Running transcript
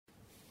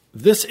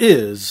This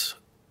is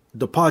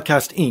the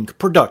Podcast Inc.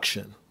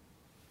 production.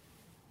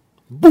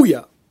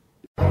 Booyah!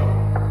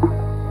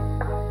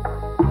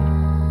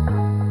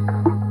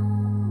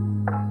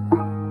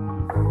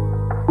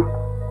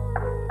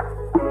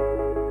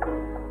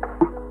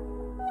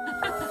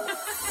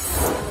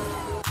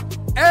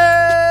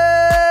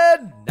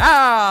 And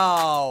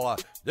now,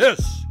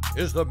 this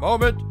is the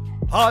moment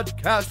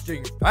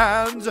podcasting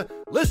fans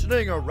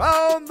listening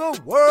around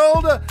the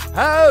world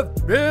have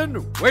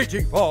been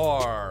waiting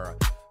for.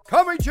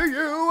 Coming to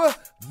you,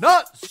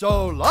 not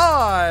so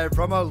live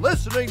from a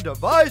listening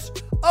device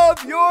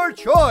of your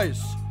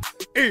choice.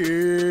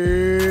 It's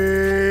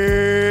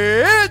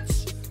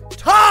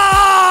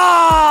time!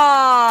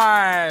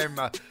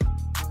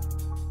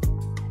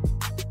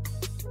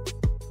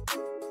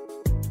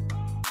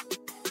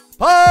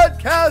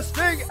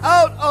 Podcasting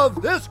out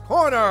of this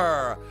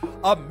corner,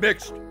 a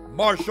mixed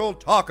martial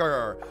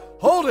talker,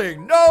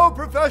 holding no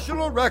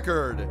professional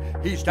record.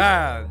 He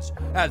stands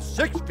at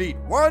 6 feet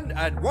 1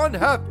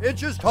 1/2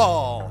 inches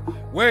tall,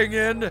 weighing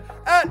in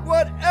at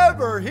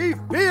whatever he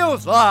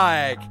feels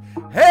like.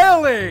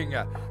 Hailing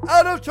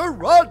out of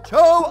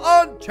Toronto,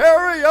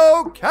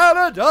 Ontario,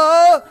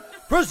 Canada,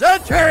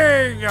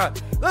 presenting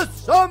the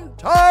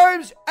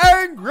sometimes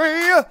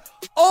angry,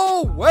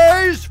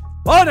 always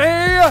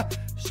funny,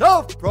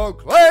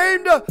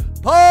 self-proclaimed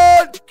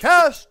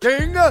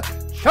podcasting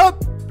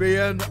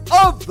champion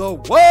of the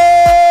world,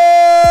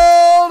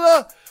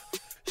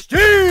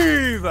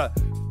 Steve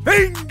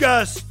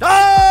Fingerstyles.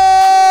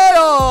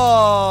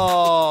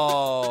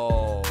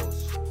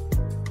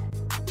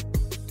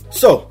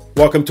 So,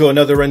 welcome to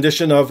another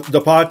rendition of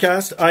the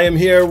podcast. I am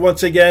here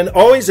once again,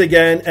 always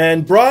again,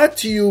 and brought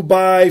to you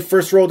by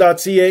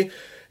firstrow.ca.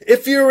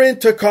 If you're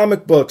into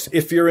comic books,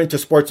 if you're into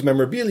sports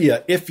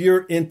memorabilia, if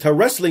you're into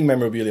wrestling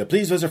memorabilia,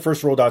 please visit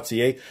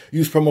firstrow.ca.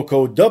 Use promo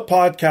code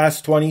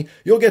THEPODCAST20.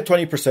 You'll get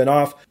 20%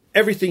 off.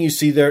 Everything you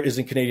see there is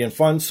in Canadian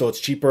funds, so it's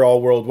cheaper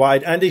all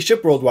worldwide. And they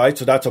ship worldwide,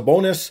 so that's a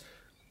bonus.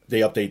 They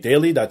update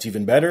daily. That's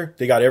even better.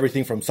 They got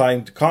everything from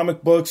signed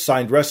comic books,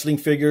 signed wrestling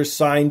figures,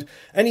 signed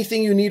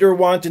anything you need or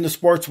want in the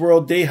sports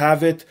world. They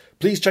have it.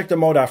 Please check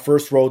them out at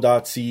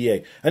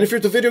firstrow.ca. And if you're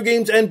into video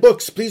games and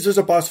books, please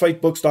visit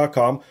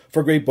bossfightbooks.com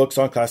for great books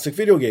on classic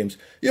video games.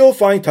 You'll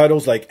find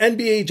titles like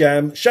NBA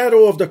Jam,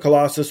 Shadow of the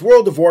Colossus,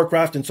 World of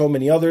Warcraft, and so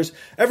many others.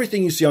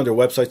 Everything you see on their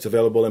website's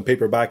available in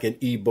paperback and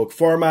ebook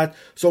format.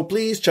 So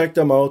please check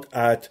them out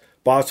at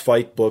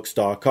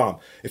bossfightbooks.com.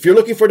 If you're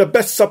looking for the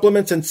best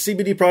supplements and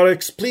CBD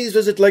products, please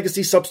visit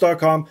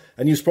legacysubs.com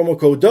and use promo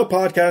code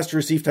THEPODCAST to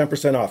receive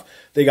 10% off.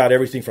 They got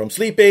everything from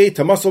sleep aid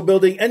to muscle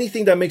building,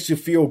 anything that makes you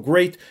feel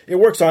great. It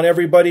works on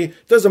everybody.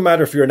 Doesn't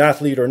matter if you're an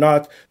athlete or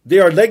not. They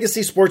are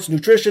Legacy Sports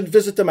Nutrition.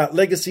 Visit them at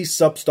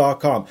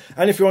legacysubs.com.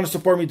 And if you want to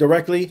support me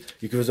directly,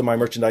 you can visit my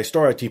merchandise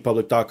store at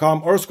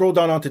tpublic.com or scroll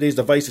down on today's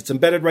device. It's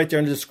embedded right there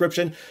in the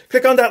description.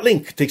 Click on that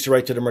link. It takes you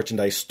right to the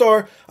merchandise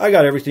store. I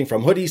got everything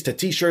from hoodies to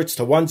t-shirts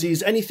to onesies.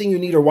 Anything you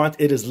need or want,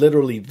 it is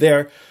literally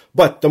there.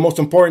 But the most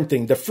important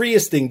thing, the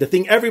freest thing, the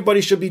thing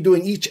everybody should be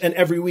doing each and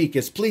every week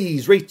is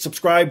please rate,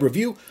 subscribe,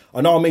 review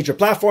on all major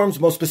platforms,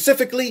 most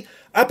specifically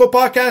Apple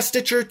Podcasts,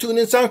 Stitcher,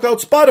 TuneIn,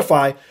 SoundCloud,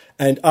 Spotify,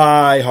 and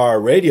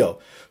iHeartRadio.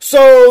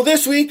 So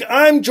this week,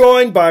 I'm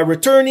joined by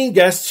returning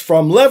guests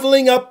from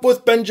Leveling Up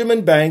with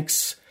Benjamin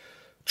Banks,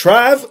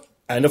 Trav,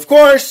 and of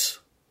course,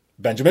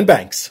 Benjamin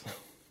Banks.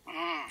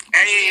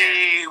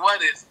 Hey, what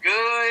is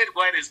good?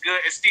 What is good?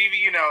 And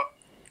Stevie,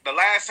 the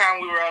last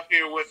time we were up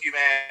here with you,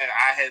 man,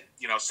 I had,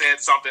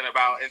 said something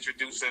about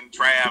introducing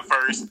Trav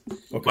first.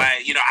 Okay. But,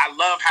 I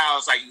love how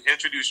it's like you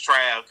introduce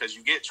Trav because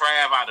you get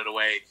Trav out of the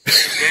way.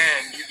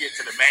 Then you get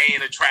to the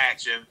main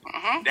attraction.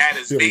 Mm-hmm. That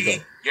is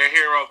your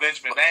hero,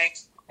 Benjamin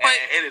Banks. And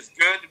it is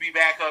good to be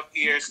back up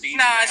here, Steve.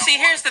 Nah, see,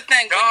 here's the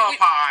thing.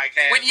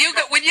 When you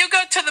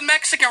go to the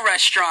Mexican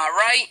restaurant,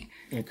 right?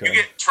 Okay. You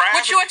get Travis.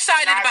 What you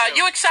excited about?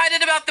 You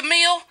excited about the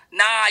meal?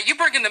 Nah, you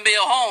bringing the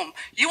meal home.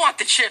 You want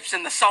the chips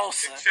and the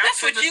salsa.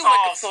 That's what you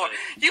looking for.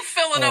 You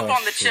filling up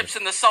on the chips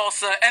and the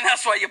salsa, and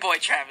that's why your boy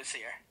Travis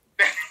here.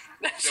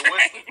 That's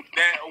right.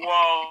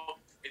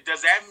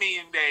 Does that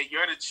mean that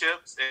you're the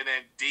chips and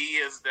then D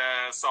is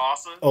the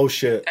salsa? Oh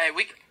shit. Hey,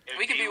 we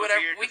can be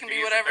whatever. We can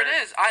be whatever it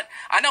is.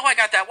 I know I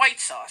got that white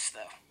sauce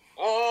though.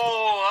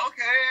 Oh,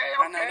 okay.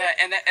 I know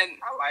that, and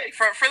I like.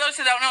 For those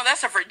who don't know,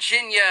 that's a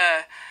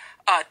Virginia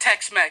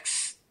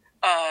Tex-Mex.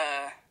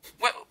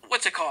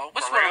 What's it called?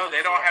 For real?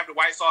 They don't have the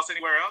white sauce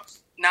anywhere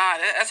else? Nah,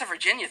 that's a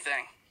Virginia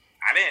thing.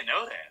 I didn't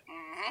know that.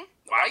 Mm-hmm.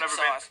 Well, I've never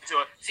been to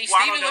it. See,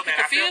 Steven looking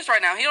confused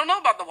right now. He don't know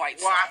about the white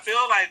sauce. Well, I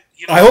feel like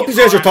I hope you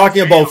guys are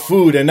talking about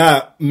food and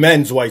not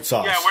men's white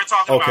sauce. Yeah, we're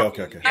talking about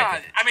food. Okay. Nah,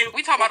 I mean,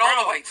 we talking about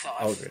all the white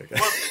sauce. Okay.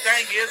 Well, the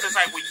thing is, it's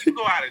like when you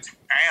go out of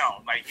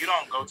town, like you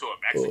don't go to a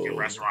Mexican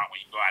restaurant when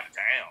you go out of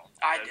town.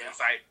 I do. It's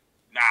like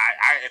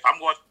If I'm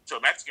going to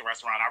a Mexican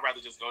restaurant, I'd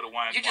rather just go to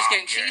one. You're just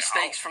getting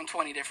cheesesteaks from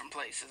 20 different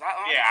places.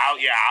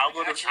 I'll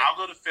go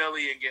to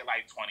Philly and get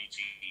like 20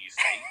 cheesesteaks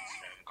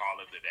and call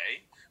it a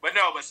day. But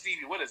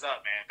Stevie, what is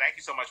up, man? Thank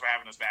you so much for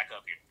having us back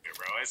up here,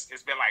 bro. It's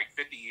been like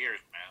 50 years,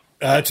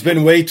 man. It's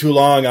been way too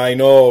long. I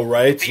know,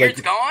 right? The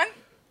beard's gone?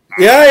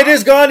 Yeah, it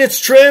is gone. It's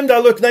trimmed. I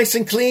look nice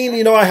and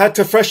clean. I had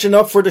to freshen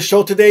up for the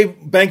show today.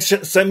 Banks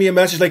sent me a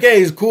message like,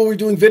 "Hey, it's cool. We're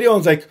doing video." I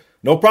was like,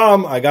 "No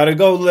problem. I gotta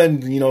go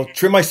and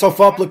trim myself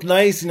up, look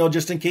nice.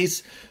 Just in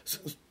case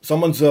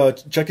someone's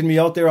checking me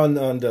out there on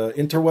the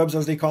interwebs,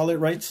 as they call it,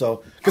 right?"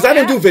 So, because I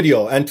don't do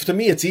video, and to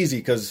me, it's easy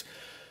because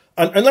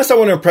unless I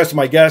want to impress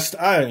my guest,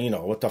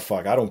 what the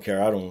fuck? I don't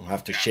care. I don't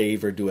have to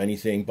shave or do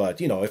anything. But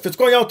if it's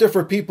going out there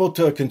for people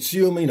to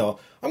consume,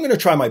 I'm gonna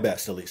try my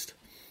best at least.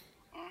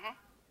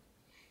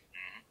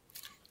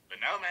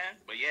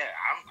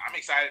 I'm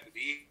excited to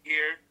be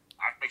here.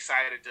 I'm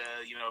excited to,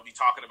 be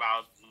talking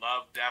about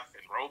love, death,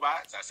 and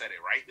robots. I said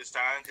it right this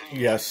time.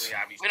 Yes.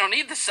 We don't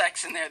need the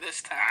sex in there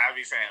this time. I'll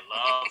be saying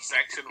love,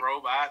 sex, and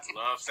robots,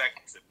 love,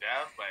 sex, and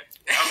death. But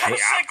I'm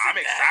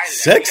excited.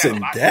 Sex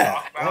and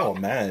death. Oh,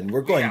 man.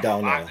 We're going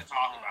down there. We have a lot to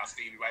talk about,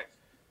 Stevie. But,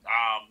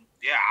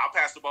 I'll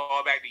pass the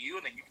ball back to you,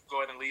 and then you can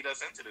go ahead and lead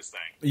us into this thing.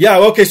 Yeah,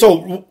 okay.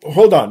 So,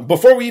 hold on.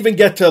 Before we even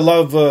get to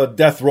love,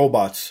 death,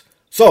 robots.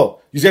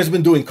 So, you guys have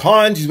been doing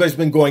cons, you guys have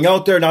been going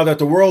out there now that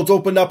the world's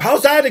opened up.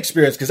 How's that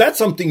experience? Because that's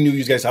something new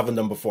you guys haven't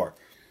done before.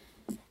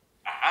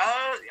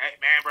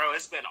 Man, bro,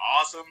 it's been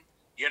awesome.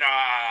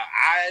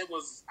 I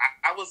was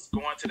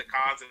going to the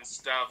cons and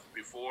stuff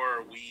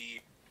before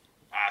we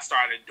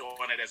started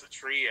doing it as a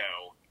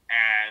trio.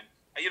 And,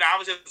 I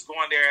was just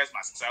going there as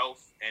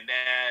myself. And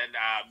then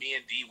me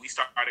and D, we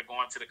started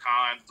going to the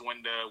cons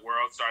when the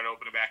world started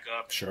opening back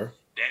up. Sure.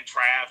 Then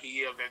Trav,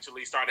 he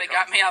eventually started. They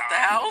got me out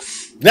the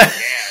house. Yeah,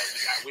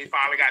 we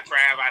finally got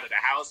Trav out of the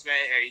house, man.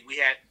 Hey,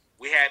 we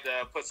had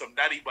to put some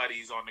nutty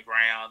buddies on the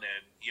ground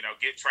and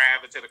get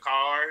Trav into the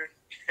car,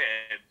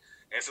 and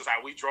it's just like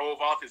we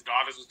drove off. His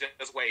daughters was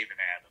just waving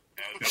at him.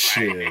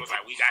 It was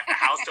like we got the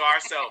house to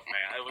ourselves,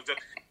 man. It was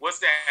just, what's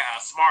that?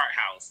 Smart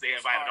house. They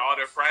invited all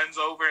their friends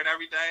over and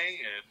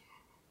everything, and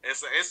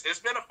it's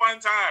been a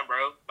fun time,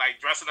 bro. Like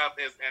dressing up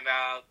and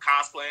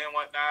cosplay and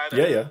whatnot.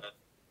 Yeah.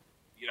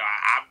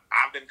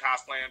 I've been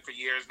cosplaying for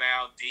years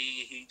now. D,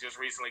 he just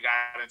recently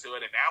got into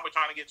it, and now we're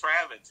trying to get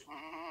Trav into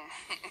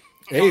it.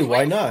 Hey,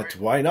 why not?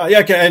 Why not? Yeah,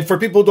 okay. And for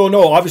people who don't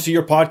know, obviously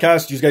your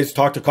podcast, you guys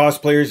talk to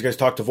cosplayers, you guys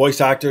talk to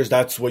voice actors.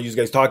 That's what you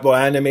guys talk about,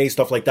 anime,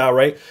 stuff like that,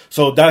 right?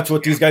 So that's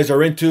what these guys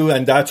are into,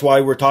 and that's why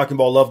we're talking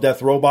about Love,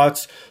 Death,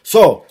 Robots.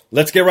 So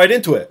let's get right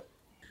into it.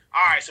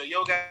 All right, so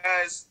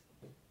guys,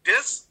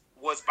 this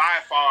was by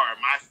far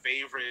my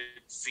favorite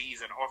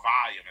season or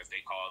volume, as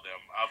they call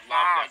them, of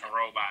Love, Death, and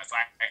Robots.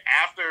 Like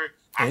after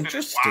I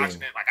finished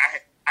watching it, like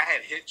I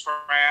had hit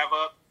Trav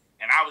up,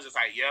 and I was just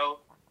like,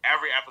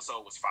 every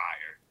episode was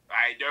fire.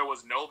 Like there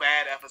was no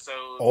bad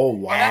episode. Oh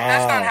wow,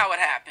 that's not how it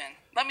happened.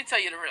 Let me tell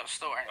you the real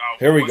story.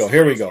 Here we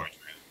go.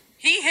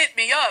 He hit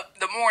me up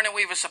the morning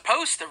we were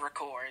supposed to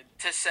record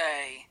to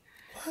say,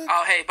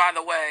 "Oh hey, by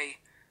the way,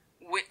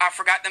 I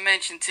forgot to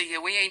mention to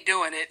you, we ain't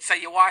doing it, so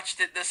you watched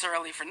it this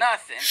early for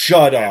nothing."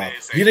 Shut up.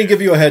 He didn't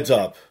give you a heads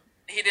up.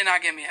 He did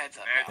not give me a heads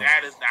up.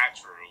 That is not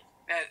true.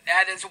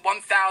 That is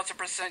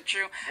 1,000%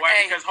 true. Well,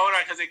 because hold on,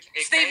 because it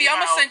Stevie, I'm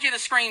gonna send you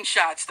the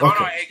screenshots. Hold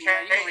on, it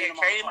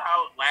came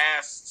out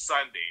last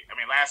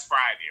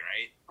Friday,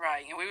 right?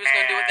 Right, and we was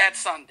gonna do it that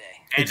Sunday.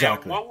 And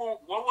exactly. What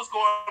was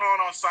going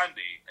on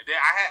Sunday?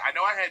 I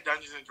know I had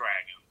Dungeons and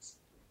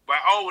Dragons, but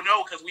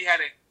because we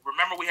had an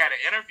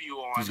interview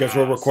on. These guys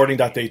were recording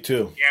that day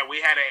too. Yeah,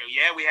 we had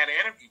an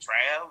interview,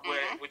 Trav,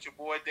 with your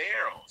boy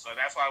Daryl. So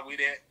that's why we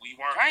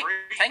weren't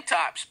free. Tank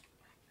tops.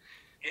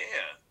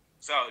 Yeah.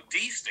 So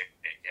D-Stick,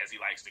 as he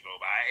likes to go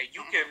by, and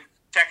you can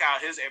check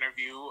out his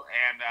interview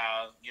and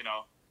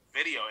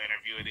video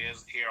interview. It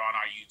is here on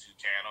our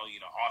YouTube channel.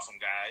 Awesome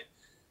guy.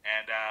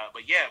 And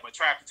but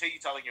Trav,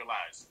 continue telling your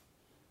lies.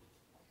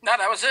 No,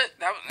 that was it.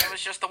 That was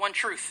just the one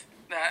truth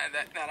that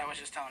I was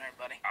just telling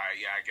everybody. All right,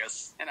 yeah, I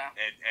guess. And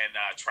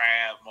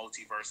Trav,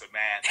 multiverse of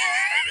Matt.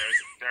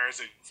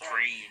 There's a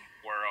dream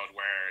world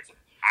where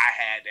I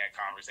had that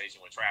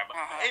conversation with Trav.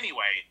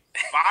 Anyway,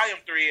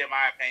 Volume 3, in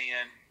my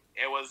opinion,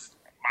 it was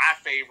my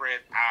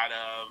favorite out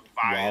of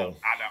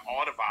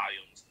all the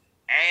volumes,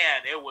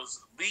 and it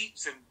was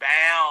leaps and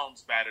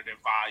bounds better than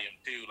Volume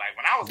 2. Like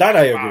when I was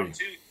I agree. Volume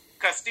 2,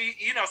 because Steve,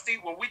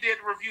 when we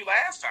did the review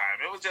last time,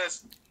 it was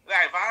just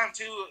like Volume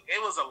 2. It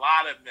was a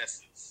lot of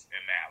misses in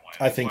that one.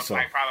 I think so.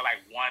 Like probably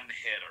like one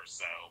hit or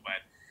so.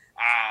 But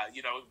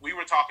we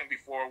were talking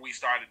before we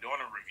started doing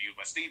a review.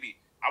 But Stevie,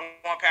 I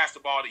want to pass the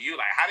ball to you.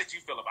 Like, how did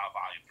you feel about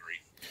Volume 3?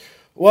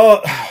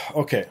 Well,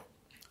 okay.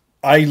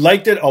 I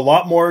liked it a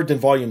lot more than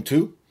Volume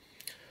 2.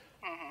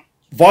 Mm-hmm.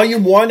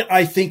 Volume 1,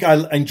 I think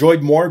I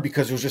enjoyed more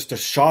because it was just the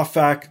shock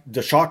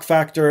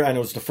factor, and it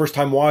was the first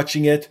time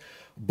watching it.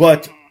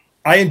 But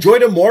I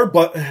enjoyed it more,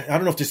 but I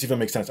don't know if this even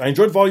makes sense. I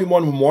enjoyed Volume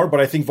 1 more, but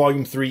I think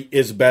Volume 3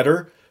 is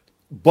better.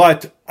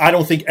 But I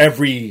don't think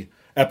every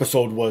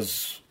episode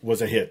was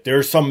a hit.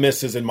 There's some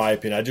misses in my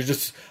opinion. There's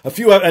just a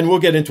few, and we'll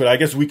get into it. I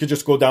guess we could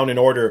just go down in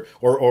order,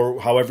 or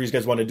however you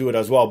guys want to do it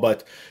as well.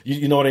 But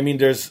you know what I mean?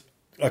 There's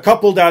a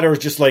couple that are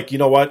just like, you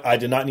know what? I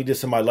did not need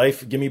this in my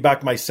life. Give me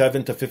back my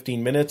 7 to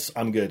 15 minutes.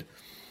 I'm good.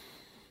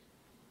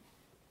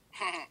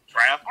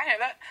 I hear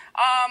that.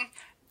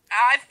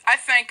 I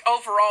think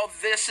overall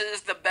this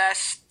is the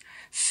best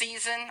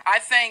season. I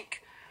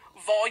think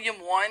Volume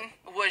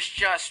 1 was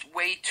just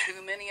way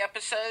too many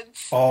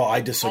episodes. Oh,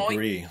 I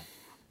disagree.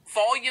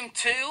 Volume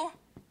 2,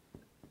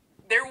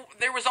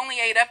 there was only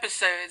 8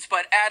 episodes,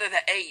 but out of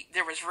the 8,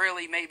 there was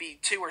really maybe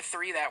 2 or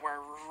 3 that were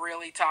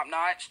really top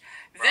notch.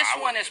 This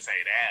one is. Say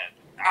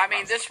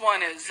that. This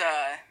one is.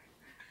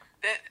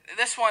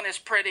 This one is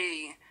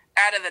pretty.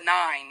 Out of the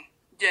 9,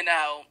 you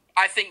know,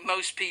 I think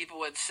most people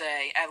would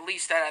say at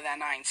least out of that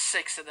 9,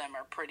 6 of them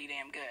are pretty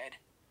damn good.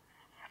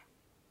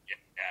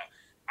 Yeah.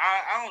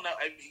 I don't know.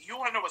 You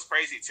want to know what's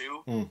crazy,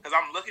 too? Because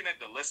I'm looking at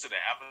the list of the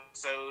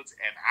episodes,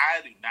 and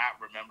I do not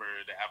remember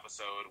the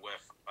episode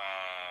with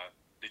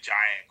the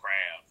giant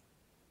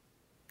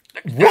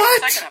crab.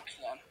 What? Second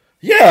episode.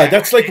 Yeah,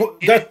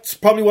 that's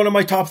probably one of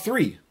my top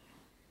 3.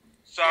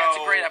 So, yeah, it's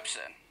a great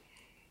episode.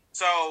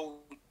 So,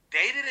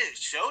 they didn't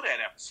show that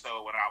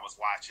episode when I was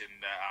watching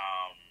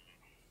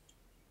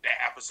that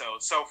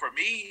episode. So, for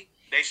me,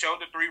 they showed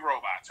the 3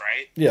 robots,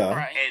 right? Yeah.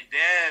 Right. And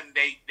then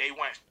they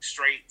went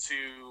straight to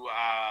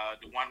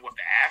the one with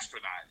the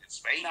astronaut in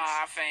space.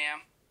 Nah,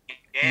 fam.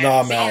 And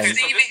Nah, man. Okay,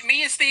 so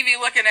Me and Stevie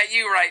looking at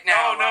you right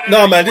now.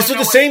 No, man, this is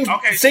the same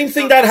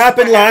thing that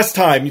happened last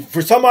time.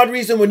 For some odd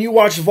reason, when you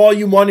watched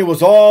Volume 1, it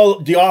was all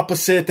the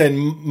opposite, and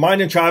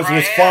mine and Travis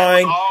was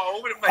fine.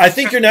 I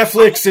think your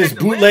Netflix is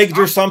bootlegged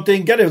or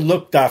something. Get it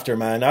looked after,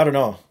 man. I don't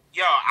know.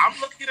 Yo, I'm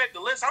looking at the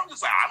list. I'm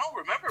just like, I don't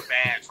remember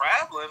Bad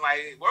Traveling.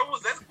 Like, where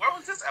was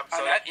this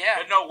episode? Yeah.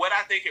 But no, what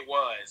I think it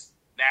was.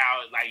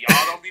 Now, like,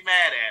 y'all don't be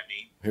mad at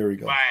me. Here we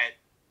go. But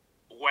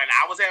when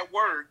I was at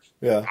work,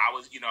 Yeah. I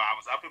was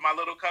up in my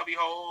little cubby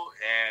hole,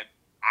 and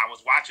I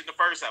was watching the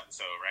first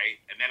episode, right?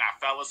 And then I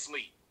fell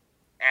asleep.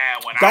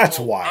 And when That's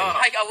I woke why. up,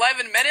 Like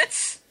 11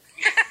 minutes?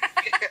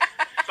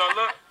 So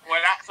look,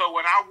 when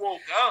I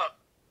woke up,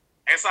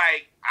 it's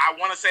like I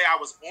want to say I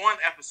was on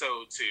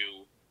episode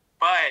 2,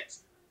 but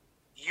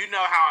you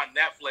know how on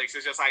Netflix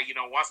it's just like, you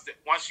know,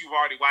 once you've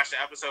already watched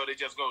the episode, it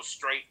just goes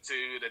straight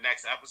to the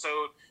next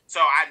episode. So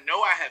I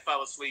know I had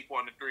fell asleep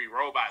on the 3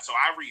 robots, so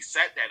I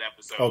reset that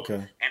episode. Okay.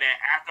 And then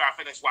after I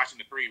finished watching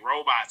the 3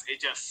 robots,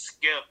 it just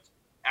skipped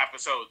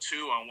episode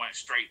 2 and went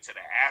straight to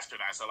the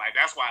astronaut. So like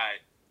that's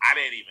why I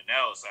didn't even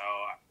know. So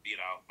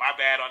you know, my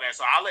bad on that.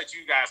 So I'll let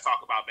you guys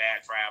talk about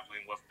Bad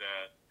Traveling with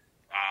the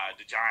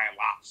giant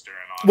lobster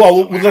and all.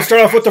 Well, let's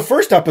start off with the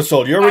first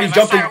episode. You already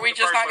jumped in. Are we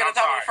just not going to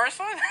talk about the first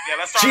one? Yeah,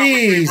 let's start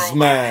Jeez, off with 3 robots.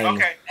 man.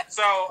 Okay,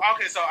 so all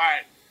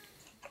right.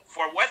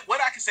 For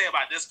what I can say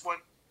about this one,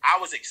 I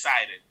was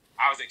excited.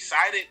 I was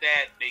excited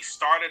that they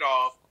started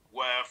off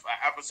with an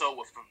episode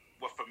with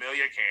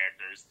familiar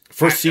characters.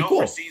 For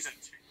sequel. For season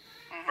 2.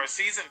 For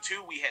season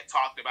 2, we had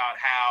talked about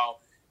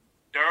how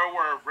there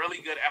were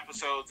really good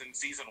episodes in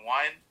season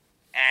 1.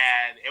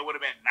 And it would have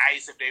been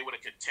nice if they would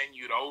have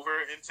continued over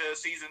into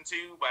season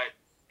 2, but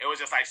it was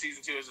just like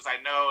season 2 is just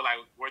like, no,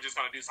 like we're just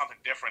going to do something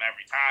different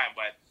every time.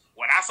 But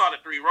when I saw the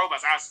 3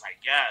 robots, I was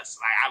like, yes,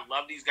 like I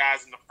love these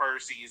guys in the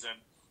first season,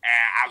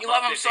 and you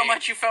love them so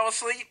much you fell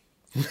asleep.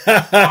 Hey,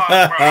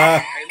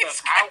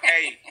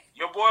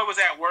 your boy was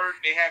at work.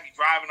 They had me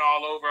driving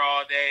all over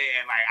all day,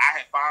 and like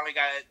I had finally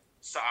got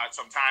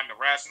some time to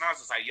rest, and I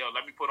was just like, yo,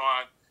 let me put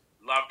on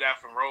Love,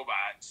 Death, and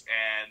Robots.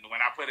 And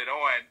when I put it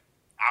on,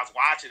 I was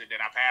watching it,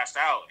 then I passed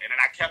out, and then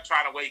I kept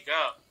trying to wake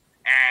up.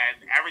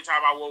 And every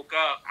time I woke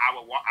up, I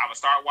would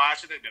start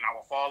watching it, then I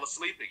would fall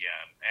asleep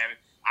again. And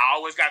I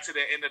always got to the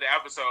end of the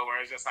episode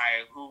where it's just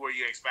like, who were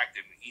you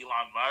expecting,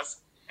 Elon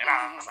Musk? And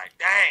I was like,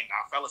 dang,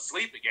 I fell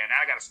asleep again. Now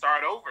I got to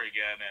start over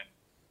again. And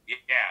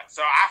yeah,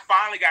 so I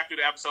finally got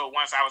through the episode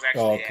once I was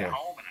actually at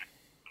home and I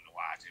could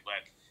watch it.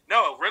 But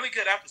no, really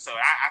good episode.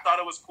 I thought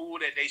it was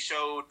cool that they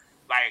showed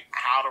like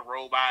how the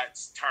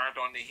robots turned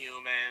on the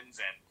humans,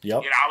 and you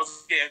know, I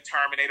was getting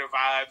Terminator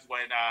vibes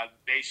when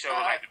they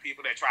showed like the people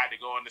that tried to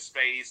go into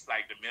space,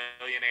 like the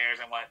millionaires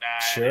and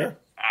whatnot. Sure.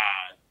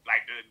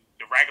 Like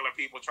the regular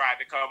people tried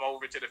to come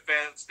over to the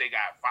fence, they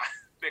got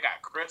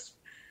crisp.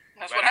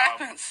 That's what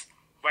happens.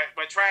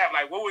 But Trav,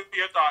 like, what were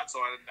your thoughts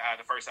on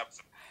the first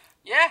episode?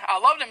 Yeah, I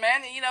loved it,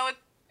 man. You know,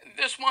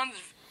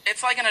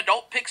 it's like an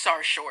adult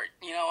Pixar short.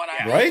 You know what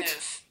I mean? Right.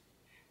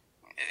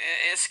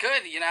 It's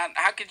good. You know,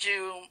 how could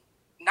you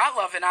not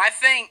love it? And I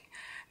think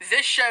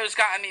this show's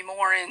gotten me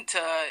more into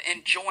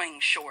enjoying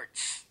short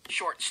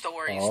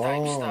stories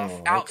type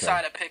stuff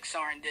outside of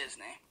Pixar and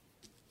Disney.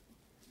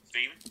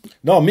 Steven?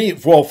 No, me.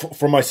 Well,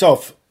 for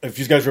myself, if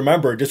you guys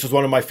remember, this was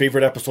one of my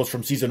favorite episodes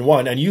from season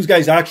 1, and you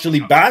guys actually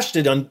bashed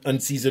it on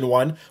season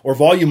 1 or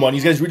volume 1.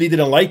 You guys really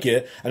didn't like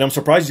it, and I'm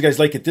surprised you guys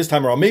like it this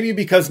time around. Maybe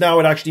because now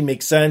it actually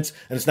makes sense,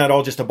 and it's not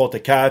all just about the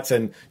cats,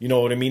 and you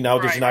know what I mean. Now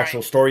there's an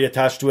actual story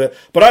attached to it.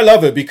 But I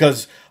love it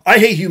because I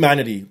hate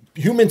humanity.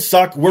 Humans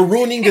suck. We're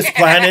ruining this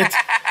planet.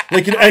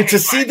 Like, and to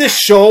see this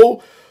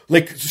show,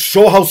 like,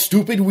 show how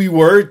stupid we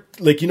were,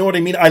 like, you know what I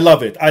mean? I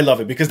love it.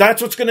 Because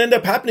that's what's going to end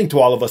up happening to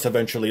all of us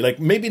eventually. Like,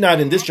 maybe not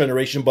in this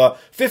generation, but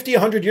 50,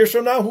 100 years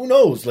from now, who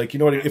knows? Like, you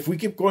know what I mean? If we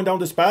keep going down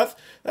this path,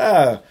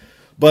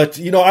 But,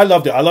 you know, I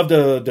loved it. I loved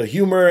the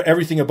humor,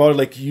 everything about it.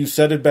 Like you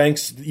said it,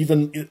 Banks,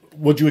 even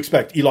what'd you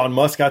expect? Elon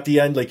Musk at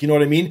the end, like, you know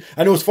what I mean?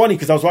 And it was funny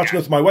because I was watching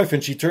with my wife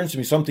and she turns to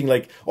me something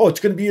like, oh,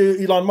 it's going to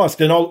be Elon Musk.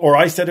 Or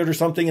I said it or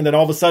something. And then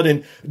all of a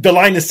sudden the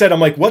line is said.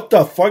 I'm like, what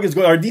the fuck is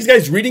going on? Are these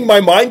guys reading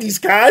my mind, these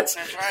cats?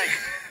 That's right.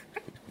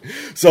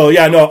 So,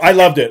 yeah, no, I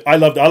loved it. I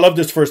loved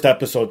this first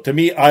episode. To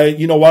me,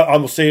 you know what? I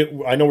will say,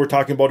 I know we're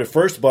talking about it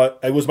first, but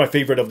it was my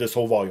favorite of this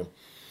whole volume.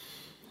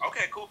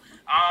 Okay, cool.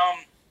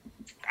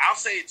 I'll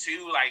say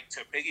too, like,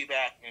 to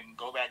piggyback and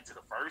go back to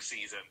the first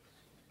season,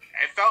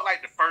 it felt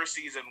like the first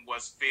season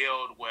was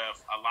filled with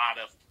a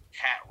lot of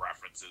cat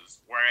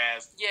references,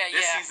 whereas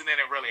this season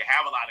didn't really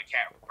have a lot of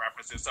cat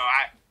references. So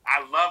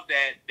I love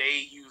that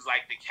they use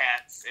like the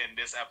cats in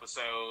this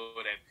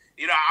episode, and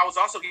you know, I was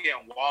also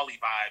getting Wall-E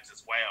vibes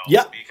as well.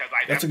 Yeah, because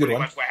like that's pretty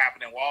much what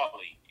happened in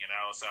Wall-E, you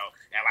know. So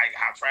and like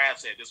how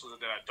Trav said, this was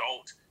an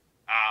adult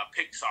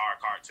Pixar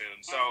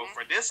cartoon. So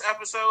for this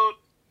episode,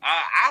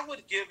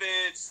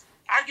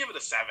 I'd give it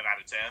a 7 out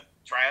of 10.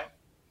 Trav?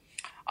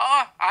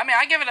 I mean,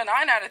 I give it a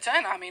 9 out of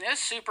 10. I mean, it's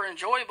super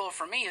enjoyable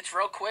for me. It's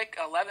real quick,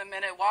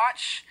 11-minute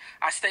watch.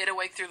 I stayed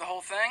awake through the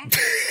whole thing.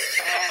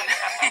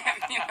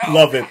 And, you know,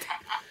 love it.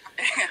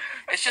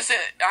 It's just,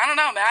 I don't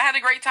know, man. I had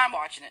a great time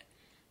watching it.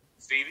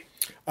 Stevie?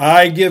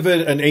 I give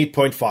it an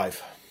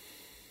 8.5.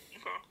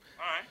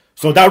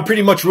 So that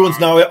pretty much ruins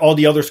now all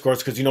the other scores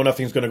because you know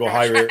nothing's going to go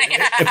higher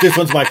if this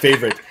one's my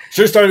favorite.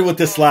 Should have started with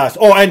this last.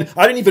 Oh, and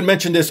I didn't even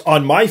mention this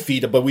on my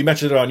feed, but we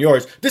mentioned it on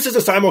yours. This is a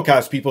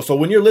simulcast, people. So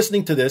when you're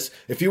listening to this,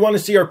 if you want to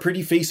see our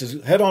pretty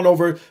faces, head on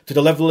over to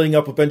the Leveling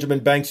Up with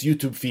Benjamin Banks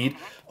YouTube feed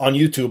on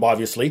YouTube,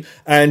 obviously.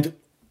 And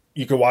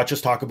you can watch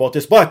us talk about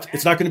this. But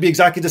it's not going to be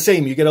exactly the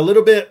same. You get a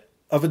little bit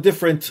of a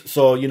different,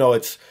 so, you know,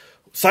 it's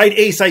side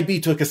A, side B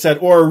to a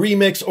cassette, or a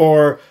remix,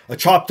 or a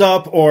chopped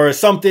up, or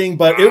something,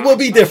 but it will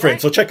be different,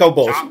 so check out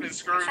both.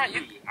 Right.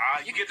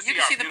 You get to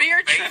see the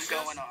beard trim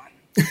going on.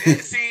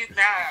 See,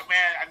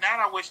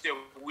 now I wish that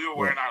we were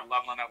wearing our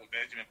Leveling Up with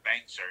Benjamin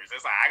Banks shirts.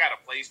 It's like, I got a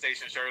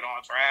PlayStation shirt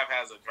on, Trav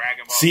has a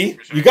Dragon Ball See?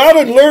 shirt. You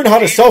gotta learn how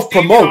to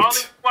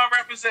self-promote.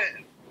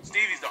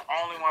 Stevie's the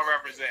only one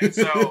representing.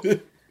 So,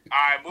 all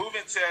right,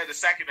 moving to the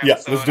second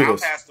episode, I'll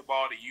pass the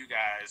ball to you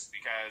guys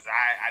because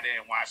I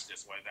didn't watch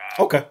this one.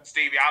 Okay.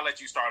 Stevie, I'll let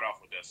you start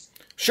off with this.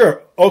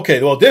 Sure.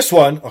 Okay, well, this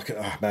one,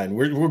 man,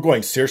 we're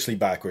going seriously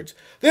backwards.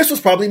 This was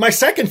probably my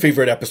second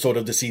favorite episode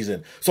of the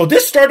season. So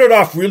this started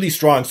off really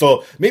strong.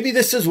 So maybe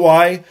this is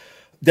why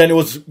then it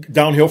was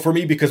downhill for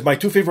me because my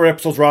two favorite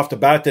episodes were off the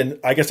bat.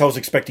 And I guess I was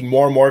expecting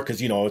more and more because,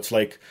 you know, it's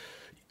like,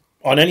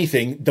 on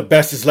anything, the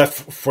best is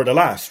left for the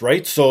last,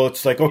 right? So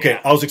it's like,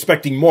 okay, I was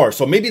expecting more.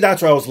 So maybe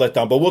that's why I was let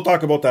down, but we'll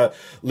talk about that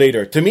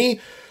later. To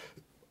me,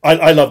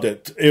 I loved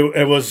it.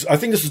 It was, I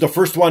think this is the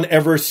first one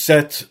ever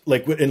set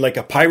like in like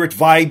a pirate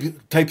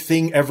vibe type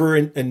thing ever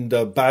in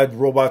the Bad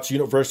Robots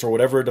universe or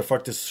whatever the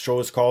fuck this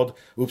show is called.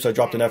 Oops, I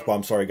dropped an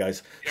F-bomb. Sorry,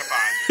 guys.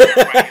 You're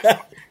fine.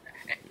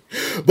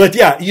 But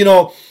yeah, you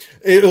know,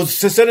 it was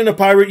set in a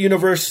pirate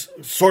universe,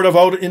 sort of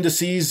out in the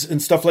seas and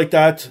stuff like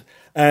that.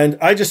 And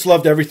I just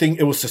loved everything.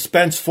 It was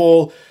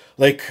suspenseful.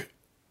 Like,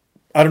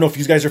 I don't know if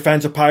you guys are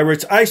fans of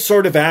pirates. I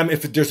sort of am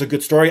if there's a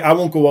good story. I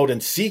won't go out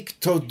and seek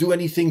to do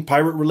anything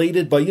pirate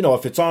related. But, you know,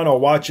 if it's on, I'll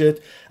watch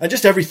it. And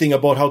just everything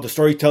about how the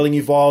storytelling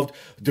evolved,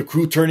 the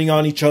crew turning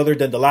on each other,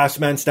 then the last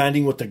man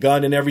standing with the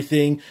gun and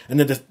everything. And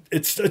then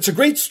it's a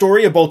great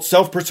story about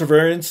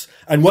self-perseverance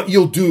and what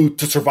you'll do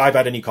to survive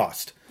at any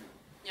cost.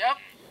 Yep.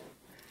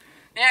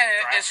 Yeah,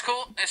 it's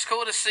cool. It's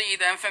cool to see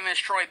the infamous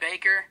Troy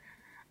Baker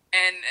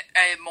in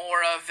a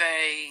more of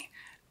a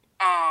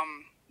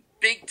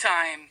big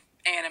time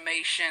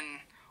animation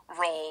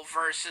role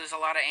versus a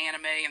lot of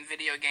anime and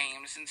video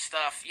games and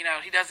stuff. You know,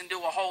 he doesn't do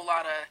a whole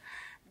lot of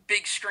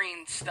big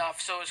screen stuff,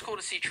 so it's cool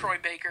to see Troy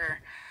Baker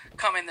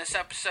come in this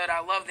episode. I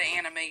love the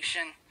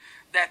animation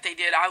that they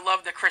did. I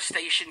love the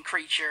crustacean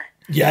creature.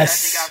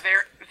 Yes. They got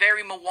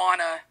very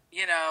Moana,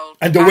 you know.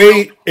 And the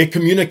way it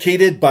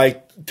communicated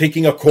by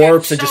taking a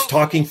corpse and just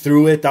talking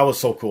through it, that was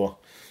so cool.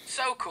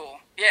 So cool.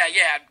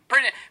 Yeah.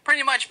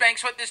 Pretty much,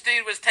 Banks, what this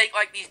dude was take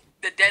like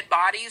the dead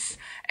bodies,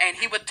 and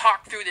he would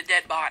talk through the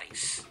dead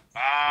bodies.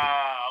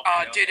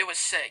 Okay. Dude, it was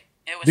sick.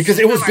 Because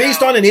it was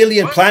based on an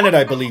alien planet,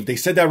 I believe. They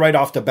said that right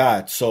off the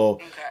bat. So,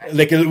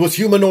 like, it was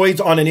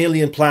humanoids on an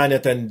alien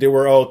planet, and they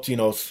were out, you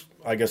know,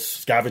 I guess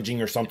scavenging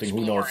or something.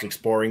 Who knows?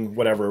 Exploring,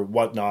 whatever,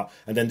 whatnot.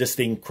 And then this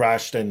thing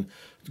crashed and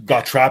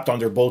got trapped on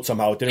their boat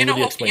somehow. It didn't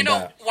really explain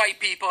that. White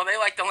people, they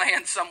like to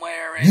land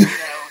somewhere and, you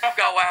know,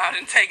 go out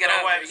and take it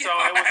over. So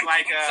it was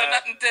like... so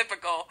nothing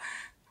typical.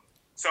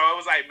 So it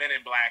was like Men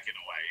in Black in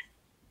a way.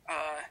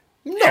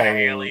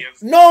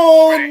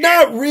 No,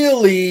 not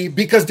really,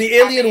 because the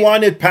alien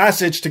wanted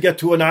passage to get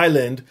to an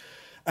island,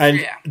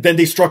 and then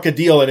they struck a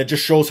deal, and it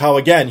just shows how,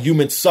 again,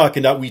 humans suck,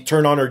 and that we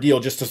turn on our deal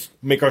just to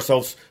make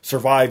ourselves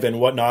survive and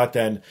whatnot,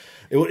 and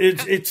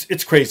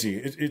It's crazy.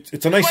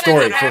 It's a nice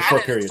story for a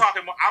short period.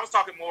 I was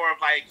talking more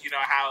of like,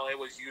 how it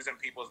was using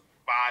people's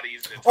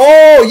bodies.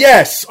 Oh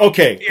yes,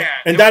 okay. Yeah,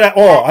 and that I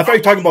thought you were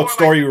talking about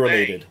story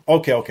related.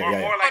 Okay, more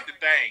like the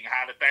thing,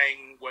 how the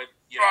thing would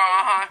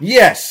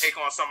yes, take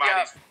on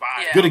somebody's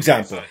body. Good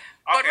example.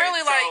 But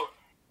really,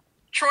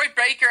 Troy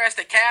Baker as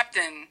the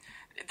captain,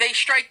 they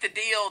strike the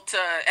deal to,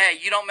 hey,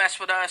 you don't mess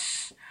with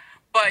us,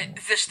 but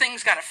this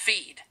thing's got to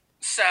feed.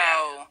 So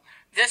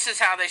this is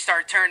how they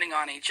start turning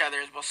on each other.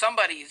 Well,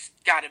 somebody's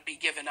got to be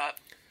giving up.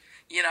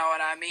 You know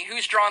what I mean?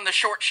 Who's drawing the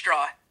short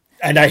straw?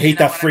 And I hate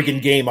that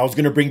friggin' game. I was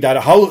going to bring that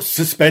up. How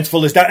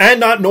suspenseful is that? And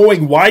not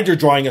knowing why they're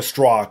drawing a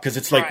straw. Because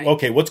it's like,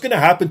 okay, what's going to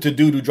happen to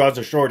dude who draws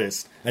the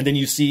shortest? And then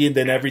you see and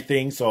then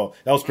everything. So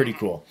that was pretty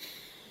cool.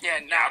 Yeah,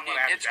 dude,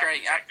 it's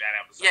great.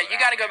 You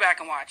got to go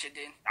back and watch it,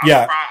 dude.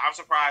 I'm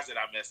surprised that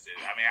I missed it.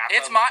 I mean,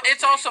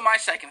 it's also my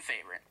second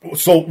favorite.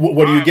 So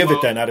what do you give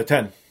it then out of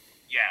 10?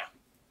 Yeah.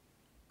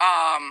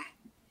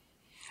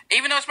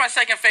 Even though it's my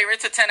second favorite,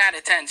 it's a 10 out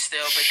of 10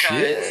 still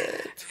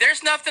because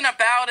there's nothing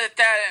about it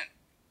that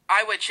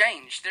I would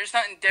change. There's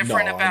nothing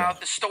different about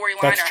the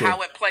storyline or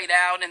how it played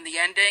out in the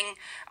ending.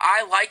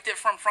 I liked it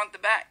from front to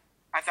back.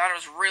 I thought it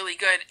was really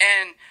good.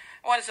 And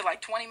what is it,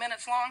 like 20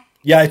 minutes long?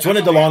 Yeah, it's one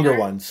of the longer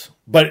ones.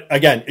 But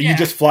again, you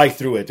just fly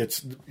through it. You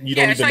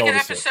don't even notice it. It's like an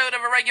episode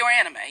of a regular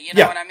anime. You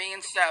know what I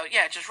mean? So,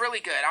 it's just really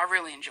good. I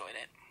really enjoyed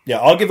it. Yeah,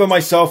 I'll give it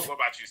myself. What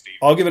about you, Steve?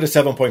 I'll give it a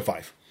 7.5.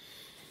 Okay.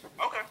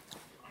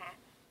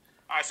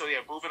 All right, so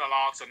moving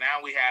along. So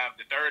now we have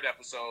the third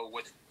episode,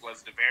 which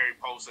was the very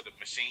pulse of the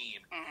machine.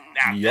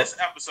 Now, this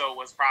episode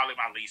was probably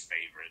my least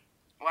favorite.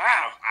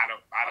 Wow. Out of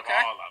all of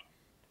them.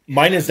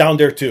 Mine is down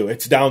there too.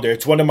 It's down there.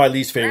 It's one of my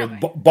least favorite.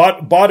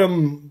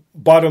 Really?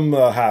 Bottom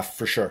half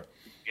for sure.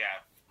 Yeah.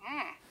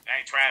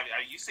 Dang, Travis,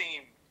 you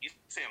seem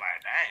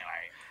like, dang,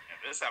 like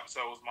this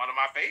episode was one of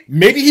my favorites.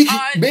 Maybe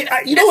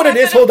you know what it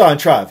is? Hold on,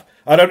 Trav.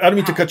 I don't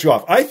mean to cut you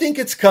off. I think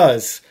it's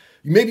because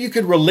maybe you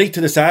could relate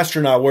to this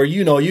astronaut where,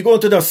 you go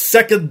into the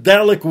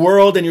psychedelic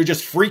world and you're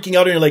just freaking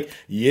out and you're like,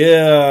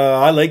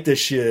 yeah, I like this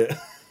shit.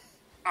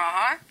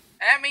 I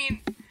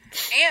mean,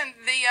 and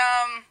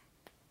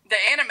the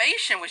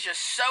animation was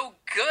just so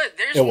good.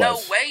 There's no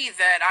way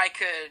that I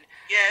could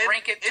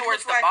rank it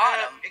towards the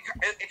bottom.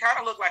 It kind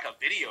of looked like a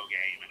video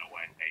game in a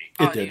way.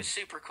 It did. It was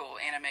super cool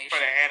animation. For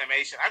the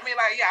animation. I mean,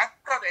 I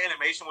thought the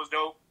animation was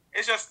dope.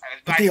 It's just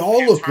but they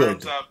all look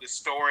good. In terms of the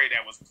story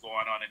that was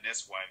going on in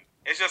this one,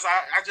 it's just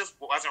I just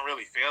wasn't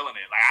really feeling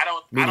it. Like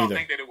I don't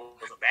think that it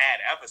was a bad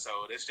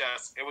episode. It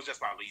was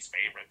just my least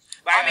favorite.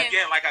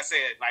 Again, like I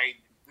said, like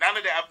none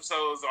of the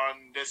episodes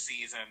on this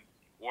season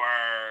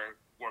were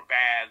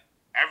bad.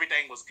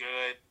 Everything was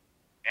good,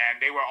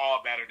 and they were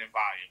all better than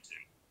Volume 2,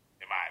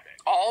 in my opinion.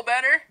 All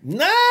better?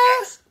 Nah.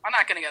 Yes. I'm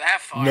not going to go that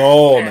far.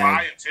 No, man.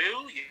 Volume 2?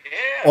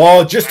 Yeah.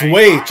 Oh, just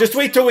wait. Just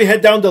wait till we head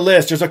down the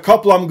list. There's a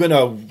couple I'm going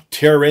to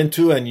tear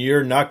into, and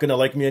you're not going to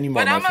like me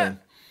anymore, my friend.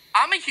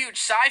 I'm a huge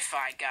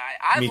sci-fi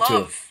guy. Me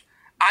too.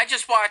 I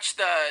just watched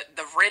the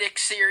Riddick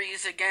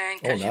series again,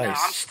 because,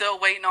 I'm still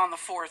waiting on the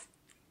fourth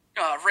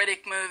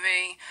Riddick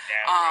movie.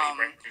 Yeah,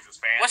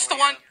 what's the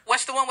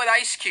one with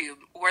Ice Cube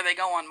where they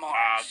go on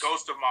Mars?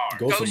 Ghost of Mars.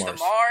 Ghost of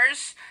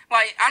Mars.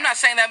 Like, I'm not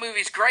saying that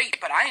movie's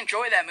great, but I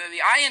enjoy that movie.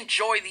 I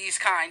enjoy these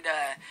kind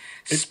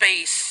of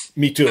space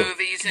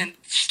movies, and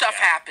stuff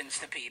happens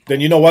to people. Then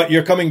you know what?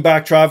 You're coming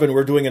back, Trav, and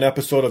we're doing an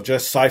episode of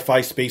just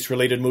sci-fi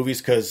space-related movies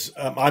because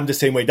I'm the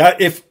same way.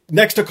 That if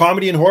next to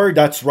comedy and horror,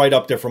 that's right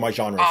up there for my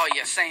genre. Oh,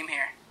 yeah, same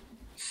here.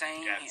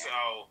 Same here. So,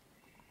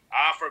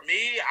 for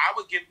me, I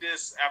would give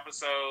this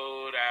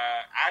episode,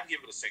 I'd give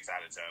it a 6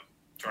 out of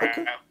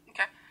 10.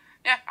 Okay.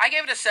 Yeah, I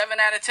gave it a 7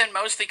 out of 10,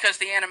 mostly because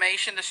the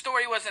animation, the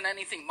story wasn't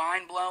anything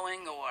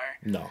mind-blowing or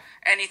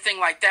anything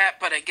like that.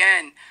 But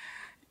again,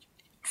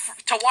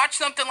 to watch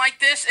something like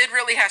this, it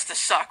really has to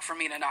suck for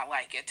me to not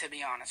like it, to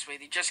be honest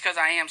with you, just because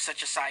I am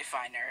such a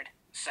sci-fi nerd.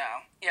 So,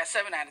 yeah,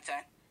 7 out of 10.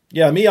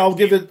 Yeah, me, I'll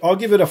give it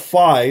a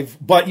 5.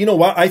 But you know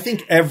what? I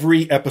think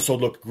every episode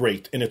looked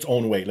great in its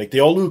own way. Like, they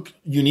all look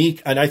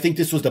unique, and I think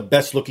this was the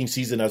best-looking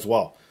season as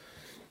well.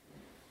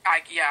 I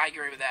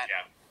agree with that.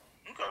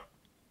 Yeah. Okay.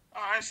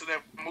 All right, so then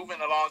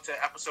moving along to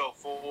episode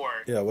 4.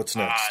 Yeah, what's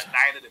next?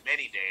 Night of the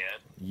Many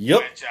Dead. Yep.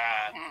 Which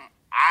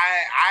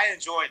I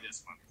enjoyed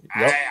this one.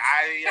 Yep.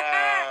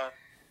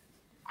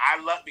 I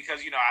love,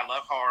 because, I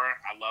love horror.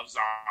 I love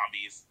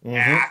zombies.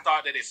 And I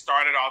thought that it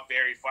started off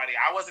very funny.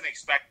 I wasn't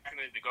expecting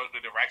it to go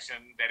the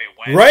direction that it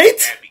went. Right?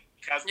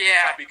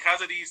 Because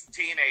of these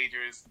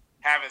teenagers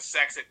having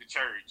sex at the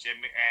church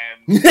and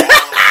the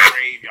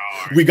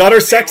graveyard. We got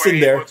our sex in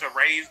there. To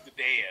raise the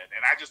dead.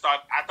 And I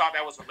thought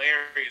that was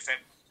hilarious.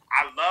 And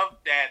I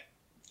loved that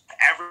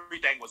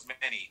everything was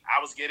many.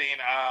 I was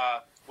getting,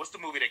 what's the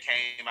movie that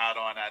came out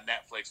on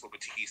Netflix with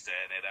Batista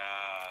in it?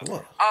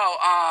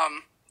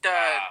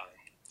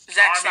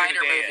 Zack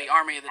Snyder movie,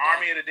 Army of the Dead.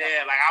 Army of the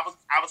Dead. Like,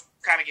 I was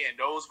kind of getting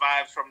those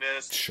vibes from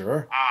this.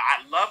 Sure.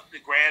 I loved the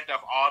Grand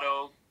Theft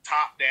Auto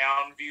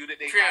top-down view that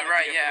they kind of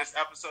did for this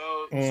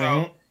episode.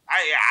 So,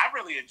 I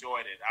really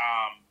enjoyed it.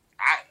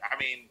 I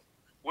mean,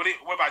 What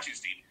about you,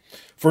 Steve?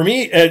 For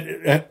me,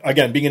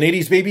 again, being an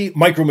 80s baby,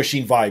 Micro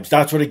Machine vibes.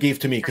 That's what it gave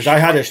to me, because I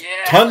had a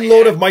ton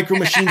load of Micro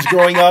Machines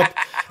growing up,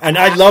 and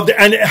I loved it.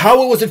 And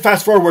how it was in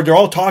fast forward, they're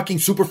all talking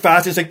super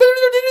fast. It's like,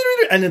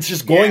 and it's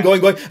just going.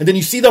 And then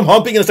you see them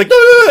humping, and it's like,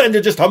 and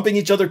they're just humping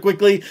each other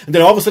quickly. And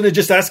then all of a sudden it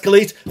just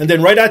escalates. And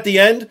then right at the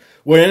end,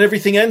 when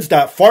everything ends,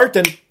 that fart,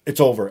 and it's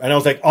over. And I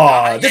was like,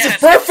 this is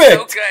perfect.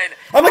 So good.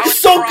 I'm like, it's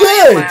so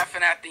good.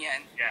 Laughing at the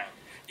end.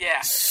 Yeah.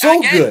 So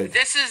again, good.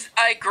 This is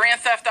a Grand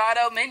Theft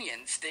Auto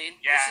Minions, dude.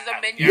 Yeah. This is a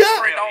Minions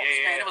for adults,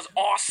 man. It was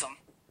awesome.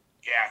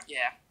 Yeah.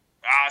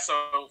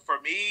 So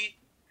for me,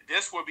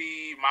 this would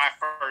be my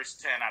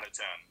first 10 out of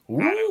 10.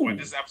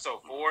 This is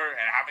episode 4,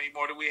 and how many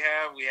more do we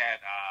have? We had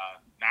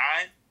 9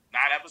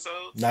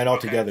 episodes. 9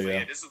 altogether.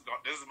 Okay, so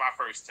this is my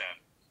first 10.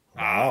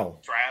 Wow.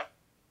 Trav?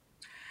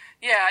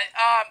 Yeah.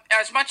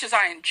 As much as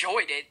I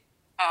enjoyed it,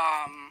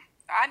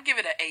 I'd give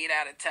it an 8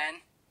 out of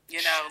 10. You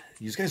know,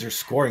 these guys are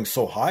scoring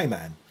so high,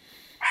 man.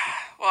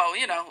 Well,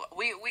 you know,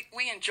 we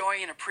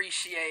enjoy and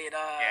appreciate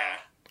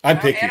I'm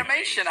picky.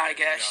 animation, I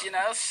guess, you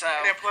know. So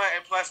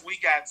and plus, we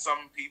got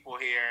some people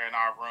here in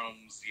our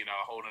rooms, you know,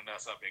 holding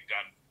us up at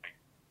gunpoint,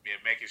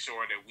 making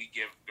sure that we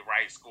give the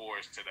right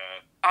scores to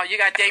the. Oh, you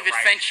got David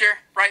Fincher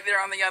right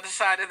there on the other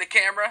side of the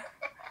camera.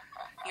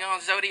 You know,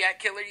 Zodiac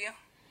Killer, you.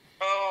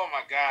 Oh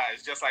my God!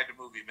 It's just like the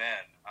movie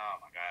Men. Oh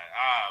my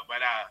God!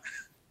 But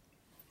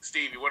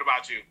Stevie, what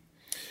about you?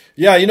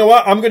 Yeah, you know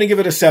what? I'm going to give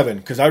it a 7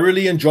 because I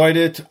really enjoyed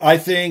it. I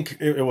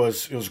think it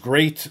was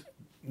great.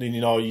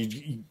 You know,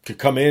 you could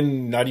come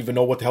in, not even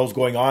know what the hell's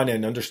going on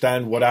and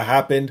understand what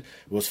happened.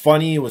 It was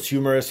funny. It was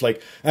humorous.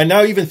 And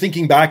now even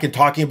thinking back and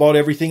talking about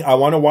everything, I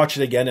want to watch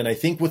it again. And I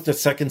think with the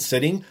second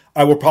sitting,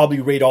 I will probably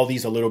rate all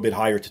these a little bit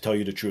higher, to tell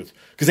you the truth.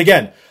 Because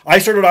again, I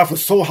started off with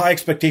so high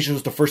expectations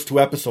with the first 2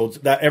 episodes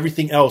that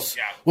everything else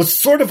was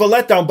sort of a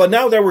letdown. But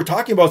now that we're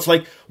talking about, it's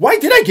like, why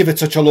did I give it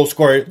such a low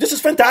score? This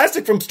is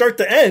fantastic from start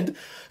to end.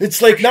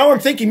 It's like, now I'm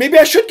thinking maybe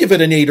I should give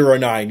it an 8 or a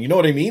 9. You know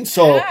what I mean?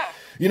 So...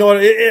 You know,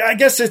 I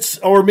guess it's,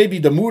 or maybe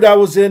the mood I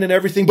was in and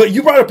everything. But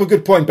you brought up a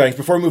good point, Banks,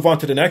 before we move on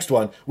to the next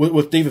one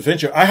with David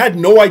Fincher. I had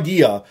no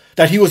idea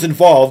that he was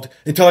involved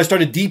until I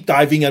started deep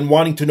diving and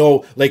wanting to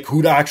know, like,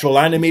 who the actual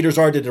animators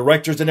are, the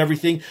directors and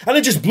everything. And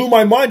it just blew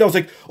my mind. I was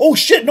like, oh,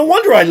 shit, no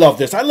wonder I love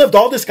this. I loved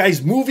all this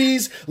guy's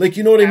movies. Like,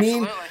 you know what I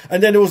mean?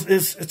 And then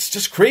it's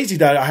just crazy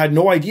that I had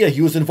no idea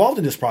he was involved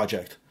in this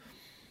project.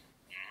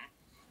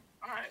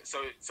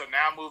 So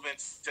now moving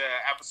to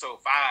episode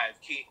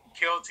 5,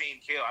 Kill Team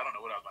Kill. I don't know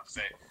what I was about to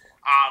say.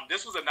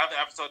 This was another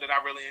episode that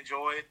I really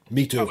enjoyed.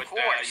 Me too. With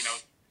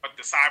with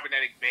the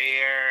cybernetic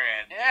bear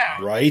and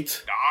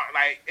right.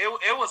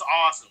 It was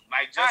awesome.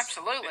 Like just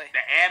absolutely the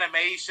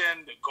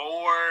animation, the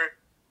gore,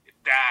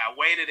 the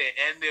way that it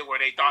ended, where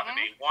they thought that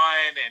they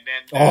won, and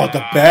then the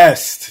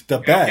best.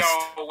 When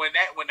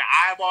the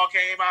eyeball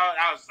came out,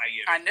 I was like,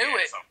 I knew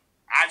it.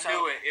 I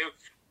knew it.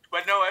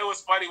 But no, it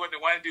was funny when the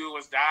one dude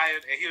was dying,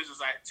 and he was just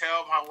like,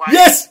 tell my wife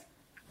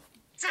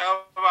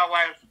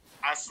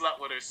I slept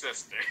with her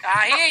sister.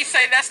 He ain't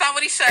say that's not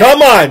what he said.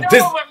 Come on.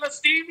 But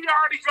Stevie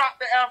already dropped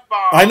the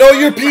F-bomb. I know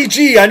you're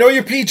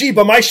PG,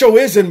 but my show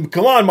isn't.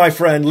 Come on, my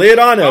friend. Lay it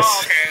on us.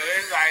 Oh, okay.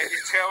 It's like,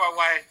 tell my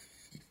wife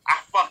I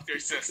fucked her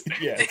sister.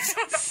 Yes. It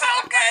was so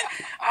good.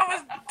 I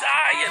was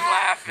dying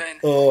laughing.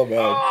 Oh, man.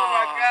 Oh,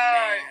 my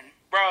God. Man.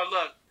 Bro,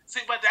 look.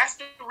 See, but that's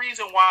the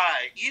reason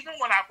why, even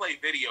when I play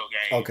video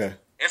games,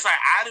 it's like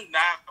I do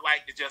not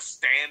like to just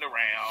stand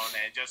around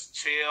and just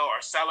chill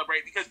or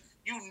celebrate because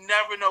you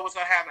never know what's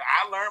going to happen.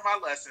 I learned my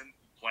lesson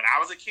when I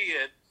was a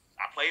kid.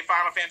 I played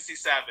Final Fantasy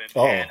VII,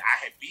 and I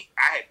had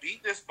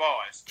beat this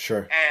boss.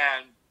 Sure.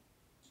 And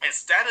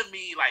instead of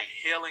me, like,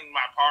 healing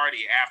my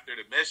party after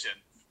the mission,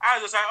 I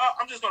was just like,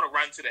 I'm just going to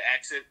run to the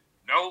exit.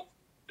 Nope.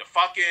 The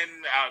fucking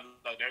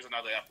there's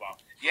another F-bomb.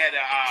 Yeah,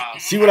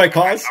 see what I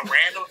caused? A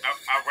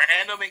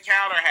random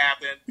encounter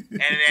happened,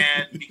 and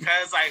then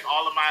because like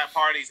all of my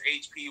party's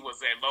HP was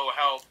at low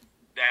health,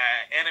 the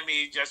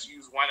enemy just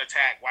used one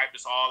attack, wiped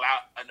us all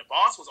out, and the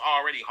boss was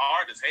already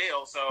hard as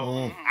hell. So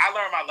I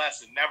learned my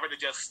lesson: never to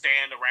just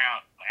stand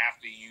around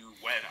after you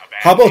win a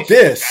battle. How about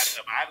this?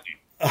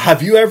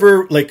 Have you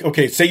ever,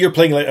 say you're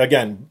playing,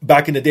 again,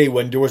 back in the day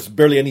when there was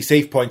barely any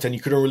save points and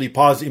you couldn't really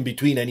pause in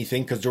between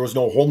anything because there was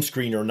no home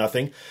screen or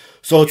nothing.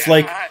 So it's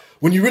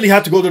when you really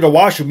had to go to the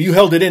washroom, you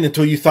held it in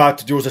until you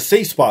thought there was a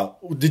safe spot.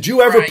 Did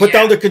you ever put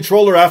down the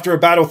controller after a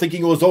battle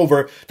thinking it was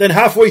over, then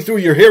halfway through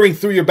you're hearing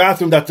through your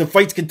bathroom that the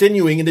fight's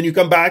continuing and then you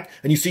come back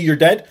and you see you're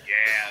dead? Yeah.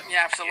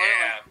 Yeah, absolutely.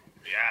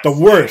 Yeah. The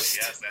worst.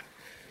 Yes,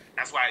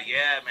 that's why,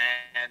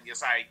 man,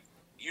 it's like,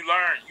 you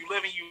learn. You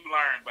live and you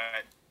learn,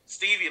 but...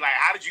 Stevie,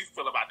 how did you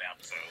feel about the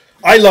episode?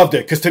 I loved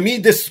it, because to me,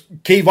 this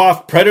gave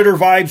off Predator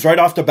vibes right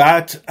off the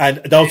bat, and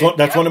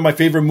that's one of my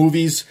favorite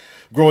movies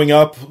growing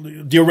up,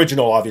 the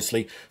original,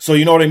 obviously. So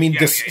you know what I mean?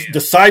 The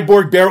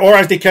cyborg bear, or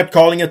as they kept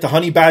calling it, the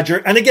honey badger.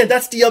 And again,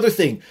 that's the other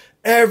thing.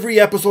 Every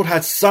episode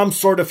had some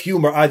sort of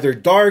humor, either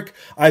dark,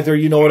 either,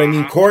 you know what I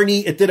mean,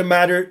 corny. It didn't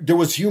matter. There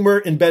was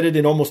humor embedded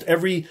in almost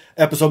every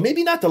episode.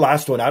 Maybe not the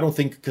last one, I don't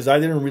think, because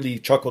I didn't really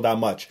chuckle that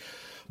much.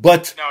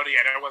 But no,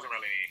 yeah, there wasn't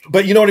really any.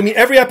 But you know what I mean?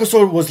 Every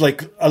episode was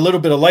like a little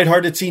bit of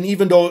lighthearted scene,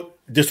 even though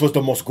this was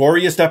the most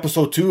goriest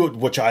episode too,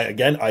 which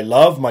I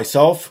love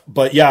myself.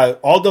 But yeah,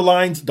 all the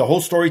lines, the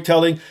whole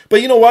storytelling.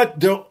 But you know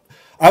what?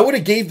 I would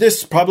have gave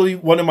this probably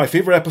one of my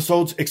favorite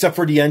episodes, except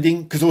for the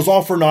ending, because it was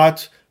all for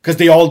naught, because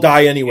they all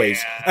die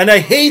anyways. Yeah, and I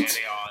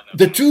hate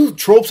the two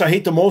tropes I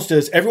hate the most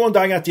is everyone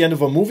dying at the end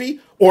of a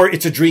movie or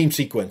it's a dream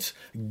sequence.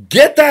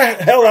 Get the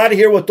hell out of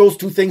here with those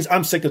two things.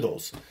 I'm sick of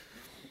those.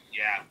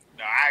 Yeah,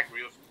 no, I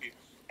agree with you.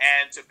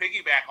 And to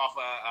piggyback off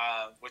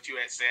of what you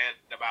had said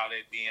about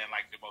it being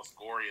like the most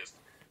goriest,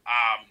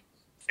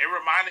 it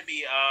reminded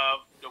me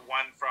of the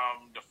one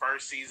from the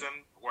first season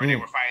where they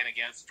were fighting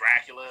against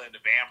Dracula and the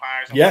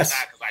vampires and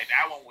whatnot, because like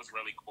that one was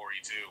really gory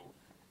too.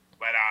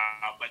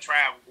 But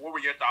Trav, what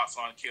were your thoughts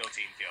on Kill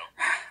Team Kill?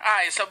 All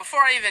right, so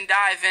before I even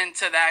dive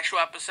into the actual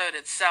episode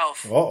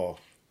itself,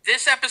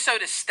 this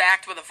episode is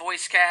stacked with a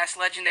voice cast.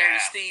 Legendary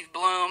Steve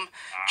Bloom,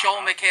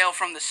 Joel McHale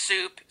from The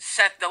Soup,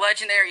 the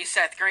legendary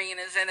Seth Green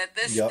is in it.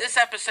 This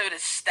episode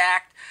is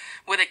stacked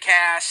with a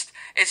cast.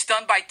 It's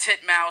done by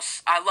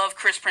Titmouse. I love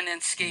Chris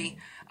Praninski.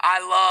 I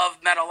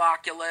love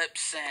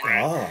Metalocalypse and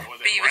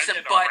Beavis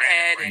and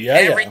Butthead and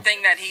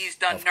everything that he's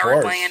done. Of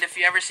Nerdland, course. if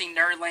you ever see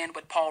Nerdland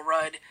with Paul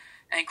Rudd,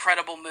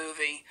 incredible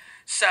movie.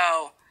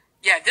 So,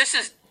 yeah, this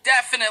is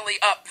definitely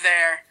up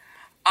there.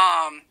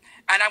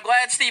 And I'm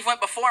glad Steve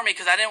went before me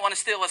because I didn't want to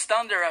steal his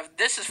thunder of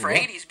this is for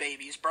 80s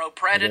babies, bro.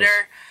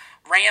 Predator,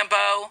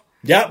 Rambo.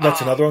 Yeah,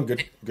 that's another one.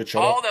 Good show.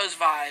 All those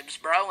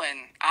vibes, bro, and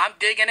I'm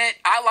digging it.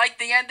 I like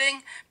the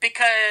ending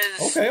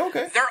because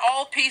they're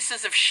all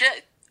pieces of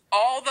shit.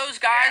 All those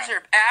guys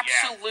are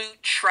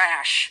absolute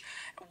trash.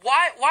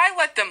 Why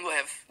let them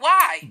live?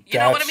 Why? You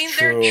know what I mean?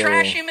 True. They're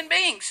trash human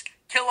beings.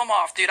 Kill them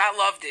off, dude. I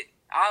loved it.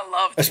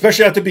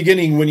 Especially at the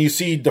beginning when you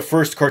see the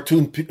first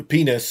cartoon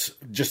penis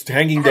just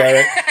hanging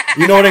there.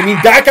 You know what I mean?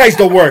 That guy's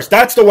the worst.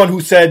 That's the one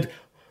who said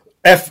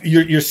F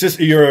your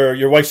sister,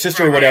 your wife's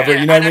sister or whatever.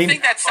 You know what I mean? I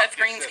think that's Seth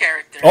Green's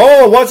character.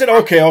 Oh, was it?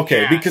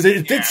 Okay. Because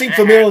it did seem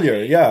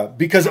familiar. Yeah.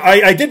 Because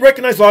I did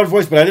recognize a lot of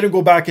voice, but I didn't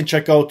go back and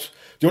check out.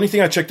 The only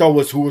thing I checked out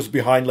was who was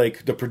behind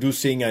like the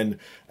producing and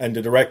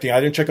the directing. I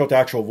didn't check out the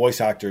actual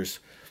voice actors.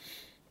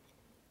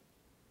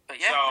 But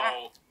yeah.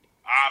 So,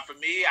 for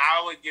me,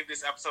 I would give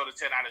this episode a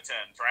 10 out of 10.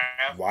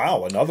 Trav?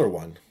 Wow, another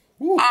one.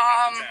 Woo.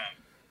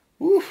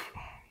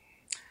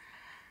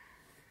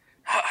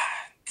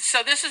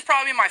 So this is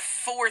probably my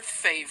fourth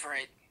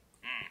favorite.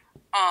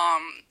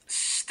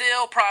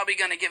 Still probably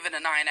going to give it a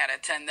 9 out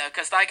of 10 though,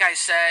 because like I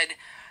said,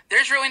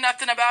 there's really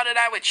nothing about it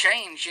I would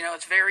change. You know,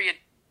 it's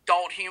very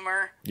adult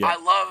humor. Yeah. I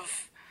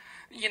love,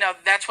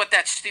 that's what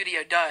that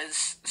studio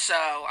does.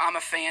 So I'm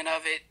a fan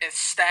of it. It's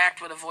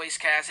stacked with a voice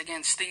cast.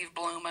 Again, Steve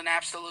Bloom, an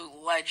absolute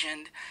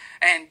legend.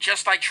 And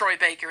just like Troy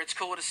Baker, it's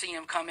cool to see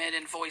him come in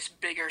and voice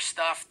bigger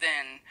stuff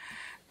than,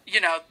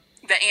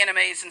 the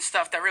animes and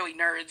stuff that really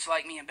nerds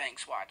like me and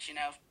Banks watch,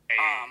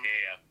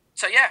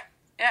 So yeah,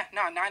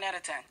 9 out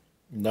of 10.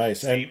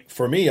 Nice. And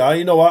for me,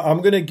 I'm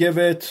going to give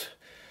it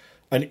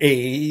an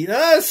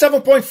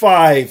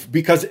 7.5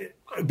 because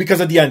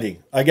of the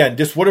ending. Again,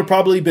 this would have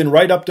probably been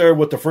right up there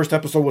with the first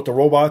episode with the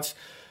robots.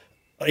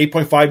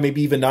 8.5,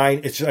 maybe even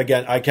 9. It's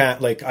again, I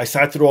can't I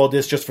sat through all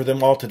this just for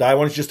them all to die.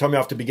 Why don't you just tell me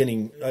off the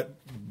beginning?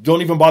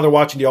 Don't even bother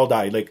watching they all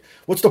die.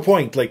 What's the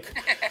point?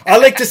 I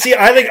like to see.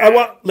 I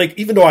want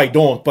even though I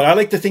don't, but I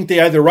like to think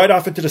they either ride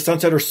off into the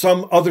sunset or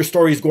some other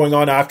stories going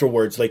on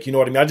afterwards. You know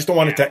what I mean? I just don't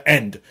want it to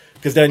end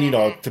because then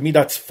to me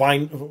that's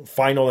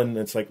final, and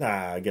it's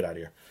nah, get out of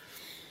here.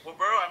 Well,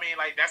 bro, I mean,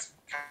 that's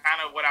kind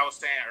of what I was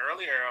saying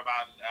earlier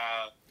about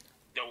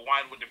the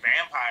one with the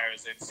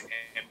vampires in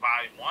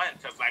volume 1.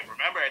 Because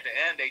remember at the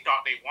end they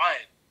thought they won.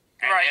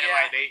 And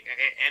then,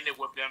 it ended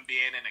with them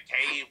being in a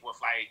cave with,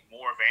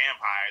 more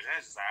vampires. And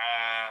it's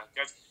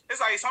just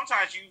because it's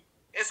sometimes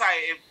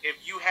if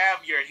you have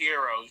your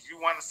heroes, you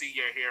want to see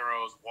your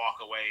heroes walk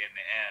away in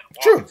the end,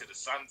 walk into the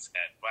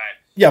sunset. But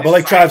yeah, but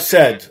like Trav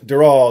said,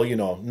 they're all,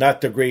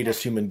 not the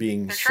greatest human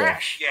beings. They're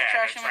trash. Yeah,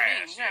 they're trash human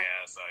beings.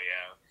 Yeah, so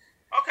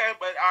yeah. Okay,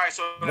 but all right,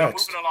 so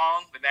moving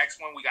along, the next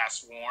one we got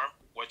Swarm,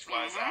 which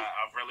was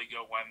a really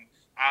good one.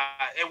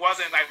 It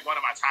wasn't one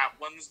of my top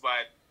ones,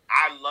 but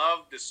I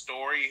love the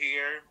story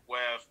here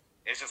with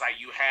it's just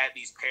you had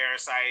these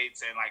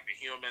parasites and the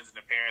humans and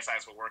the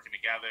parasites were working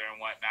together and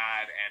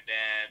whatnot, and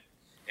then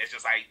it's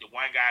just the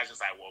one guy's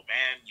just well,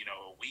 man,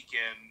 we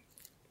can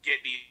get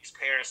these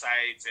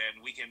parasites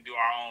and we can do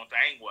our own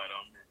thing with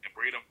them and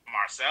breed them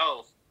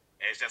ourselves.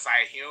 It's just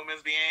humans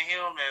being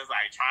humans,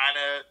 trying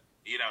to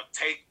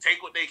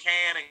take what they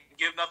can and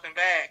give nothing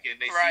back,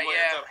 and they see what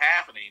ends up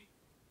happening.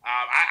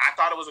 I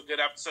thought it was a good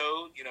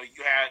episode. You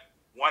had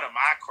one of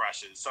my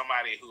crushes,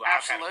 somebody who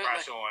I've had a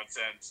crush on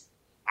since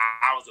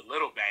I was a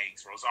little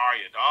Banks,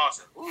 Rosaria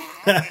Dawson.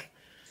 But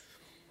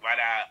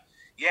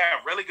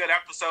really good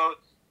episode.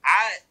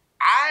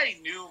 I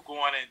knew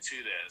going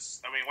into this.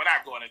 I mean, we're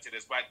not going into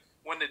this, but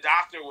when the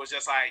doctor was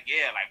just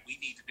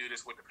we need to do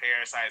this with the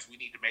parasites. We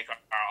need to make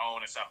our own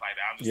and stuff like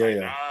that. I'm just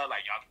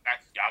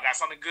y'all got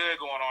something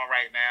good going on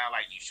right now.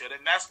 You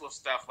shouldn't mess with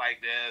stuff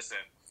like this.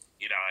 And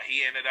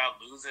he ended up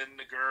losing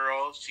the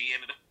girl. She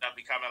ended up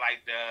becoming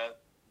like the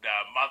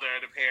mother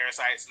of the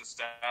parasites and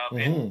stuff.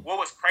 And what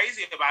was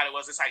crazy about it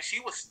was it's like she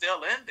was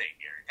still in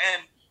there.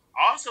 And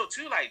also,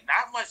 too, like,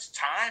 not much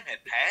time had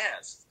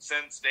passed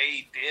since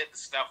they did the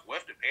stuff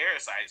with the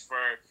parasites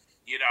for,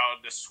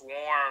 the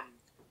swarm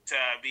to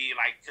be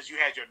like, because you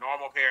had your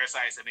normal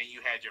parasites and then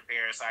you had your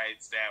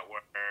parasites that were,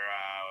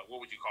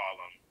 what would you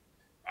call them?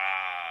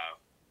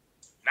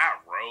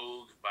 Not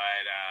rogue,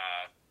 but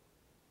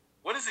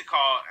what is it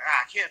called?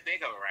 I can't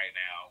think of it right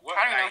now.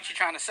 I don't know what you're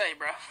trying to say,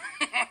 bro.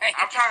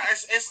 I'm trying.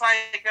 It's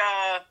like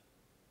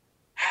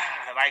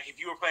like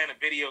if you were playing a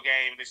video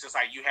game, it's just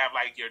like you have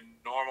like your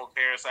normal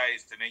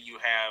parasites, and then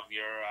you have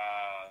your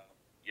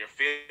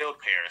field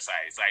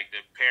parasites, like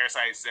the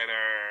parasites that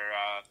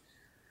are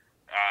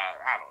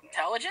I don't know,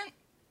 intelligent.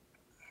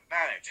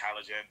 Not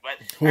intelligent, but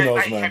who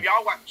knows, man? Have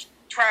y'all watched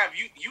Trav?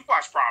 You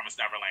watched Promised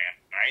Neverland,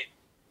 right?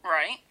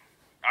 Right.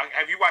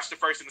 Have you watched the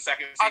first and the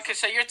second season? Okay,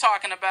 so you're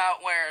talking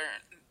about where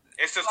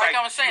it's just like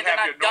I was saying, you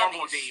have your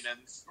normal dummies.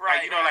 demons,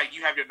 right? Like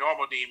you have your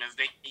normal demons.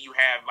 Then you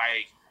have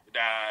like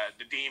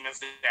the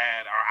demons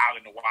that are out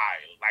in the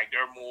wild. Like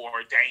they're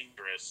more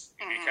dangerous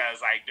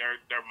because like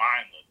they're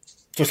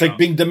mindless. So it's like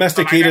being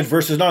domesticated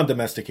versus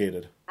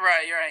non-domesticated.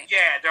 Right.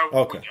 Yeah.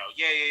 Okay.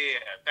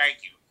 Yeah.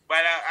 Thank you.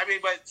 But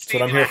but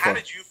Steve, how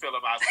did you feel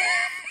about it?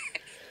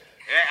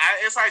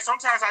 It's like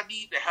sometimes I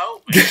need the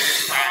help.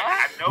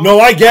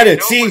 I get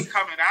it. See,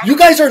 you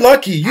guys are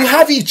lucky. You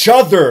have each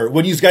other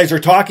when you guys are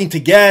talking to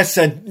guests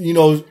and,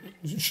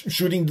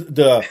 shooting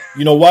the,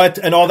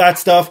 and all that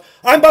stuff.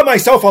 I'm by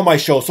myself on my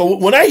show. So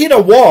when I hit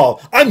a wall,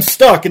 I'm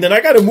stuck. And then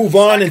I got to move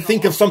on and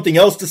think of something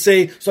else to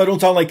say so I don't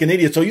sound like an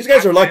idiot. So you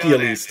guys are lucky at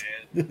least.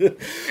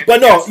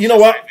 But no, you know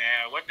what? Like,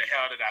 man, what the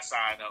hell did I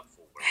sign up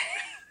for?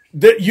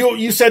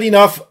 You said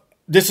enough.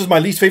 This is my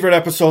least favorite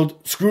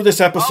episode. Screw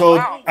this episode. Oh,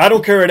 wow. I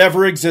don't care it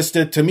ever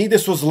existed. To me,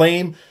 this was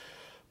lame.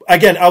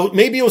 Again,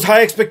 maybe it was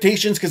high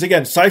expectations because,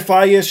 again,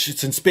 sci-fi-ish.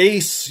 It's in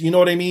space. You know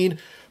what I mean?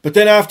 But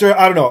then after,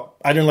 I don't know.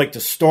 I didn't like the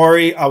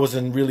story. I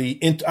wasn't really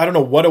into, I don't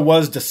know what it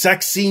was. The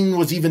sex scene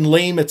was even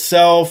lame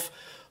itself.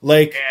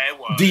 Like, yeah, it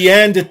was. The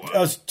end, it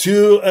was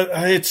too,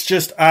 it's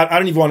just, I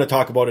don't even want to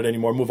talk about it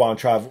anymore. Move on,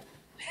 Trav.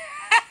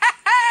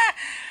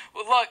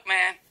 Well, look,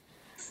 man.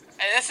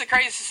 This is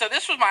crazy. So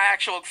this was my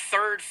actual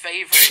third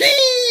favorite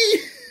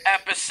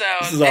episode.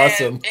 This is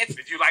awesome.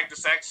 Did you like the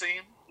sex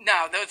scene?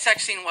 No, the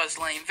sex scene was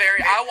lame.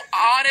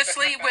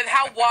 Honestly, with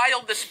how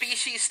wild the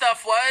species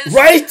stuff was.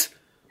 Right?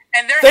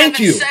 And they're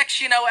having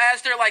sex,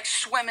 as they're like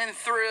swimming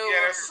through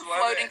or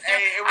floating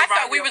through. I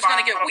thought we was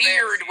going to get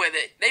weird with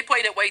it. They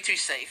played it way too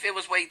safe. It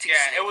was way too safe.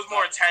 Yeah, it was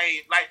more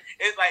tame.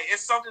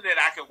 It's something that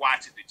I could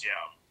watch at the gym.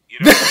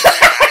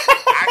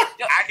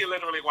 I can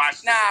literally watch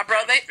this. Nah, bro,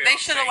 they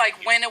should have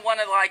went in one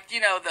of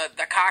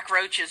the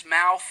cockroach's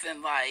mouth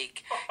and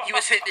he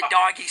was hitting the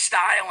doggy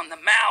style in the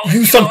mouth.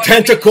 Use some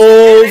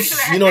tentacles.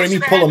 You know what I mean?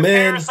 Pull them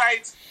in.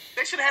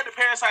 They should have had the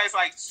parasites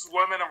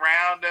swimming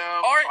around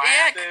them, or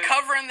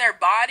covering their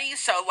bodies.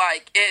 So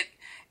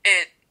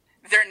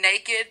they're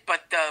naked,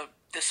 but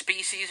the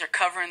species are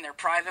covering their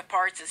private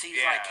parts as he's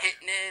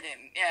hitting it,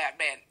 and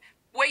man,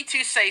 way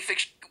too safe.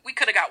 We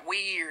could have got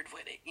weird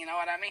with it, you know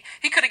what I mean?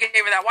 He could have gave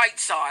her that white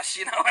sauce,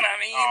 you know what I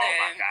mean?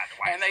 My God, the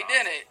white sauce. They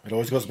did it. It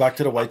always goes back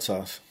to the white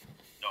sauce.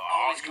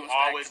 Always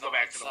go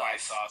back to the white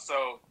sauce.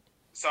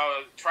 So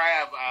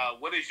Trav,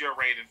 what is your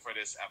rating for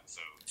this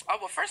episode? Oh,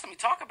 well, first let me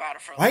talk about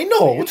it for a I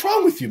know. What's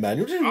wrong with you, man?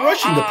 You're just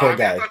rushing the poor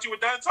guy. I thought you were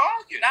done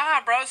talking.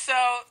 Nah, bro. So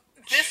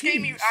this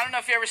gave me, I don't know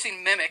if you ever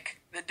seen Mimic,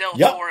 the Del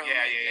Toro.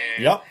 Yeah.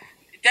 Yep.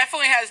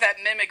 Definitely has that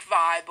Mimic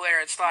vibe where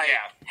it's like,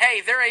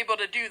 hey, they're able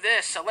to do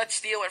this, so let's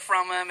steal it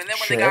from them. And then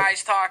when the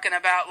guy's talking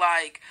about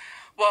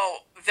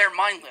well, they're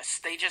mindless.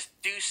 They just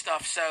do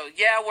stuff. So,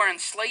 we're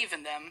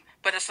enslaving them,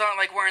 but it's not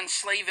like we're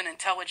enslaving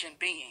intelligent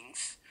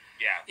beings.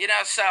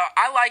 Yeah. So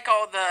I like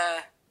all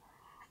that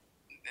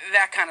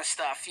kind of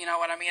stuff, you know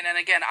what I mean? And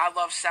again, I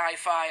love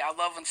sci-fi. I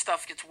love when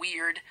stuff gets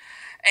weird.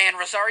 And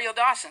Rosario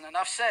Dawson,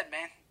 enough said,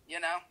 man,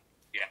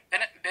 Yeah.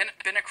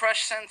 Been a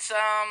crush since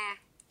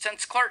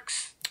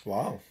Clerks.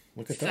 Wow,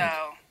 look at that.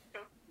 So,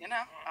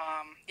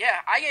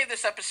 I gave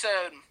this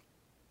episode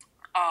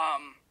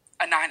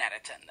a 9 out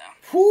of 10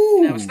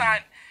 though. It's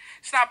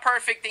not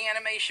perfect. The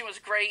animation was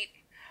great,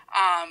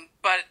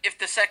 but if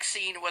the sex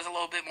scene was a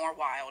little bit more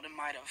wild, it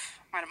might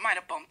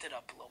have bumped it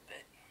up a little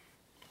bit.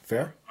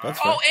 Fair. That's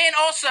fair. Oh, and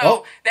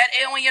also that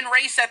alien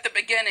race at the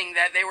beginning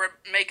that they were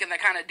making the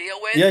kind of deal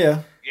with.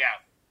 Yeah.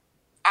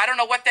 I don't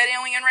know what that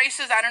alien race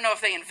is. I don't know if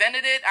they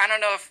invented it. I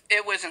don't know if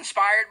it was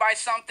inspired by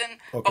something.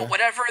 Okay. But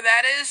whatever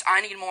that is,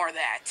 I need more of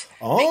that.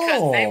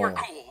 Because they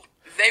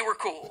were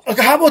cool.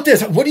 Okay, how about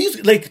this? What do you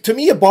to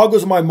me, it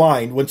boggles my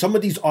mind when some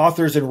of these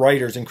authors and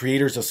writers and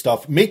creators of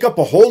stuff make up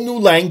a whole new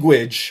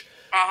language.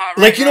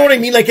 You know what I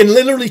mean? And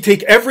literally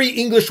take every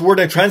English word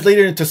and translate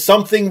it into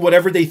something,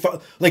 whatever they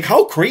thought.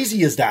 How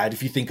crazy is that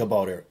if you think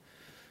about it?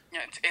 Yeah,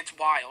 it's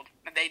wild.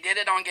 They did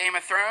it on Game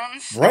of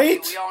Thrones.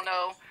 Right. We all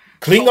know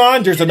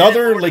Klingon, there's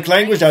another like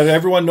language that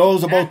everyone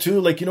knows about too.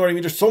 Like, you know what I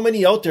mean? There's so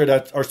many out there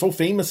that are so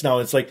famous now.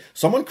 It's like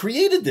someone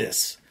created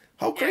this.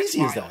 How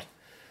crazy is that?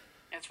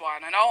 It's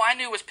wild. And all I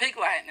knew was Pig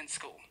Latin in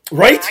school.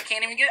 Right? I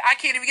can't even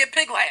get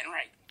Pig Latin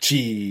right.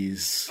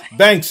 Jeez.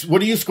 Banks,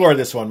 what do you score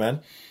this one, man?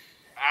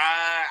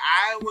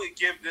 I would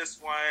give this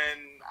one.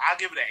 I'll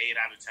give it an 8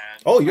 out of 10.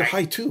 Oh, you're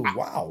high too.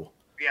 Wow.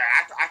 Yeah,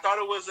 I thought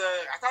it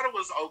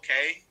was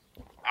okay.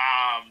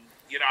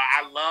 You know,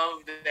 I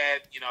love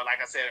that, you know,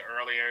 like I said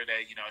earlier,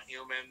 that, you know,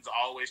 humans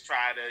always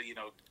try to, you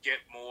know, get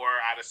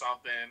more out of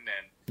something,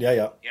 and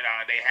yeah, you know,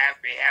 they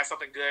have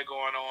something good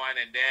going on,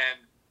 and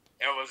then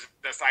it was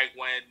just like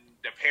when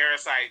the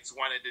parasites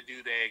wanted to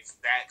do the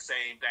exact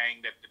same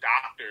thing that the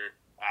doctor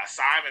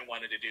Simon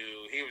wanted to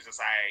do. He was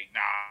just like,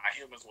 nah,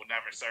 humans will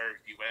never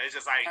serve you. But it's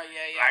just like,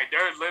 like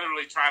they're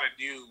literally trying to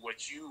do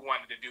what you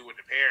wanted to do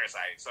with the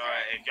parasite. So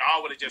if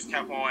y'all would have just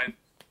kept on,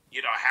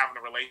 you know, having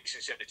a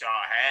relationship that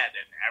y'all had,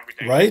 and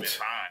everything would have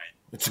been fine.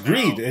 It's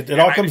greed. It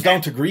all comes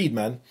down to greed,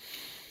 man.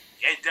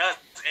 It does.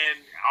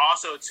 And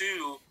also,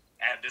 too,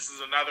 and this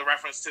is another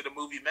reference to the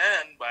movie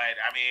Men, but,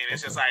 I mean,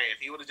 it's just like, if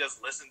he would have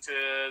just listened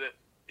to,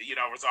 you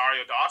know,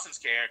 Rosario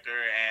Dawson's character,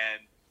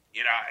 and,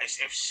 you know,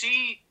 if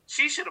she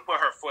should have put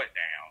her foot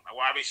down.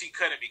 Well, I mean, she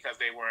couldn't because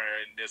they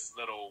were in this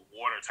little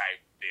water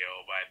type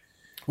deal, but...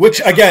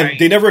 Which, again,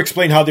 they never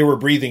explained how they were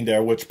breathing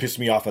there, which pissed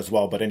me off as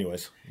well. But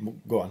anyways,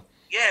 go on.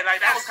 Yeah,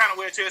 like that was kind of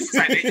weird too. It's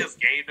like they just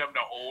gave them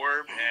the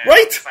orb, and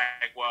right? It's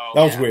like, well,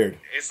 that was weird.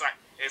 It's like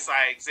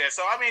yeah.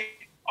 So I mean,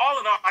 all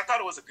in all, I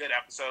thought it was a good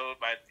episode,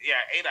 but yeah,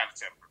 8 out of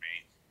 10 for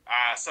me.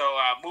 So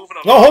moving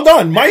along. No, hold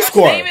on, my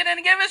score. Stevie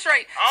didn't give us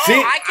right.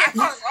 See,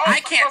 I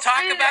can't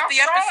talk about the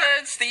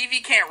episode.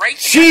 Stevie can't rate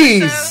the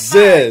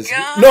Jesus.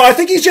 No, I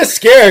think he's just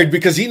scared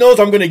because he knows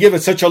I'm going to give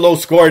it such a low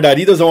score that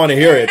he doesn't want to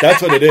hear it.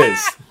 That's what it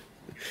is.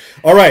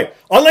 All right.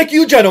 Unlike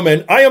you,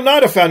 gentlemen, I am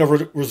not a fan of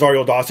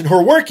Rosario Dawson.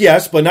 Her work,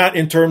 yes, but not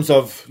in terms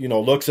of, you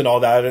know, looks and all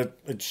that.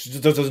 It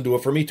just doesn't do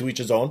it for me, to each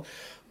his own.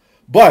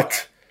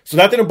 But, so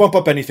that didn't bump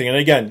up anything. And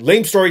again,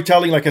 lame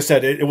storytelling, like I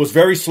said, it was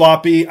very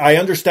sloppy. I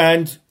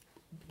understand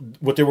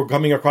what they were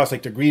coming across,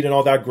 like the greed and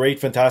all that. Great,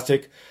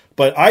 fantastic.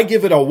 But I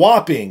give it a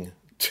whopping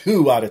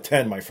 2 out of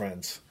 10, my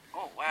friends.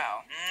 Oh,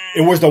 wow.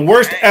 It was the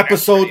worst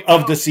episode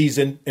of the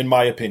season, in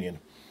my opinion.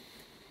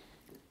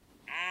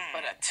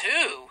 But a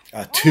 2?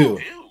 A 2.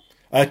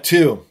 A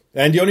 2.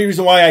 And the only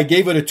reason why I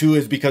gave it a 2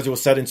 is because it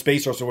was set in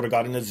space, or else it would have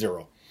gotten a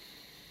 0.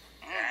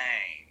 Dang,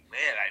 man,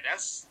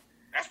 that's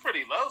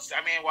pretty low.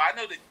 I mean, well, I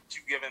know that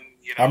you've given,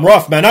 you know... I'm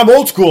rough, man. I'm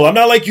old school. I'm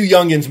not like you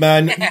youngins,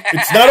 man.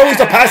 It's not always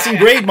a passing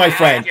grade, my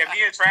friend. Yeah, me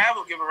and Trav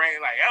will give a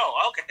rating like,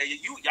 oh, okay,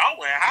 y'all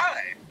went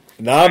high.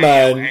 Nah,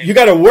 man. You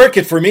got to work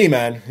it for me,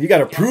 man. You got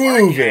to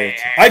prove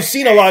it. I've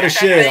seen a lot of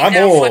shit. I'm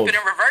old. Flip it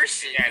and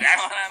reverse it. Yeah,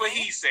 that's what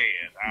he said.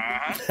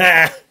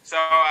 Uh-huh.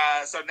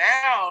 So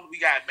now we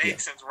got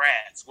Mason's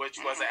Rats, which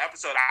was an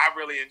episode I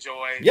really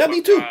enjoyed. Yeah,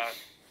 me too.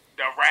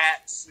 The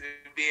rats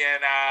being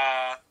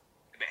not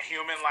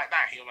human like,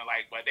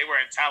 but they were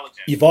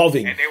intelligent,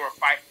 evolving, and they were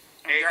fighting.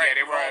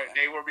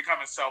 They were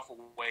becoming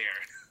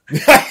self-aware.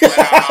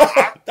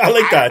 I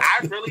like that.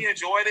 I really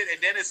enjoyed it,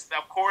 and then it's,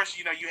 of course,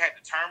 you know, you had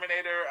the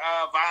Terminator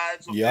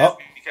vibes with this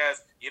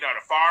because, you know,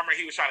 the farmer,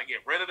 he was trying to get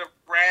rid of the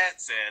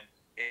rats, and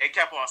they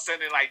kept on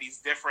sending like these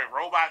different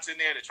robots in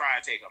there to try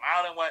and take them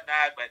out and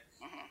whatnot. But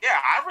yeah,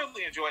 I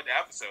really enjoyed the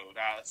episode.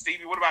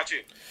 Stevie, what about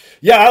you?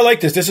 Yeah, I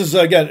like this. This is,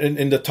 again,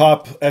 in the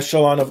top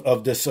echelon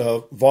of this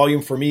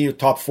volume for me,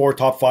 top 4,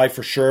 top 5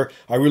 for sure.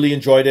 I really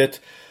enjoyed it.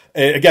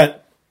 Again,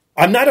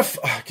 I'm not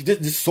this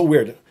is so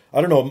weird. I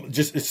don't know,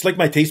 just it's like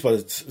my taste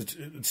buds. It's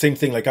the same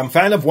thing. Like, I'm a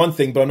fan of one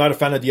thing, but I'm not a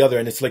fan of the other,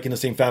 and it's like in the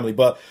same family.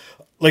 But,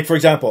 like, for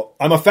example,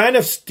 I'm a fan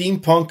of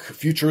steampunk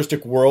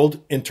futuristic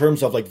world in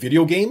terms of like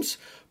video games,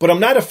 but I'm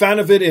not a fan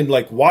of it in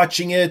like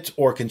watching it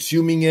or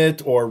consuming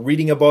it or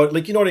reading about it.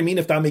 Like, you know what I mean?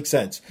 If that makes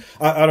sense.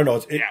 I don't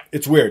know.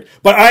 It's weird.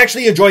 But I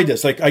actually enjoyed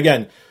this. Like,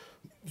 again,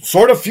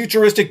 sort of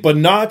futuristic, but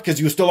not, because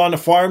he was still on the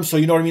farm. So,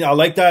 you know what I mean? I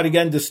like that.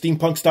 Again, the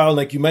steampunk style,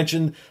 like you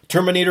mentioned,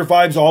 Terminator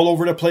vibes all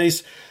over the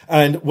place.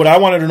 And what I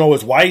wanted to know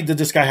is, why did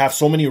this guy have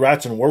so many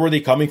rats, and where were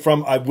they coming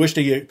from? I wish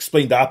they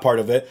explained that part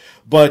of it.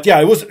 But yeah,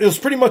 it was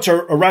pretty much a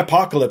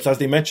rat-pocalypse, as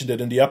they mentioned it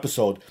in the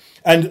episode.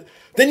 And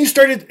then you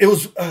started,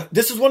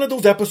 this is one of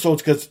those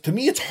episodes, because to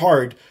me it's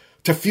hard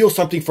to feel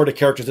something for the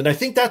characters. And I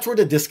think that's where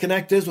the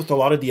disconnect is with a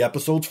lot of the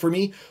episodes for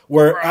me,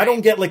 where I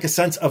don't get like a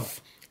sense of,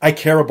 I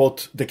care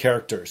about the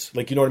characters.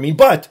 Like, you know what I mean?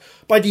 But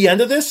by the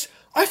end of this,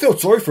 I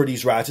felt sorry for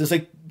these rats. It's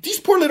like, these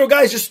poor little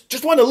guys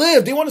just want to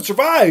live. They want to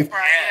survive.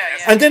 Right,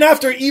 yeah. And then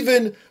after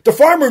even the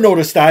farmer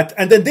noticed that,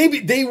 and then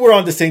they were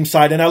on the same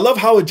side. And I love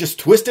how it just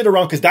twisted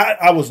around, because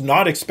that I was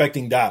not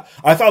expecting that.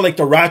 I thought like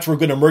the rats were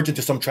going to merge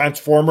into some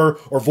Transformer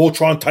or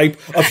Voltron type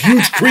of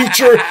huge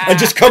creature and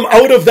just come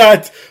out of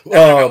that.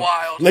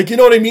 Like, you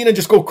know what I mean? And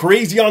just go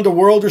crazy on the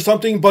world or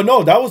something. But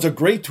no, that was a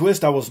great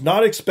twist. I was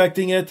not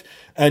expecting it.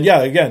 And yeah,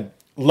 again,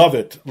 love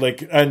it.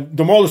 Like, and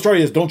the moral of the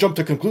story is, don't jump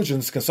to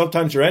conclusions, because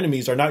sometimes your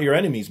enemies are not your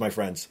enemies, my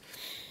friends.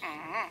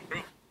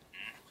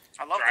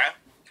 I love that.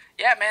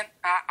 Yeah, man,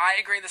 I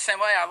agree the same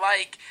way. I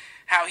like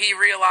how he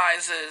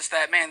realizes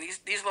that, man,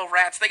 these little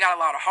rats, they got a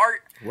lot of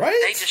heart. Right.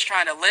 They just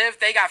trying to live.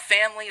 They got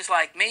families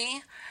like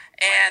me.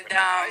 And,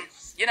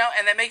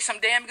 and they make some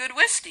damn good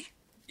whiskey.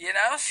 So...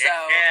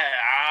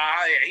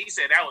 he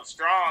said that was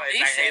strong.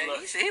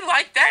 He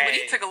liked that when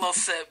he took a little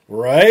sip.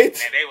 Right.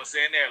 And they were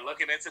sitting there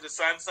looking into the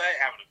sunset,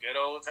 having a good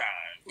old time.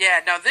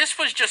 Yeah, no, this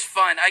was just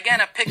fun.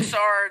 Again, a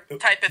Pixar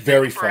type of thing.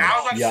 Very fun. I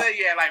was going to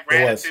say, like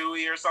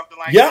Ratatouille or something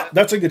like that. Yeah,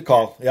 that's a good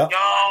call. Yeah.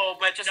 No,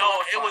 but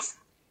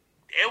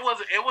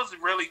it was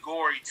really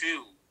gory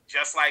too.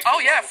 Just like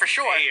for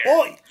sure.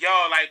 Oh,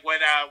 like when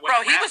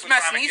bro, he was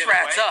messing these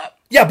rats up.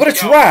 Yeah, but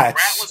it's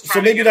rats,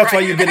 so maybe that's why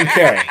you're getting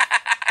carried.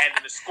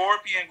 And the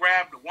scorpion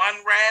grabbed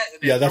one rat.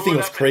 And that thing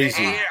was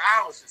crazy.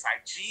 I was just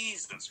like,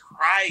 Jesus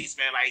Christ,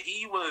 man! Like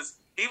he was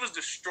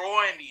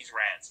destroying these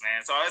rats,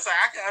 man. So it's like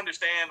I can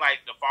understand like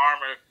the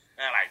farmer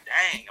and like,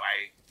 dang,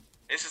 like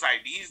it's just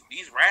like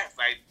these rats,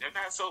 like they're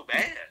not so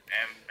bad.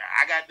 And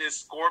I got this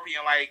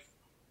scorpion like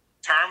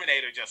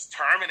Terminator just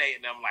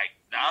terminating them like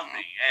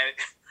nothing. And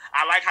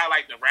I like how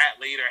like the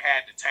rat leader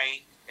had the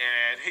tank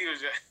and he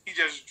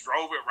just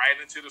drove it right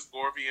into the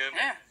scorpion.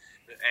 Yeah.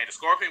 And the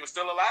scorpion was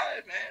still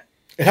alive, man.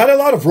 It had a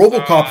lot of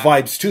RoboCop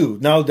vibes too.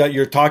 Now that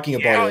you're talking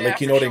about it,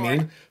 like you know what I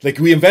mean. Like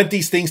we invent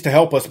these things to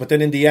help us, but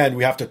then in the end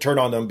we have to turn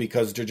on them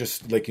because they're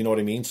just like you know what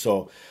I mean.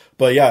 So,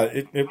 but yeah,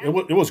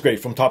 it was great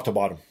from top to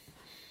bottom.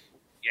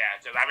 Yeah,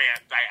 because I mean,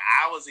 like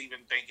I was even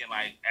thinking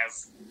like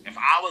as if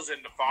I was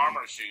in the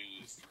farmer's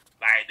shoes,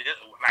 like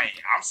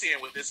I'm seeing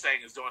what this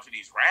thing is doing to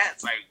these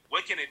rats. Like,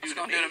 what can it do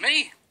to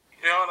me?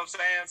 You know what I'm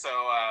saying? So,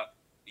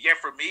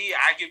 for me,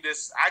 I give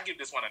this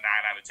one a 9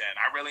 out of 10.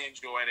 I really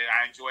enjoyed it.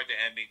 I enjoyed the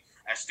ending.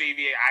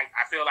 Stevie,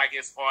 I feel like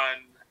it's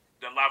on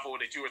the level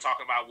that you were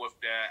talking about with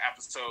the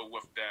episode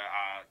with the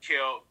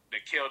kill.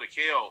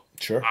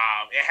 Sure.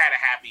 It had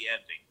a happy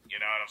ending. You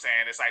know what I'm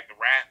saying? It's like the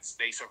rats,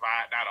 they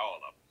survived. Not all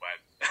of them,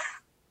 but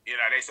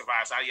they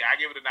survived. So I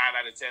give it a 9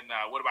 out of 10.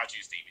 What about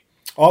you, Stevie?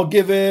 I'll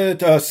give it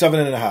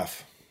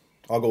 7.5.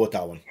 I'll go with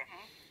that one.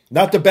 Mm-hmm.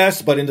 Not the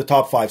best, but in the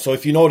top 5. So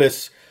if you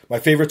notice, my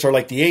favorites are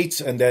like the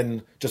 8s, and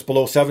then just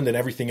below 7. Then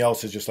everything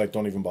else is just like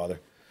don't even bother.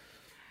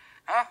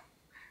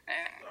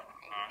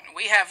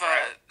 We have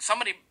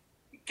somebody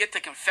get the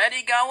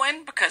confetti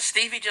going because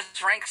Stevie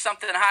just ranked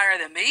something higher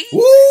than me.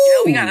 Woo!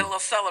 We got a little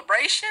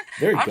celebration.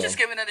 I'm just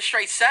giving it a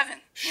straight 7.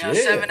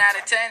 7 out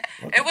of 10.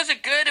 Okay. It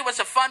was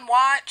a fun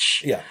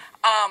watch. Yeah.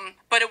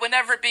 But it would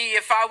never be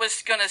if I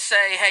was gonna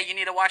say, hey, you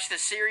need to watch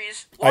this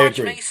series. Watch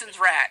Mason's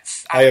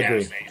Rats. I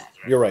agree.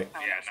 You're right. Yeah,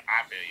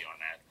 I feel you on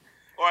that.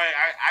 Or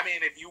I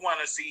mean, if you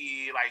want to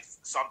see like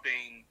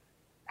something,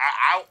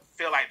 I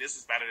feel like this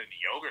is better than the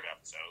yogurt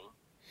episode.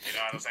 You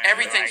know what I'm saying?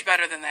 Everything's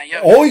better than that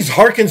yogurt. Always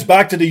harkens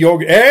back to the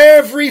yogurt.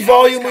 Every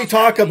volume we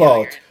talk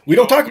about. We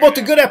don't talk about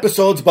the good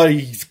episodes, but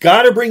he's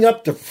got to bring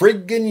up the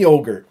friggin'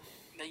 yogurt.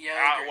 The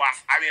yogurt.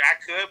 I mean, I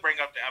could bring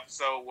up the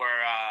episode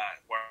where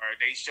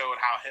they showed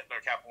how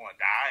Hitler kept on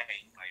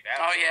dying. Like that.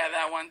 Oh, yeah,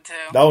 that one,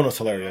 too. That one was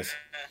hilarious.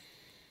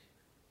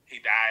 He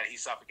died. He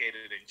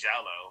suffocated in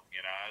Jell-O. You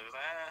know, I was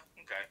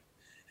like, okay.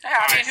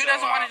 Yeah, I mean, who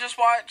doesn't want to just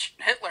watch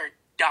Hitler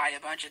die a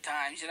bunch of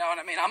times? You know what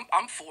I mean?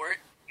 I'm for it.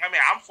 I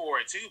mean, I'm for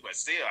it too, but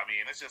still, I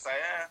mean, it's just like,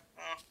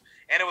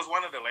 And it was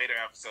one of the later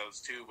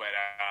episodes too, but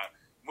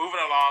moving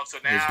along. So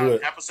now,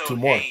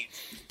 episode 8,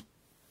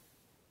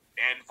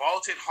 and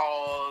Vaulted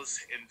Halls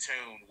in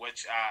Tune,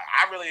 which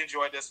I really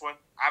enjoyed this one.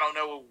 I don't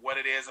know what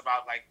it is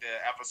about like the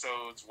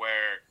episodes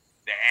where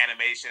the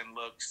animation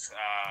looks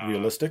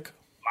realistic.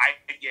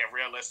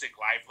 Realistic,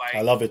 lifelike.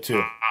 I love it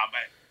too.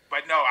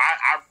 But no,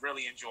 I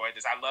really enjoyed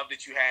this. I love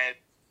that you had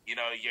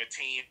your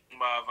team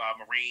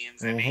of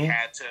Marines, and they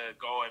had to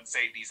go and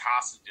save these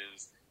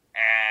hostages,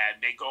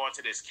 and they go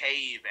into this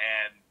cave,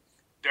 and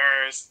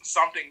there's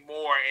something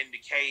more in the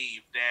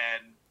cave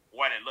than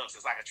what it looks.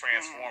 It's like a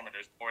transformer.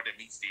 There's more than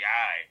meets the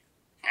eye.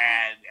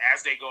 And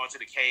as they go into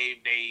the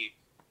cave, they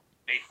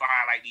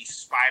find like these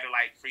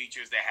spider-like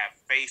creatures that have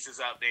faces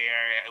up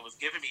there. It was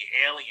giving me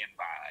alien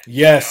vibes.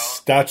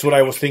 Yes, that's what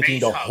I was thinking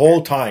the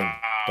whole time.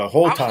 I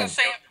was gonna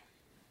say,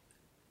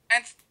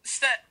 and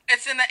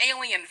it's in the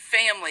alien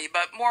family,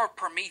 but more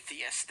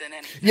Prometheus than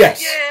anything.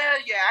 Yes.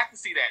 Yeah, I can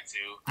see that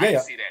too. I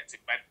can see that too.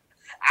 But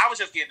I was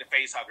just getting the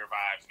face hugger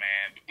vibes,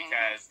 man,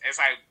 because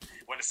it's like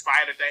when the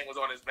spider thing was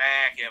on his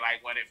back, and like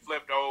when it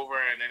flipped over,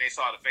 and then they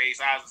saw the face,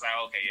 I was just like,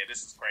 okay, yeah,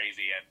 this is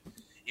crazy. And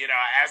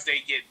as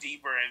they get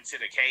deeper into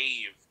the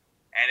cave,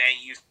 and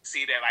then you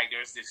see that like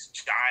there's this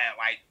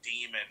giant like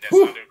demon that's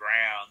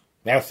underground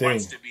that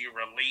wants to be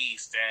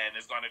released and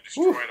is going to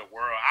destroy the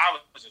world. I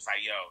was just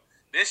like, yo.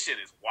 This shit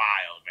is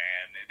wild,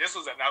 man. This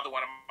was another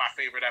one of my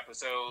favorite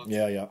episodes.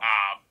 Yeah.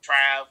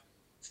 Trav,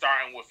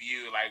 starting with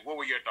you, like, what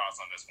were your thoughts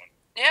on this one?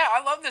 Yeah,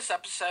 I love this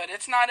episode.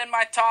 It's not in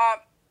my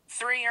top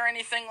 3 or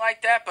anything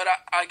like that, but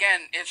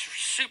again, it's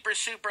super,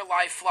 super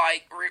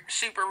lifelike,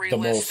 super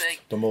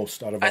realistic. The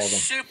most out of all of them. A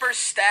super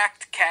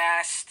stacked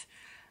cast.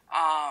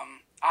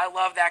 I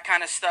love that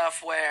kind of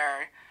stuff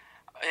where,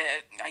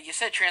 like you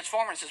said,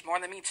 Transformers is more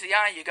than meets the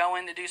eye. You go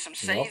in to do some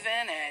saving,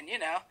 and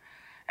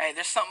hey,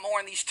 there's something more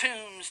in these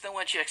tombs than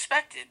what you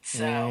expected.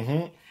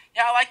 So,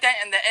 Yeah, I like that,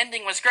 and the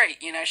ending was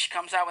great. You know, she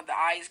comes out with the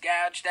eyes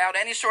gouged out.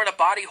 Any sort of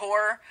body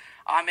horror,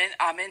 I'm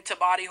into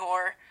body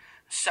horror,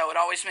 so it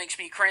always makes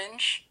me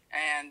cringe.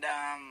 And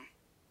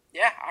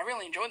yeah, I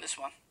really enjoyed this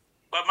one.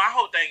 But my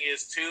whole thing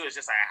is too is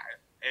just like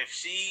if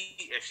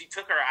she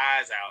took her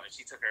eyes out and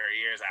she took her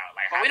ears out,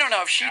 like we don't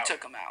know if she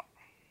took them out.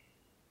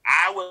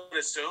 I would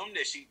assume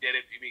that she did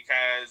it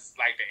because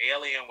like the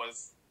alien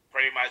was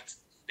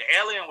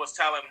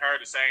telling her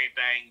the same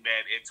thing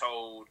that it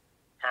told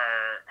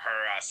her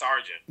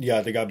sergeant.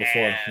 Yeah, the guy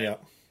before. Yeah,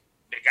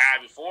 the guy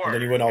before. And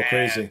then he went all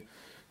crazy.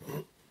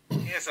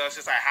 Yeah, so it's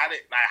just like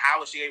how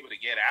was she able to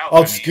get out? I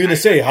was gonna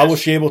say, how was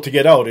she able to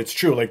get out? It's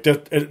true. Like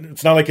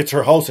it's not like it's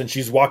her house and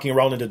she's walking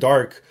around in the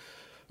dark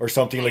or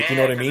something. Like, you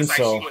know what I mean? Like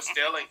so she would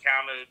still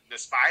encounter the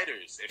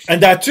spiders if she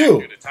and that too.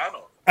 Through the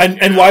tunnel.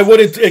 And why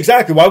wouldn't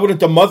why wouldn't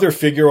the mother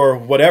figure or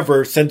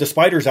whatever send the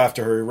spiders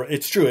after her?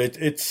 It's true.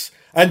 It's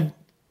and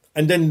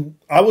then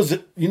I was,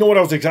 you know what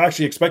I was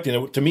actually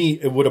expecting? To me,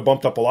 it would have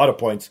bumped up a lot of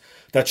points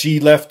that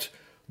she left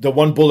the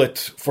one bullet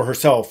for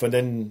herself, and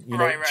then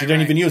she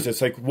didn't even use it.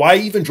 It's like, why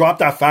even drop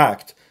that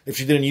fact if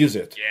she didn't use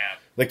it? Yeah,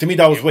 like to me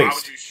that was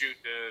waste.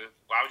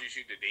 Why would you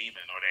shoot the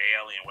demon or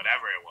the alien,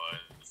 whatever it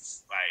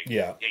was? Like,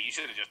 yeah, you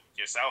should have just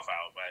yourself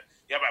out. But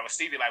with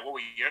Stevie, like, what were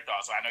your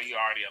thoughts? So I know you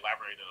already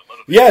elaborated a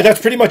little bit. Yeah, that's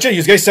pretty much it.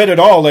 You guys said it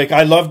all. Like,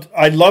 I loved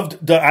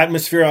the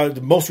atmosphere,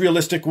 the most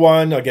realistic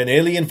one. Again,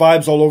 alien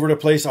vibes all over the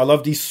place. I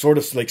love these sort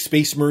of like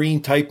space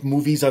marine type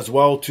movies as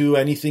well too.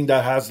 Anything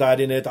that has that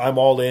in it, I'm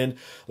all in.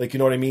 Like, you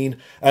know what I mean?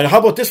 And how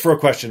about this for a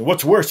question?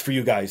 What's worse for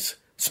you guys?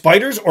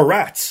 Spiders or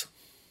rats?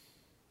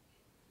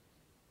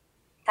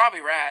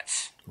 Probably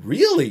rats.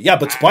 Really? Yeah,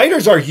 but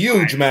spiders are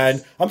huge,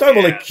 man. I'm talking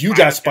about like huge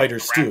ass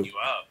spiders too.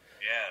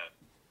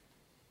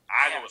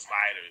 I go with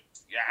spiders.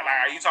 Yeah,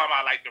 like, are you talking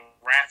about like the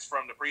rats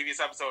from the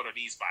previous episode or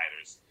these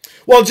spiders?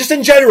 Well, just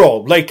in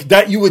general, like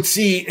that you would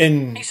see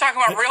in. He's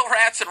talking about real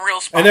rats and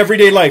real spiders. In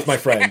everyday life, my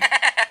friend.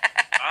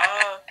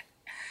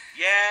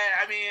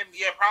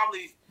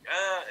 Probably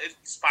it's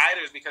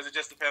spiders because it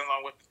just depends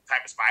on what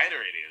type of spider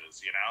it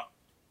is, you know.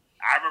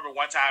 I remember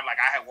one time, like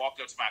I had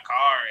walked up to my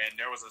car and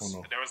there was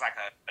like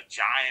a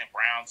giant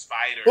brown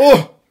spider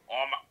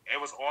it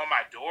was on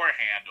my door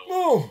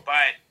handle,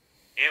 but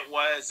it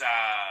was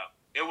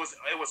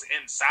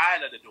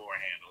inside of the door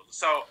handle.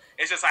 So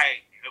it's just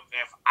like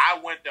if I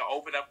went to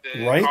open up the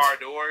car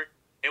door,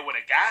 it would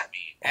have got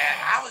me. And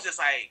I was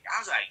like,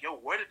 yo,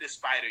 where did this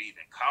spider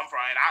even come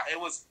from? And I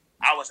was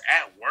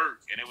at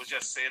work and it was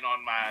just sitting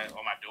on my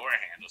door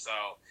handle. So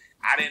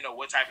I didn't know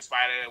what type of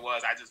spider it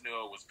was. I just knew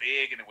it was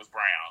big and it was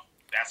brown.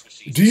 That's what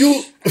she said.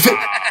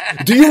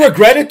 Do you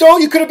regret it though?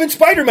 You could have been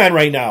Spider-Man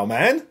right now,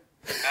 man.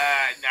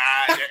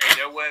 Nah,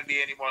 there wouldn't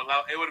be any more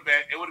level. It would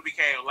have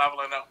became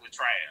leveling up with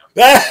Trav.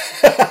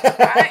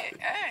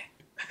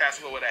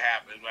 That's what would have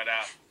happened. But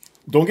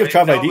don't give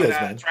Trav ideas,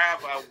 man.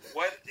 Trav,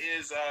 what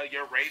is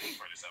your rating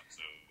for this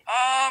episode?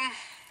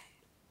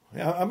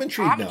 Yeah, I'm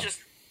intrigued now.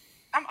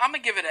 I'm gonna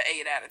give it an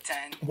 8 out of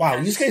 10.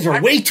 Wow, these guys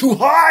are way too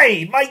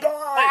high. My God. Well,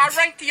 I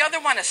ranked the other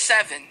one a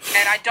 7,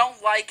 and I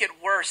don't like it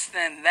worse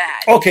than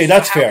that. Okay,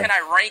 that's fair. How can I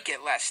rank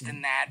it less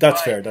than that?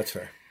 That's fair.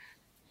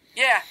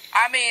 Yeah,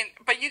 I mean,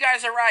 but you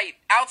guys are right.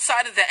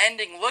 Outside of the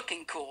ending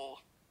looking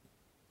cool,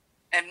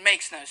 it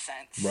makes no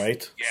sense.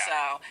 Right. Yeah.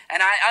 So,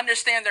 and I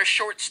understand they're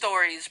short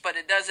stories, but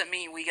it doesn't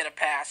mean we get a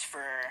pass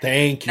for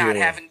not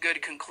having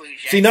good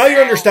conclusions. See, now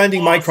you're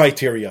understanding my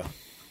criteria.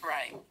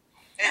 Right.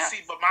 And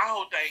see, but my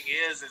whole thing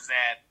is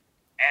that,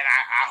 and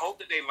I hope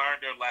that they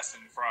learned their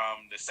lesson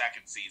from the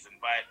second season,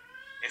 but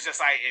it's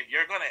just like, if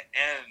you're going to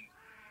end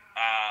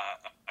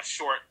a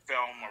short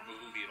film or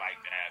movie like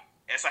that,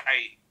 it's like,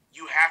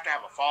 you have to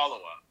have a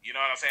follow-up. You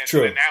know what I'm saying?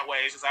 True. So in that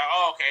way, it's just like,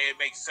 oh, okay, it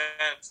makes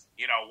sense,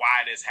 you know,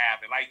 why this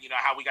happened. Like, you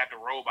know, how we got the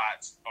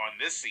robots on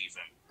this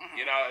season. Mm-hmm.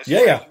 You know, it's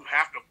like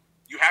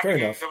you have to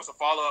give us a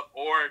follow-up,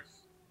 or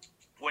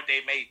what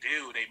they may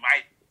do, they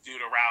might do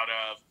the route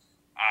of,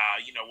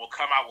 we'll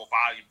come out with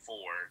volume 4.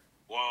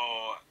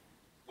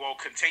 We'll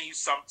continue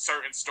some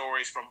certain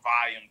stories from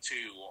volume 2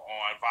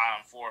 on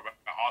volume 4, but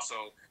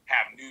also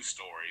have new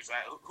stories.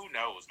 Who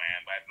knows,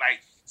 man? But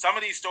like some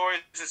of these stories,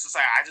 it's just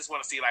like I just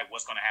want to see like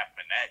what's going to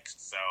happen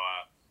next. So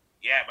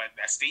but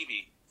that's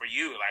Stevie. For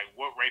you, like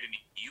what rating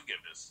do you give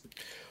this?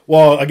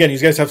 Well, again, you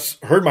guys have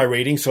heard my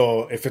rating,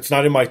 so if it's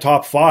not in my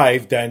top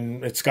 5,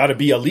 then it's got to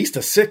be at least a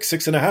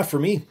 6.5 for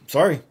me.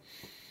 Sorry.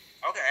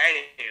 Okay,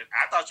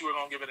 I thought you were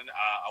going to give it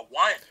a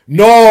 1.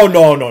 No.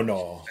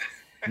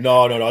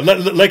 No.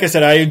 Like I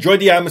said, I enjoyed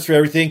the atmosphere,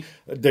 everything.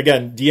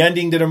 Again, the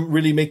ending didn't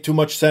really make too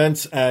much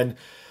sense. And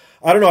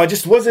I don't know, I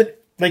just wasn't,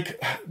 like,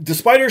 the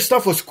spider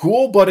stuff was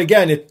cool, but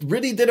again, it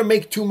really didn't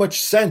make too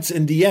much sense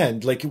in the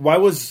end. Like, why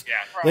was,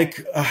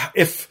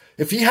 if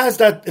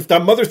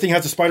that mother thing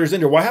has the spiders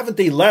in there, why haven't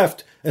they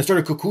left and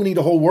started cocooning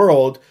the whole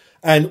world?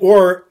 And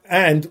why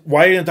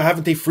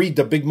haven't they freed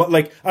the big,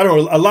 like, I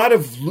don't know, a lot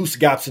of loose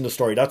gaps in the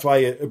story. That's why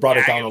it brought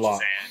it down a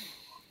lot.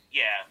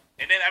 Yeah.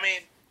 And then, I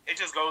mean, it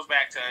just goes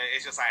back to,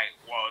 it's just like,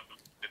 well,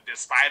 the the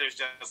spiders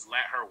just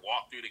let her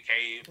walk through the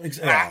cave.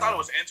 Exactly. I thought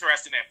it was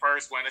interesting at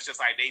first when it's just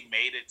like they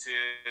made it to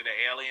the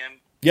alien.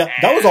 Yeah,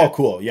 that was all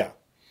cool. Yeah.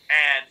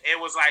 And it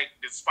was like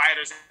the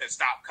spiders had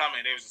stopped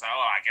coming. They was just like,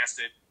 oh, I guess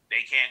that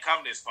they can't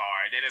come this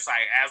far. And then it's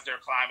like as they're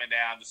climbing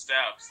down the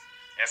steps,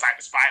 it's like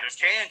the spiders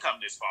can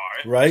come this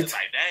far. Right. It's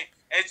like, dang.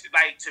 It's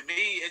like, to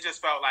me, it just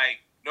felt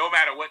like no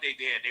matter what they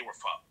did, they were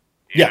fucked.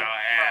 You know?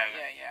 And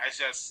it's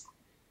just,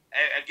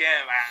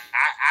 again, like,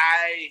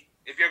 I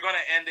if you're going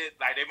to end it,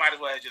 like, they might as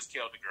well have just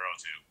killed the girl,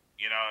 too.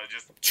 You know,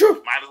 just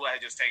true. Might as well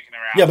have just taken her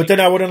out. Yeah, but then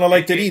I wouldn't have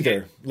liked it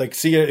either. Like,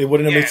 see, it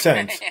wouldn't have made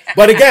sense.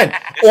 But again,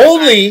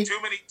 only like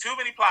too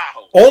many plot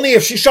holes. Only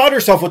if she shot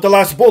herself with the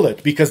last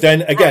bullet, because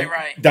then again,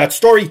 that's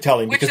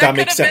storytelling. Which because that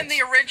makes sense. Which could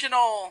have been the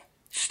original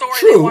story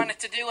True. they wanted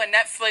to do, and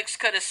Netflix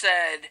could have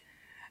said,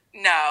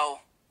 "No,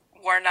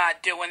 we're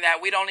not doing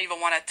that. We don't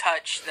even want to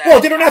touch that." Well,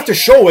 they don't have to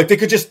show it. They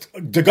could just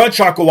the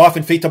gunshot go off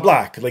and fade to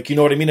black, like, you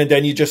know what I mean, and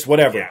then you just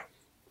whatever. Yeah.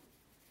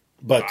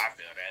 But I feel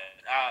that.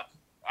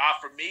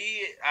 For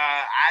me,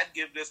 I'd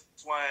give this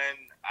one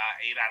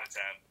 8 out of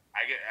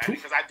 10.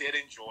 Because I did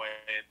enjoy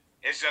it.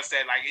 It's just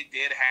that, like, it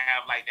did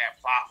have like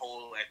that plot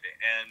hole at the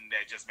end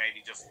that just made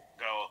me just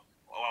go,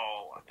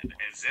 "Oh,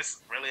 is this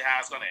really how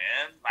it's going to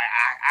end?" Like,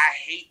 I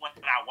hate when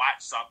I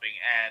watch something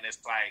and it's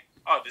like,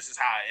 "Oh, this is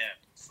how it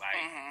ends." Like,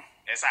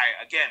 it's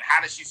like, again,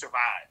 how did she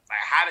survive?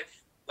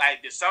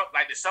 Like, did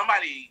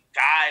somebody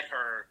guide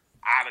her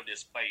out of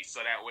this place so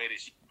that way that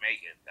she can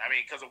make it? I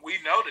mean, because we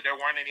know that there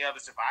weren't any other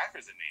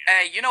survivors in there.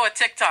 Hey, you know what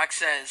TikTok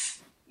says?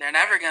 They're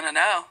never gonna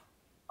know.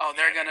 Oh,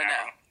 they're gonna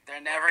know.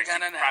 They're never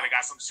gonna know. Probably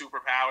got some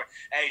superpower.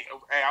 Hey,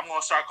 I'm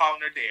gonna start calling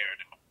her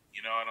Daredevil.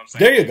 You know what I'm saying?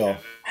 There you go.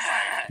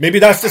 Like, maybe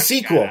that's the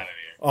sequel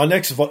on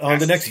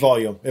the next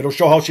volume. It'll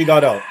show how she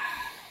got out.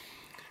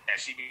 And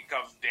she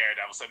becomes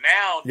Daredevil. So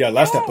now,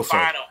 last episode.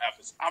 Final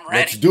episode. I'm ready.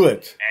 Let's do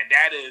it. And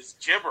that is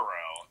Gibbero.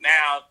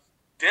 Now,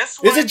 this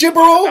one is it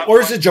Gibbero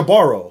or is it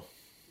Jabaro?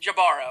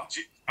 Jabaro.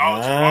 Jabaro.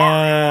 I'm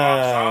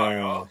sorry.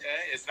 Okay,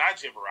 it's not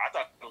Gibbero. I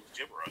thought it was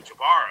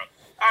Jabaro.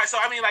 All right, so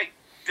I mean, like,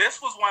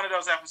 this was one of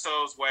those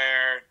episodes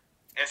where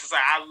it's just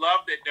like, I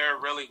love that there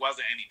really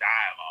wasn't any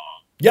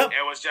dialogue. Yep.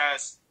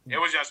 It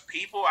was just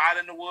people out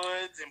in the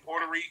woods in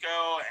Puerto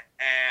Rico,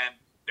 and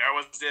there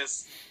was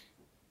this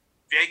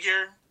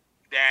figure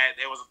that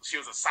she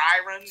was a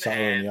siren.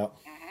 And, yep.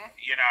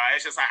 You know,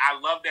 it's just like, I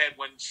love that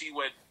when she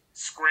would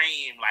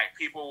scream, like,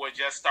 people would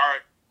just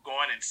start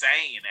going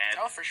insane.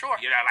 And, for sure.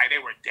 You know, like, they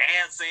were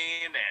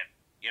dancing and,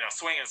 you know,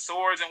 swinging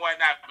swords and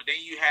whatnot. But then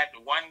you had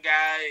the one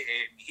guy,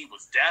 and he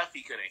was deaf.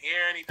 He couldn't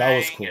hear anything. That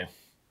was cool.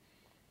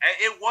 And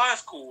it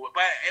was cool,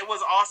 but it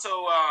was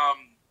also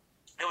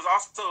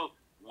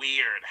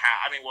weird how,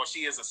 I mean, well,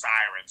 she is a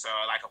siren. So,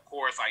 like, of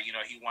course, like, you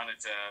know, he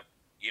wanted to,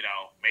 you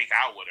know, make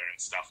out with her and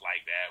stuff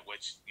like that,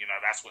 which, you know,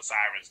 that's what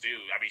sirens do.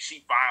 I mean,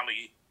 she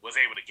finally was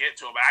able to get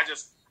to him, but I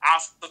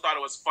also thought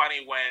it was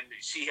funny when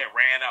she had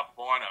ran up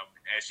on him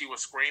and she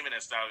was screaming and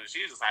stuff, and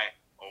she was just like,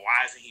 "Well,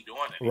 why isn't he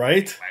doing it?"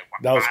 Right? Like,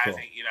 that was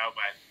cool. You know,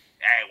 but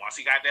hey, once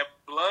he got that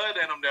blood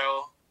in him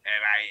though,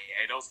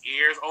 and those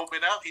ears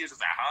opened up, he was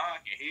just like, "Huh,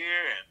 you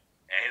hear?"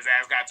 And his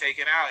ass got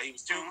taken out. He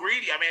was too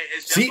greedy. I mean,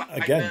 it's just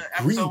like the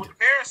episode with the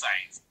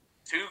parasites.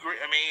 Too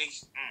greedy. I mean,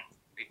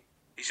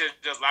 he should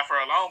have just left her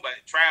alone.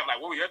 But Trav, like,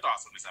 what were your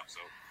thoughts on this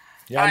episode?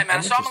 Yeah, all right,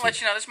 man. So I'm gonna let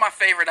you know this is my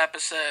favorite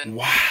episode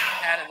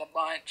out of the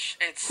bunch.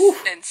 It's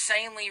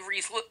insanely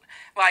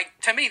like,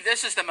 to me,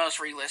 this is the most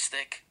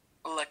realistic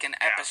looking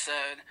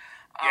episode.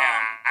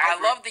 I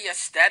love the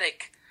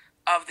aesthetic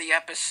of the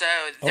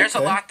episode. There's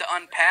a lot to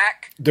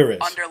unpack. There is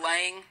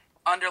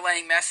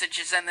underlaying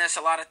messages in this.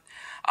 A lot of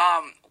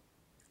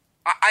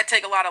I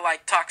take a lot of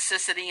like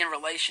toxicity in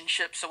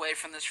relationships away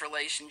from this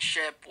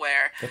relationship.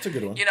 Where that's a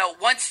good one. You know,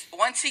 once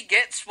he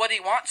gets what he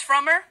wants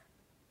from her,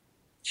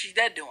 she's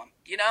dead to him.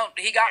 You know,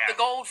 he got the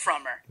gold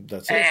from her.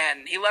 That's it.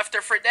 And he left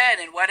her for dead.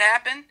 And what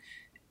happened?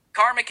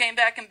 Karma came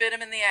back and bit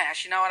him in the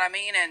ass. You know what I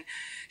mean? And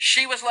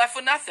she was left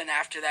with nothing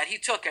after that. He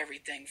took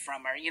everything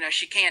from her. You know,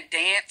 she can't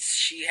dance.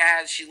 She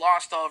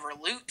lost all of her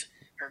loot,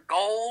 her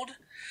gold.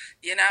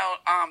 You know,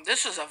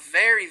 this was a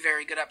very,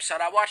 very good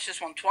episode. I watched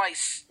this one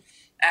twice,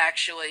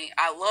 actually.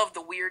 I love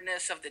the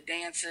weirdness of the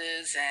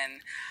dances.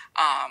 And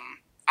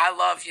I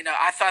love, you know,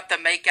 I thought the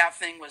makeout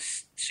thing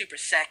was super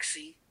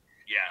sexy.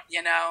 Yeah.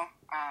 You know?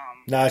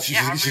 Nah,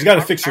 she's got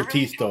to fix her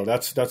teeth, though.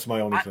 That's my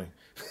only thing.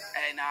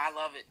 Hey, no, I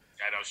love it.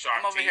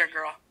 Come over here,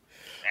 girl.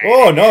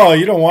 Oh, no,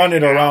 you don't want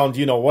it around,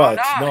 you know what.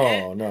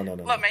 Oh, no.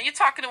 Look, man, you're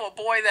talking to a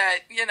boy that,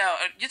 you know,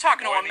 you're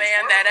talking to a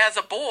man that as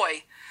a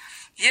boy,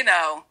 you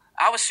know,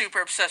 I was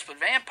super obsessed with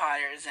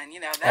vampires, and, you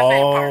know, that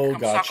vampire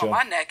comes suck on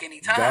my neck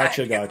anytime.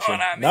 Gotcha. You know what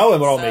I mean? Now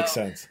it all makes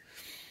sense.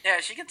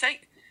 Yeah, she can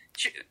take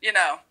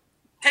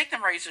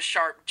them razor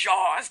sharp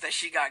jaws that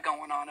she got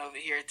going on over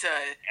here to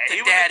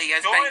daddy.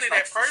 As Banks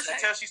likes at first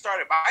until she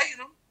started biting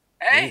him.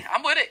 Hey,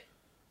 I'm with it.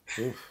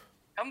 Oof.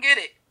 Come get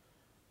it.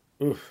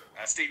 Oof.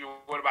 Stevie,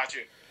 what about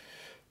you?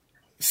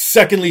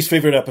 Second least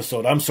favorite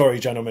episode. I'm sorry,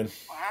 gentlemen.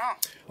 Wow.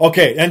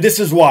 Okay, and this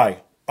is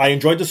why. I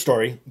enjoyed the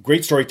story.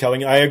 Great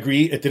storytelling. I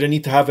agree. It didn't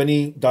need to have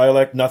any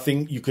dialect,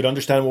 nothing. You could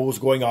understand what was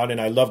going on. And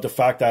I loved the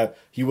fact that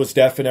he was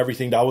deaf and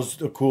everything. That was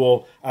a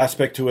cool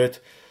aspect to it.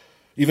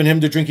 Even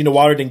him drinking the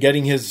water and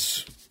getting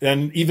his...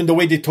 And even the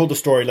way they told the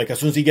story, like as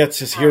soon as he gets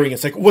his hearing,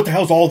 it's like, what the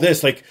hell's all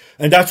this? Like,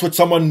 and that's what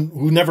someone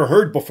who never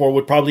heard before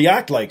would probably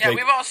act like. Yeah, like,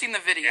 we've all seen the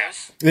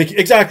videos. Like,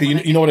 exactly.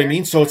 You know what I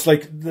mean? So it's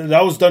like,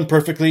 that was done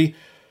perfectly.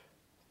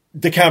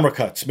 The camera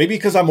cuts. Maybe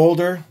because I'm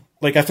older.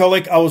 Like, I felt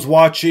like I was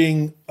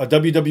watching a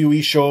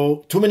WWE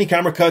show. Too many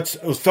camera cuts.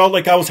 It felt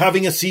like I was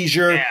having a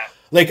seizure. Yeah.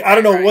 Like, I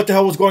don't know what the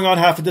hell was going on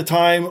half of the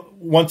time.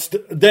 Once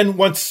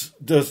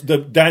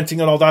the dancing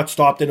and all that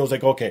stopped, then it was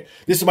like, okay,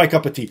 this is my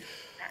cup of tea.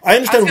 I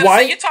understand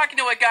why. You're talking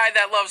to a guy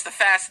that loves the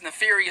Fast and the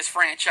Furious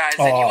franchise,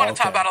 and you want to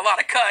talk about a lot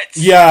of cuts.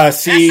 Yeah,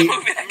 see. That's a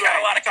movie that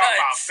got a lot of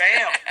cuts.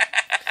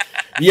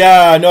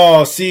 Yeah,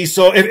 no, see.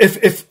 So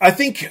if I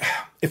think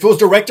if it was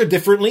directed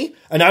differently,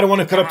 and I don't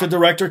want to cut up the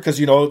director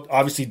because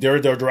obviously they're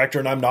the director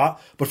and I'm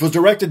not, but if it was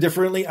directed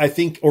differently, I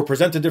think, or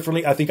presented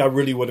differently, I think I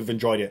really would have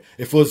enjoyed it.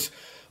 If it was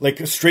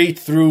like straight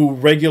through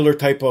regular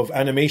type of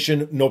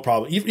animation, no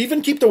problem.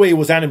 Even keep the way it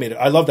was animated.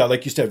 I love that.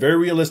 Like you said, very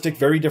realistic,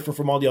 very different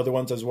from all the other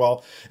ones as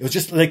well. It was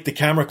just like the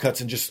camera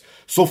cuts and just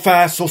so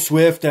fast, so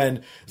swift.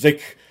 And it's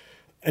like,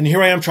 and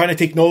here I am trying to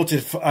take notes.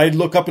 If I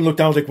look up and look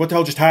down, I was like, what the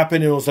hell just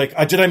happened? And it was like,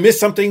 did I miss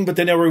something? But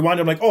then I rewind.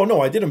 I'm like, oh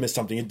no, I didn't miss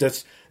something.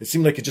 It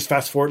seemed like it just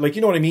fast forward. Like,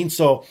 you know what I mean?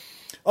 So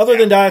other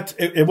than that,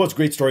 it was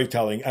great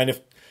storytelling. And if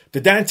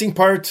the dancing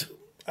part,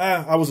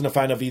 I wasn't a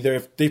fan of either.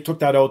 If they took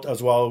that out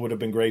as well, it would have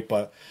been great.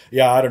 But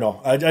yeah, I don't know.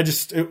 I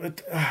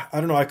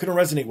don't know. I couldn't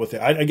resonate with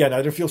it. I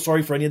didn't feel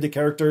sorry for any of the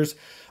characters.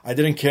 I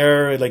didn't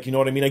care. Like, you know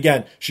what I mean?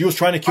 Again, she was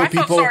trying to kill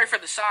people. I felt sorry for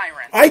the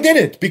siren. I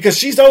didn't, because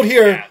she's out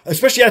here,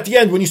 especially at the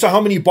end when you saw how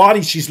many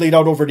bodies she's laid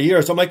out over the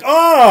years. I'm like,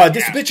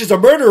 this bitch is a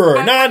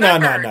murderer.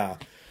 Nah.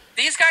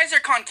 These guys are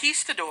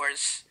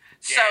conquistadors.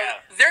 So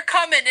they're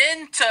coming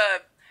in to...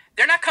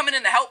 They're not coming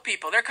in to help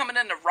people. They're coming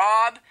in to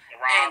rob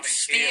and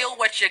steal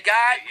what you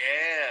got.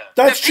 Yeah.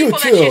 That's true, too. The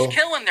people that she's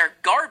killing, they're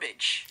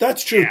garbage.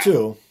 That's true,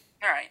 too.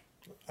 All right.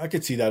 I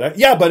could see that.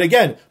 Yeah, but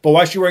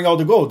why is she wearing all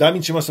the gold? That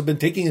means she must have been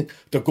taking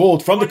the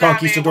gold from the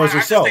conquistadors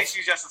herself. I just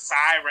think she's just a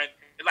siren.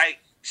 Like,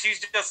 she's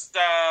just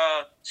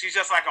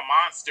like a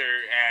monster.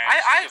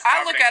 And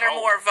I look at her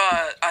more of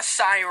a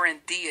siren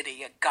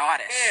deity, a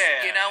goddess.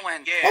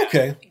 Yeah.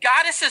 Okay.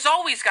 Goddesses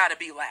always got to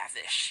be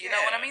lavish. You know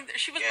what I mean?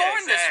 She was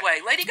born this way,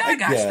 Lady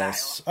Gaga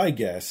style. I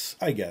guess.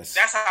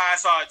 That's how I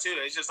saw it too.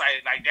 It's just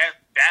like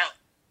that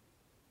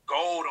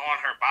gold on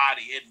her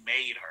body, it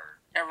made her.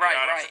 Yeah, right.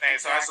 Exactly.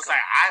 So it's just like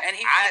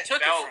he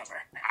took it from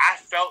her. I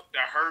felt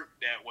the hurt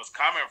that was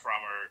coming from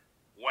her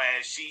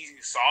when she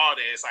saw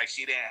this. Like,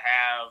 she didn't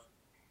have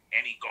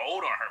any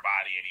gold on her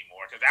body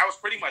anymore, because that was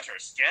pretty much her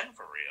skin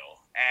for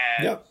real.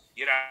 And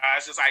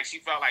it's just like she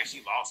felt like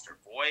she lost her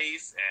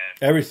voice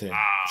and everything.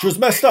 She was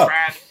messed up.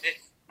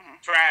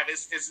 Trav,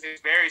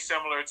 it's very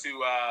similar to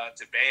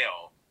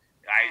Belle.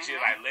 Like, she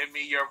like, lend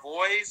me your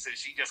voice, and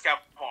she just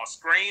kept on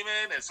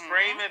screaming and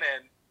screaming,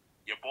 and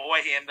your boy,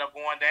 he ended up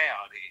going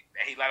down.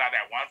 He let out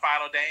that one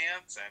final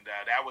dance, and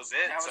that was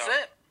it. That was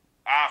it.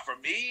 For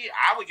me,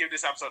 I would give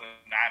this episode a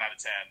 9 out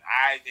of 10.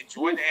 I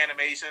enjoyed the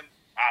animation.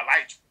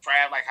 Like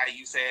Trav, like how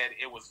you said,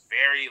 it was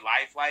very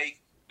lifelike.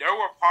 There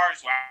were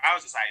parts where I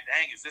was just like,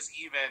 dang, is this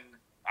even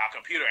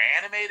computer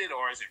animated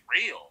or is it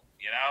real?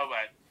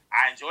 But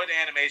I enjoyed the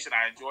animation.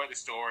 I enjoyed the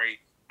story.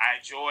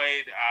 I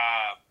enjoyed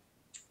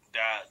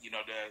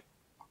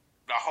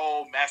the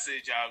whole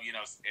message of,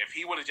 if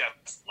he would have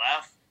just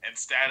left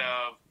instead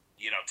of,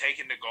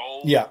 taking the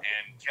gold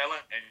and kill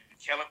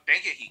him,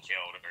 thinking he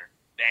killed her,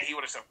 then he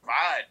would have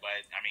survived.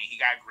 But I mean, he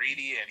got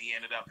greedy and he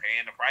ended up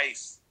paying the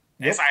price.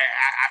 It's like,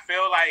 I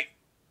feel like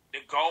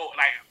the goal,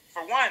 like,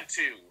 for one,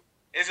 too,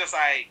 it's just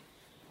like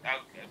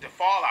the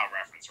Fallout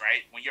reference,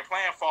 right? When you're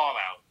playing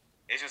Fallout,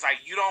 it's just like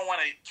you don't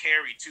want to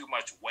carry too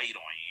much weight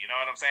on you. You know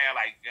what I'm saying?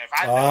 Like, if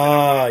I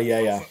know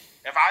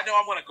if I know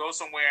I'm going to go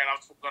somewhere and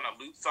I'm going to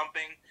loot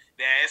something,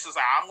 then it's just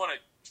like I'm going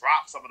to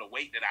drop some of the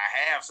weight that I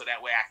have so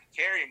that way I can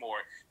carry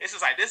more. It's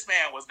just like this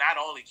man was not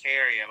only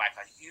carrying like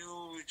a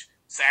huge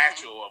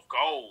satchel of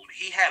gold,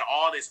 he had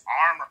all this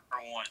armor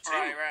on too.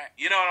 Right.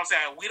 You know what I'm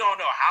saying? We don't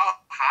know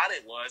how hot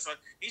it was, so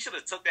he should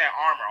have took that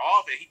armor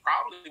off, and he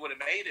probably would have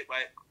made it.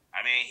 But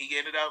I mean, he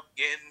ended up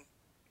getting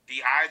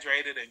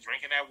dehydrated and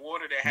drinking that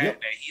water that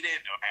he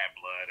didn't know had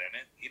blood in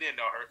it. He didn't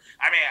know her.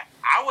 I mean,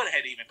 I would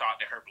have even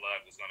thought that her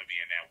blood was going to be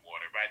in that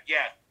water. But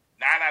yeah,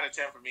 9 out of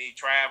 10 for me.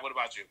 Trav, what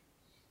about you?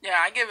 Yeah,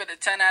 I give it a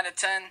 10 out of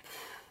 10.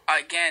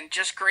 Again,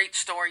 just great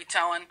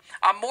storytelling.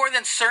 I'm more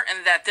than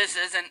certain that this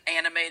isn't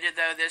animated,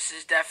 though. This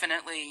is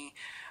definitely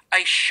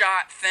a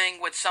shot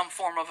thing with some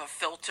form of a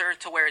filter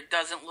to where it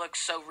doesn't look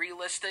so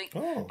realistic,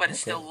 but it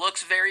still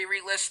looks very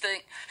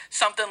realistic.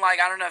 Something like,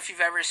 I don't know if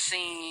you've ever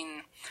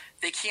seen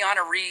the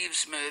Keanu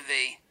Reeves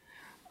movie.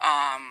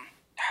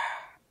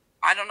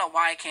 I don't know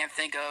why I can't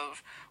think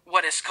of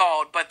what it's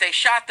called, but they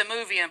shot the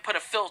movie and put a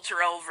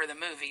filter over the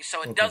movie,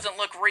 so it doesn't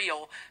look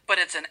real, but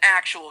it's an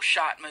actual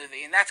shot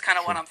movie, and that's kind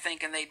of what I'm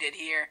thinking they did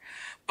here.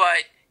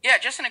 But Yeah,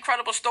 just an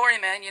incredible story,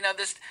 man. You know,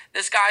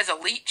 this guy's a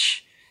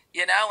leech,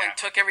 you know, and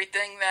took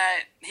everything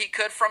that he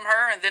could from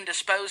her and then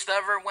disposed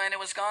of her when it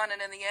was gone.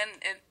 And in the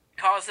end, it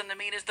caused him to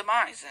meet his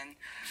demise. And,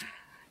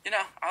 you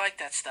know, I like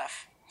that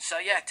stuff. So,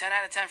 yeah, 10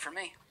 out of 10 for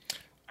me.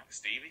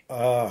 Stevie?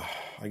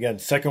 Again,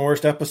 second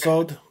worst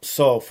episode.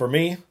 So, for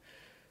me,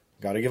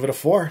 got to give it a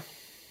 4.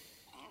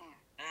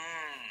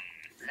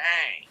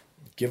 Dang.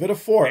 Give it a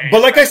 4.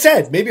 But like I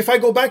said, maybe if I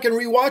go back and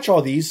rewatch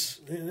all these,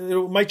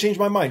 it might change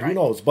my mind. Right. Who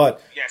knows?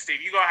 But yeah,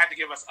 Steve, you're going to have to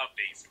give us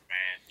updates,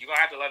 man. You're going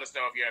to have to let us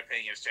know if your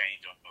opinions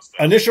change on stuff.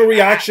 Initial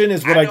reaction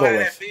is what I go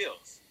with. That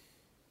feels.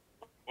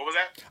 What was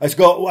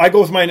that? I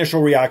go with my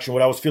initial reaction,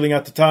 what I was feeling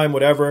at the time,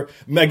 whatever.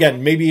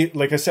 Again, maybe,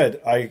 like I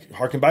said, I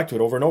harken back to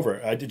it over and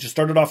over. I just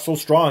started off so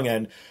strong,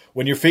 and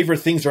when your favorite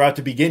things are at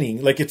the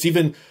beginning, like it's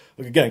even,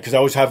 again, because I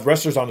always have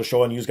wrestlers on the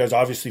show, and you guys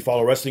obviously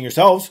follow wrestling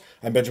yourselves,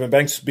 and Benjamin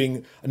Banks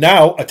being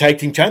now a tag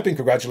team champion,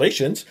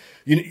 congratulations.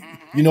 You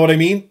know what I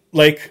mean?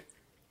 Like,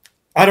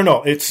 I don't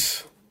know.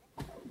 It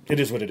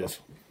is what it is.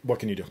 What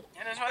can you do?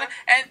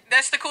 And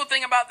that's the cool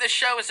thing about this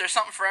show is there's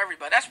something for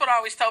everybody. That's what I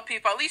always tell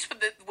people. At least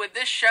with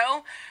this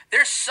show,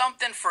 there's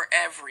something for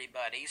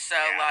everybody. So,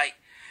 like,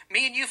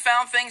 me and you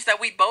found things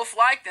that we both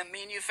liked, and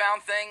me and you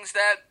found things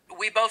that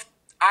we both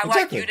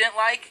liked, you didn't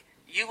like,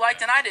 you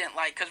liked, and I didn't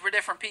like, because we're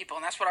different people,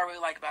 and that's what I really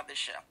like about this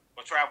show.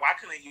 Well, Trav, why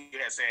couldn't you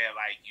have said,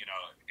 like, you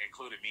know,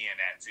 included me in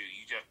that, too?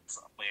 You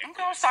just...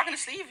 I was talking to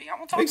Stevie. I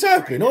won't talk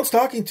exactly. To no one's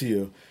talking to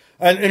you.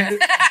 And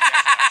it's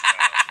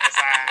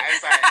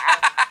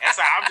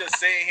like I'm just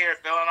sitting here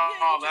feeling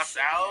all left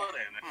out,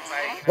 and it's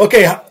like, you know,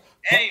 okay.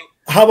 Anyway,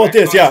 how about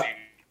this? Yeah.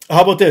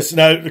 How about this?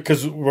 Now,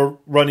 because we're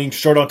running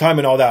short on time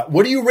and all that,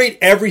 what do you rate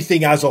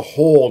everything as a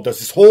whole? Does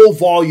this whole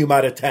volume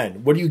out of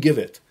 10? What do you give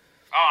it?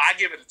 Oh, I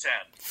give it a 10.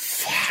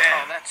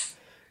 10. That's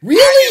really?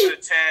 I give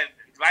it a 10.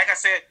 Like I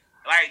said,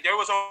 like there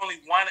was only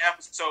one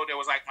episode that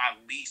was like my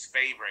least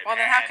favorite. Well,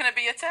 then how can it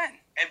be a 10?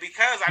 And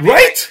because I mean,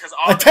 right,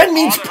 like, a 10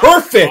 means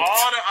perfect.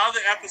 All the other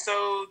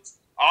episodes,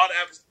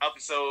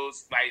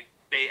 like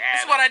they add.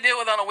 That's what I deal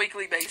with on a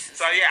weekly basis.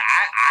 So yeah,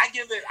 I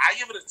give it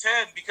a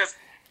 10 because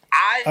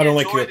I don't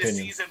enjoyed like your this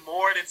opinion. season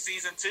more than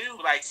season 2.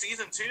 Like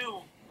season 2,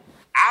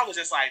 I was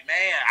just like,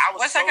 man, I was.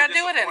 What's so that got to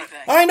do with anything?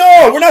 I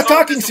know, we're not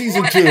talking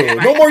season 2.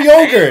 No more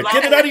yogurt.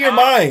 Get it out of your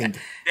mind.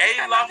 They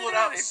leveled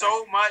up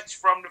so much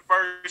from the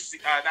first,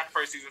 not the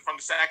first season, from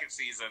the second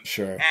season.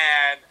 Sure.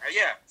 And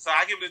yeah, so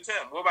I give it a 10.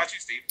 What about you,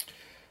 Steve?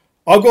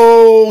 I'll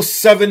go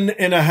 7.5,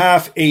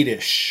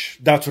 8-ish.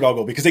 That's what I'll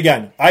go. Because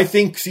again, I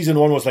think season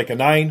 1 was like a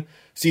 9.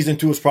 Season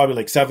 2 was probably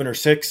like 7 or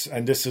 6.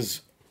 And this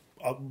is,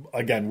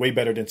 again, way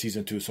better than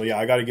season 2. So yeah,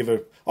 I got to give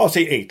it, I'll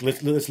say 8.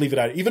 Let's leave it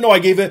at it. Even though I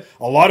gave it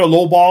a lot of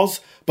low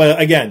balls. But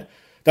again,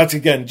 that's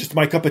just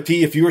my cup of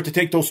tea. If you were to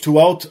take those 2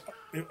 out,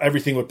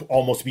 everything would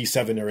almost be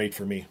 7 or 8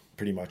 for me,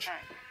 pretty much. All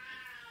right.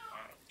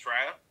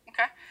 Try it.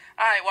 Okay.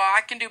 All right, well,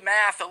 I can do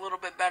math a little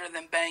bit better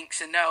than Banks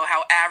and know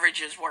how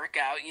averages work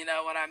out, you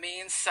know what I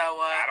mean? So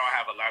I don't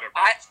have a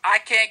letterbox. I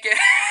can't get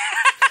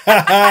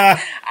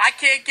I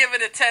can't give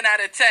it a 10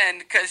 out of 10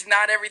 because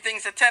not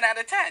everything's a 10 out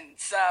of 10.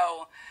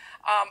 So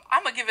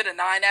I'm going to give it a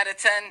 9 out of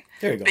 10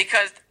 there you go.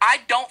 Because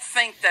I don't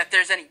think that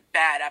there's any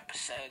bad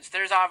episodes.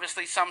 There's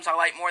obviously some I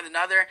like more than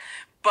other,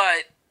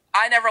 but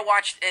I never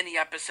watched any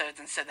episodes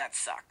and said that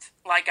sucked,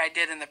 like I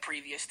did in the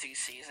previous 2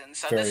 seasons.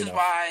 So Fair this enough. is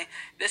why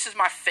this is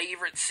my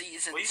favorite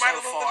season Well, you so might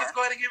as well far. just go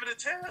ahead and give it a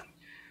 10.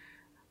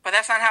 But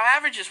that's not how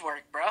averages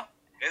work, bro.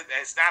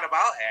 It's not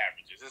about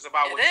averages. It's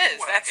about what It is. you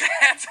want. That's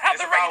how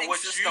It's the about rating what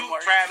system you,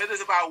 works. Trav, it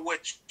is about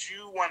what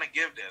you want to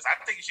give this. I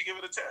think you should give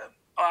it a 10.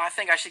 Well, I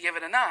think I should give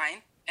it a 9,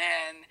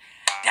 and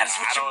that's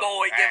what your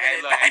boy giving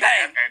it. Look, Bang,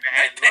 bang. and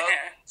Right look,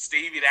 there.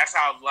 Stevie, that's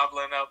how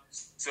leveling up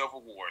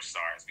Civil War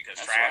starts because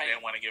That's Trav right.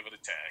 didn't want to give it a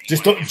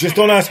 10. Just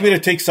don't ask me to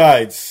take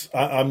sides.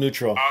 I'm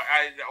neutral.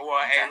 Hey,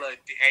 look,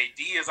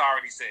 D is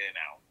already saying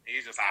now.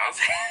 He's just out.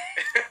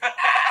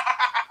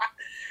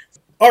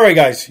 All right,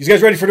 guys. You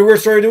guys ready for the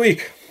worst story of the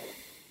week?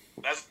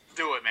 Let's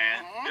do it,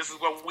 man. This is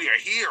what we are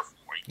here for.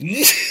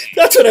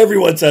 That's what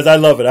everyone says. I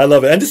love it.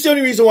 And this is the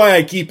only reason why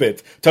I keep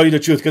it, tell you the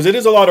truth, because it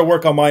is a lot of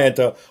work on my end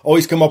to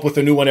always come up with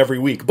a new one every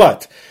week.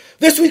 But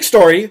this week's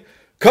story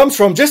comes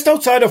from just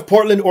outside of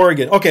Portland,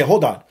 Oregon. Okay,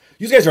 hold on.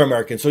 You guys are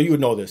American, so you would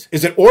know this.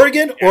 Is it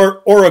Oregon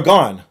or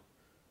Oregon?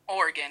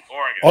 Oregon.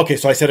 Okay,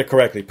 so I said it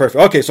correctly.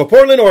 Perfect. Okay, so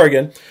Portland,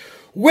 Oregon,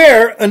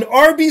 where an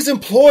Arby's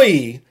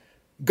employee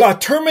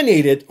got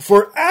terminated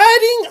for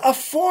adding a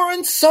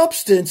foreign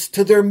substance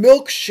to their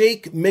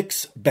milkshake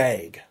mix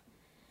bag.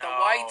 The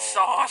white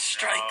sauce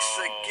strikes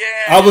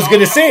again. I was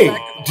going to say,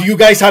 do you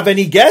guys have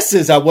any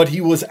guesses at what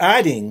he was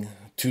adding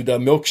to the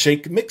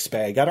milkshake mix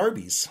bag at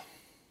Arby's?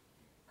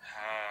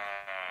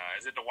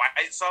 Is it the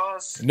white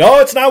sauce? No,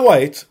 it's not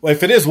white. Well,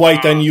 if it is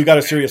white, then you got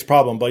a serious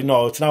problem. But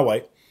no, it's not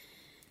white.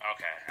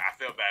 Okay, I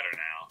feel better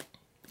now.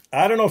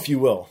 I don't know if you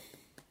will.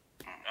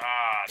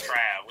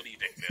 Trav, what do you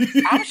think?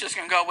 This? I was just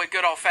going to go with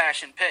good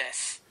old-fashioned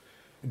piss.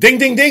 Ding,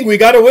 ding, ding. We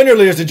got a winner,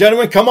 ladies and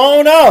gentlemen. Come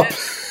on up.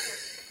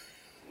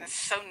 That's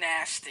so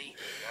nasty.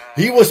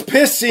 He was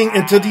pissing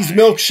into these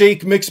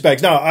milkshake mix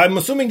bags. Now, I'm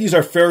assuming these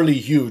are fairly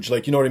huge,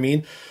 like, you know what I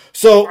mean?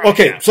 So,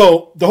 okay,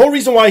 so the whole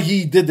reason why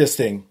he did this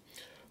thing,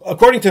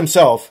 according to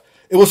himself,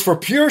 it was for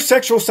pure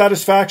sexual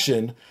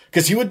satisfaction,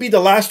 because he would be the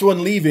last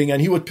one leaving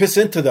and he would piss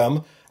into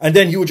them and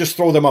then he would just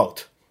throw them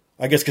out.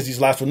 I guess because he's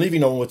the last one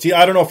leaving, no one would see.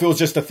 I don't know if it was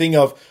just a thing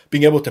of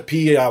being able to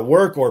pee at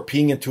work or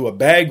peeing into a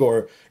bag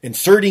or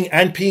inserting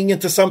and peeing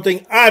into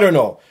something. I don't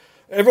know.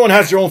 Everyone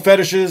has their own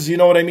fetishes, you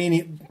know what I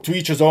mean? To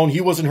each his own.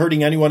 He wasn't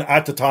hurting anyone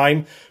at the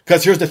time.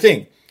 Because here's the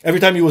thing. Every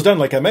time he was done,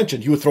 like I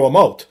mentioned, he would throw them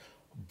out.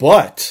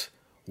 But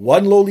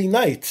one lowly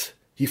night,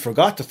 he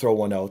forgot to throw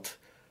one out.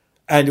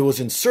 And it was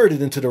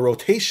inserted into the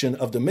rotation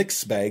of the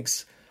mix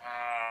bags.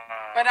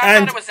 But I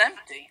thought it was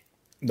empty.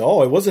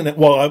 No, it wasn't.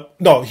 Well,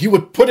 no, he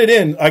would put it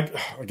in.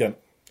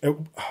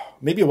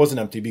 Maybe it wasn't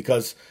empty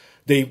because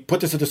they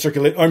put this into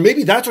circulation. Or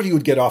maybe that's what he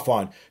would get off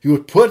on. He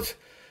would put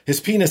his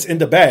penis in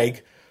the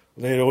bag,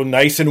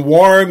 nice and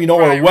warm,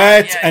 or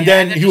wet, and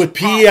then he would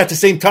pee at the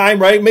same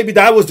time, right? Maybe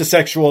that was the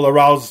sexual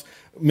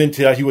arousement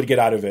that he would get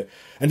out of it.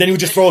 And then he would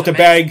just throw out the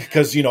bag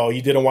because, he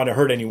didn't want to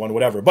hurt anyone,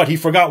 whatever. But he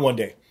forgot one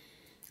day.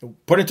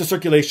 Put into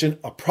circulation,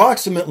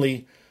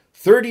 approximately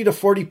 30 to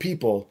 40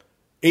 people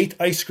ate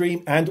ice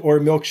cream and or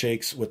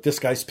milkshakes with this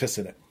guy's piss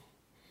in it.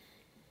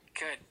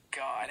 Good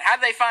God. How'd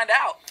they find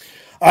out?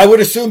 I would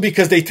assume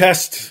because they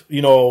test,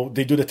 they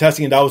do the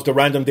testing, and that was the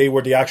random day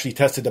where they actually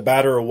tested the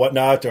batter or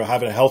whatnot, or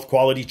having a health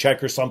quality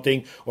check or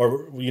something,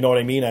 or you know what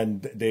I mean,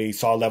 and they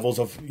saw levels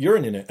of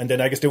urine in it. And then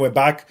I guess they went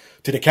back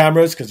to the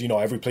cameras, because,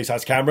 every place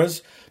has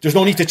cameras. There's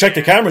no need to check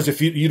the cameras if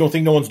you don't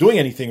think no one's doing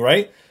anything,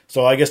 right?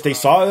 So I guess they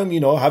saw him,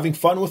 having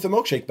fun with a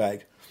milkshake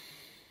bag.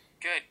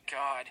 Good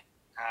God.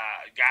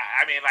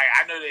 I mean,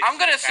 I know that. I'm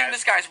going to assume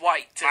this guy's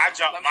white, too. My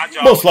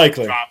jaw most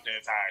likely dropped the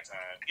entire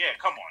time. Yeah,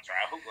 come on,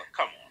 Trav.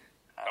 Come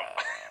on.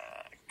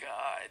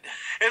 God.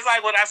 It's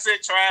like when I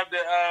sent Trav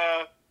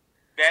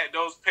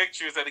those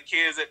pictures of the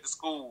kids at the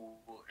school.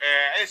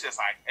 It's just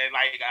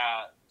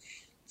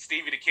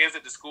Stevie, the kids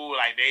at the school,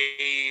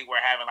 they were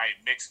having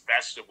mixed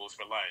vegetables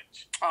for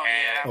lunch. Oh,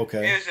 and yeah.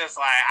 Okay. It's just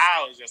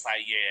I was just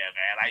yeah,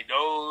 man,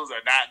 those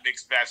are not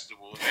mixed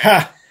vegetables.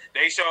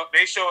 They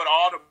showed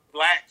all the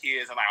black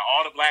kids, and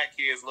all the black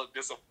kids looked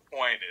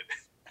disappointed.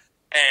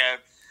 And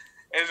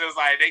it's just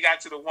they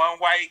got to the one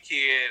white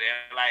kid,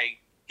 and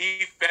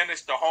he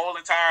finished the whole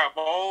entire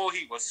bowl.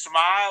 He was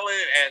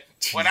smiling, and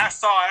when I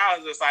saw it, I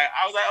was just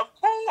of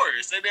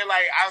course. And then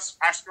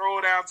I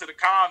scrolled down to the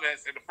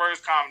comments, and the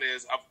first comment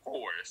is, of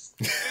course.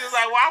 It was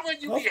why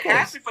would you be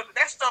happy for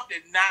that? Stuff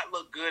did not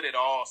look good at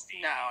all,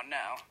 Steve.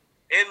 No.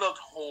 It looked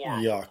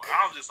horrible. Yuck.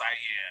 I was just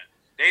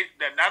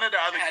none of the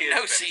other kids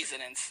no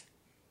seasonings.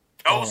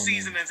 No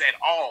seasonings at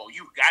all.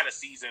 You got a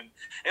season.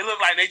 It looked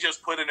like they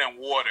just put it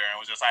in water and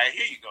was just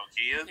here you go,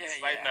 kids.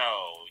 Yeah.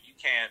 No, you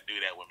can't do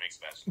that with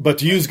mixed vegetables. But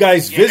do you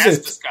guys visit? That's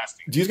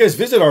disgusting. Do you guys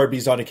visit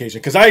Arby's on occasion?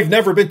 Because I've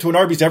never been to an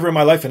Arby's ever in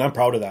my life, and I'm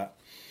proud of that.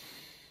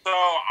 So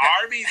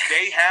Arby's,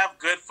 they have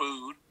good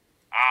food.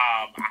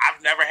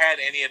 I've never had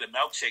any of the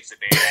milkshakes that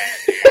they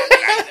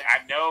have.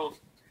 I know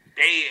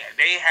they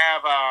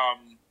have.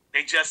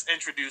 They just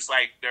introduced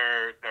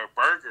their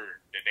burger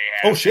that they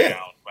have. Oh shit!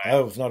 Now, I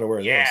was not aware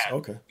of this.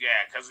 Okay.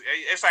 Yeah, because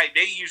it's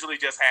they usually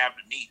just have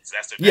the meats.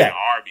 That's the thing. At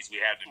Arby's,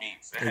 we have the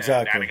meats.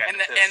 Exactly. and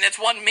it's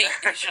one meat.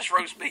 It's just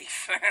roast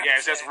beef. Yeah,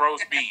 it's just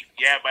roast beef.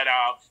 Yeah, but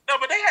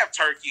but they have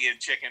turkey and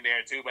chicken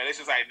there too. But it's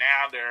just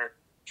now they're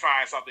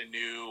trying something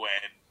new,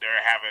 and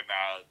they're having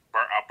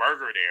a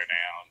burger there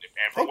now.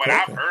 And from what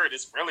I've heard,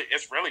 it's really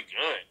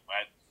good.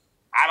 But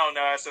I don't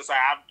know. It's just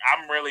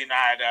I'm really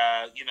not.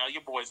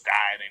 Your boy's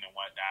dieting and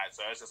whatnot,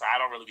 so it's just I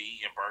don't really be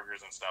eating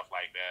burgers and stuff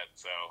like that.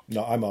 So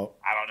no, I'm out.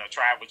 I don't know.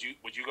 Trav, would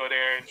you go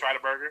there and try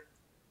the burger?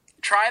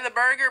 Try the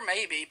burger,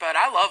 maybe, but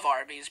I love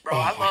Arby's, bro.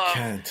 I love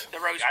the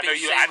roast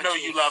beef. I know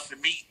you love the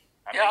meat.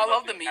 I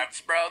love the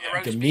meats, bro. The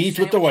roast the beef meat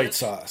with the white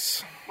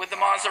sauce. With the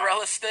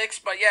mozzarella sticks,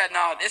 but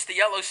it's the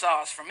yellow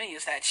sauce for me.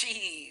 It's that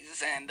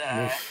cheese, and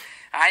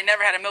I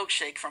never had a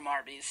milkshake from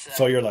Arby's.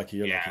 So you're lucky.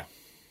 You're lucky.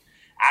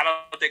 I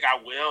don't think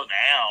I will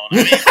now. I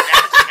mean,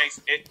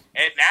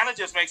 now it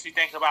just makes me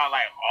think about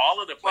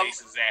all of the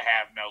places that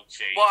have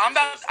milkshakes. Well, I'm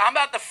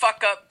about to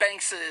fuck up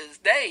Banks's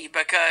day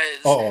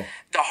because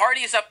the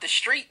Hardee's up the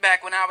street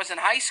back when I was in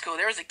high school.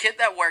 There was a kid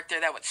that worked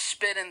there that would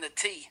spit in the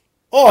tea.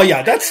 Oh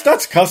yeah,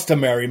 that's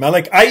customary, man.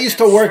 I used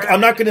to work.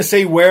 I'm not going to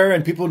say where,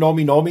 and people know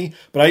me,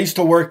 but I used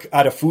to work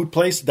at a food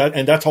place.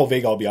 And that's how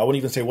vague I'll be. I won't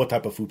even say what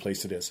type of food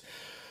place it is.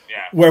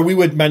 Yeah. Where we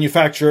would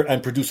manufacture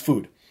and produce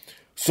food.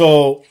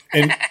 So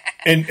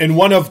in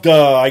one of the,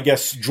 I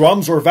guess,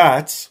 drums or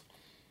vats,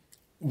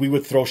 we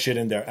would throw shit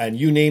in there, and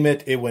you name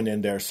it, it went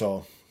in there.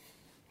 So,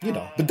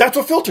 but that's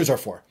what filters are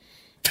for.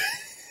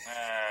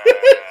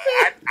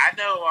 I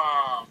know.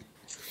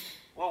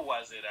 What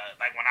was it?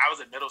 When I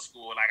was in middle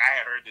school, I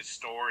had heard this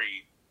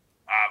story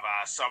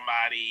of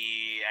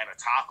somebody at a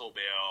Taco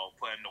Bell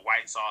putting the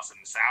white sauce and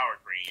the sour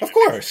cream. Of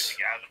course.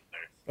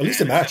 Together. At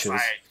least it matches.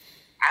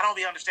 I don't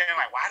be understanding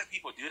why do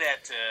people do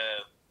that to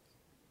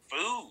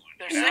food?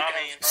 You know what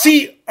I mean?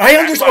 See, I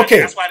understand. Okay,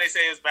 that's why they say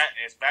it's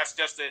best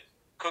just to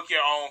cook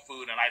your own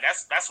food, and like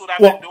that's what I've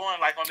been doing,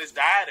 like on this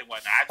diet and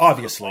whatnot. I just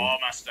obviously cook all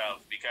my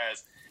stuff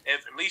because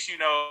if at least if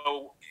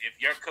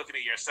you're cooking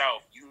it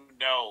yourself, you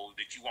know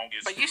that you won't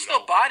get. But you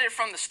still bought it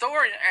from the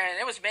store, and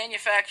it was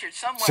manufactured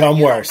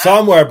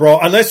somewhere, bro.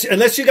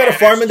 Unless you got a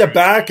farm in the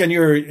back and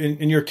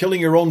you're killing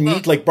your own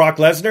meat like Brock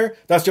Lesnar,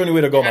 that's the only way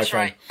to go, my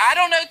friend. Right. I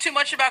don't know too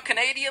much about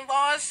Canadian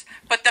laws,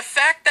 but the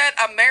fact that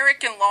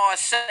American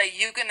laws say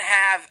you can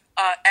have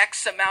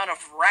X amount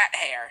of rat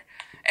hair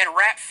and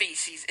rat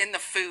feces in the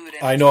food,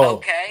 and I know.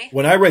 Okay.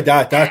 When I read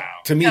that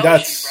to me,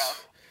 that's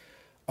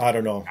I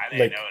don't know. I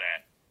didn't know that.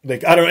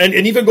 Like, I don't, and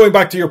even going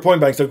back to your point,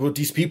 Banks, like with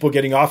these people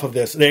getting off of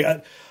this,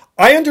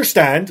 I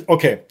understand.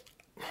 Okay,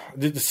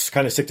 this is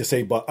kind of sick to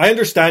say, but I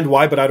understand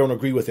why, but I don't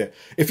agree with it.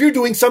 If you're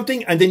doing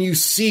something and then you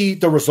see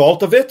the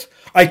result of it,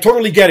 I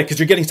totally get it because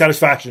you're getting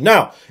satisfaction.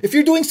 Now, if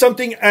you're doing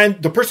something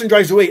and the person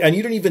drives away and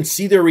you don't even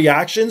see their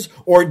reactions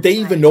or they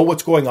even know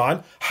what's going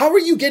on, how are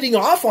you getting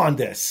off on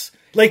this?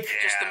 Like,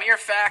 just the mere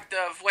fact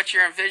of what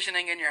you're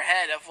envisioning in your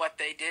head of what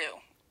they do.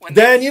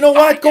 Then you know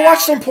what? Go watch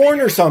some porn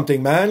or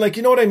something, man. Like,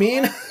 you know what I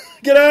mean?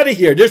 Get out of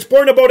here. There's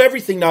porn about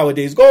everything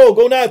nowadays. Go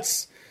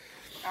nuts.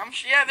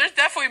 There's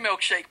definitely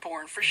milkshake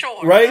porn for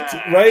sure. Right?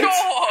 Sure. I mean,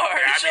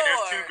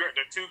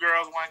 there's two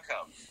girls, one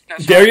cup.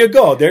 There you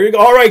go.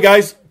 All right,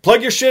 guys.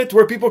 Plug your shit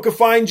where people can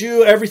find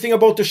you. Everything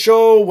about the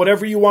show,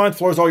 whatever you want.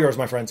 Floor's all yours,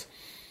 my friends.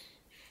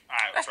 All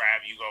right,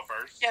 Trav, you go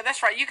first. Yeah,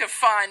 that's right. You can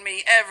find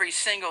me every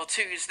single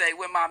Tuesday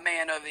with my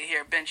man over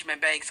here, Benjamin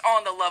Banks,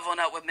 on the Leveling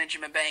Up with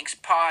Benjamin Banks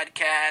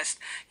podcast.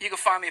 You can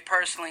find me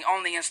personally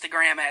on the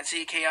Instagram at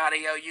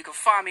ZKAudio. You can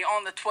find me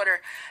on the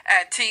Twitter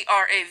at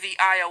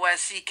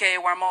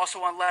TRAVIOSCK, where I'm also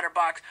on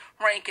Letterboxd,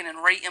 ranking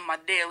and rating my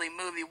daily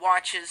movie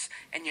watches.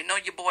 And you know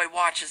your boy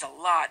watches a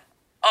lot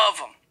of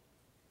them.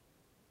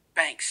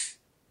 Banks,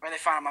 where they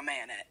find my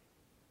man at?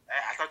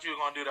 I thought you were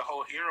going to do the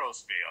whole hero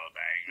spiel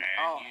thing, man.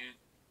 Oh.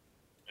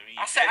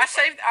 I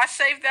saved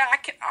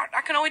that.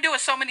 I can only do it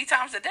so many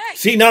times a day.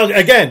 See, now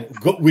again,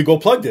 we go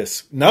plug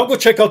this. Now go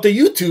check out the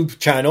YouTube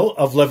channel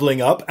of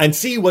Leveling Up and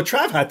see what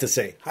Trav had to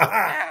say.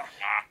 That's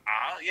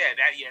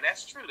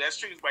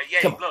true. But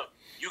look,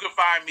 you can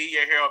find me,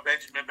 your hero,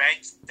 Benjamin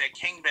Banks, at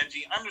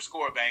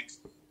KingBenji_Banks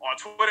on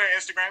Twitter,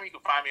 Instagram. You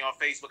can find me on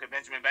Facebook at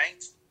Benjamin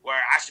Banks,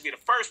 where I should be the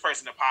first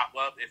person to pop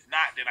up. If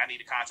not, then I need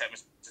to contact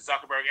Mr.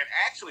 Zuckerberg. And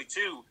actually,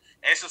 too,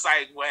 it's just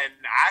like when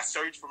I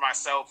search for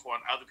myself on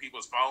other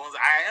people's phones,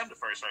 I am the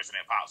first person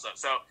that pops up.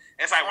 So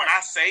it's like when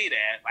I say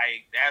that,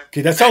 like that.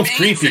 Okay, that sounds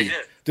creepy.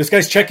 This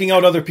guy's checking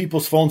out other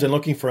people's phones and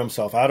looking for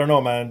himself. I don't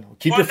know, man.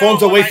 Keep your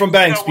phones away from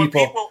Banks,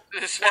 people. When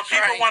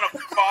people want to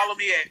follow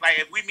me, like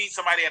if we meet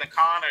somebody at a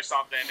con or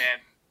something,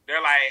 and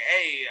they're like,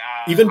 "Hey,"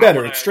 even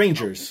better, it's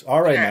strangers.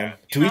 All right, man.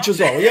 To each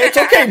his own. Yeah, it's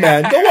okay,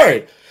 man. Don't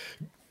worry.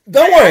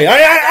 Don't worry.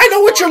 I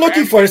know what you're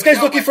looking for. This guy's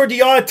looking for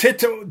the odd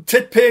tit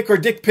pic or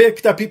dick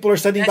pic that people are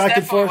sending back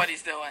and forth. That's what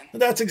he's doing.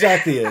 That's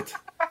exactly it.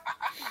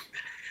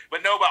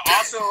 But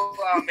also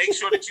make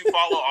sure that you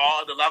follow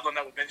all the Leveling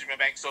Up with Benjamin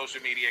Banks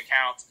social media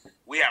accounts.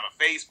 We have a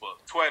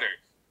Facebook, Twitter,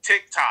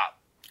 TikTok,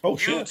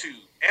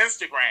 YouTube,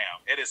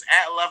 Instagram. It is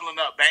at Leveling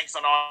Up Banks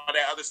on all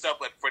that other stuff.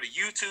 But for the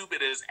YouTube,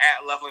 it is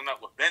at Leveling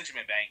Up with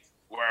Benjamin Banks,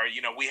 where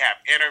we have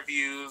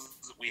interviews,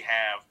 we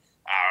have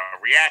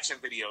reaction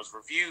videos,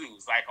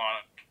 reviews, like on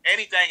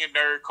anything in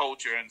nerd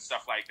culture and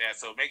stuff like that.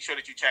 So make sure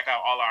that you check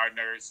out all our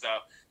nerd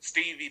stuff.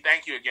 Stevie,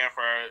 thank you again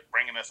for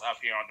bringing us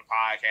up here on the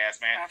podcast,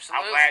 man.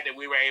 Absolutely. I'm glad that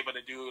we were able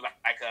to do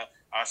like a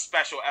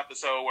special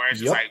episode where it's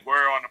just like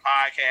we're on the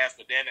podcast,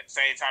 but then at the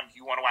same time, if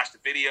you want to watch the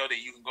video, then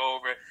you can go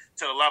over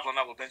to the Leveling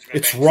Up with Benjamin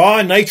It's Banks.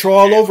 raw nitro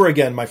all over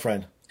again, my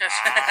friend.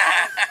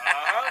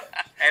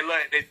 And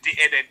look, then D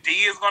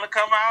is going to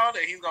come out,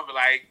 and he's going to be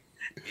like,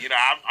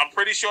 I'm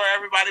pretty sure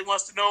everybody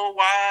wants to know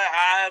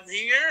why I'm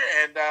here,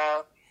 and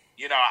I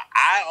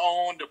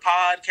own the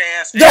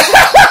podcast.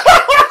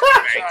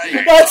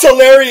 That's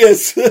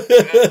hilarious. Like,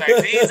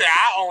 D said,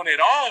 I own it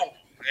all,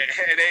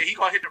 and then he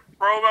gonna hit the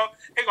promo.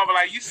 He gonna be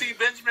like, "You see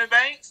Benjamin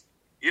Banks?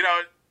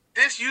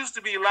 This used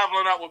to be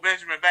Leveling Up with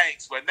Benjamin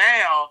Banks, but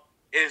now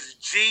it's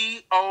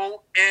GONE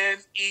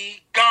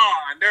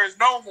gone. There's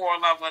no more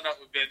Leveling Up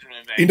with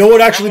Benjamin Banks." You know what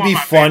would actually be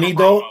funny,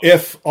 though?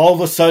 If all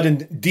of a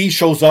sudden D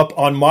shows up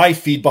on my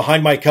feed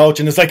behind my couch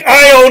and it's like,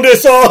 I own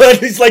this all, and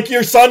he's like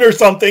your son or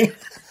something.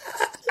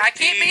 I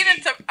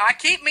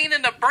keep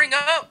meaning to bring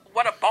up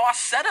what a boss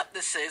setup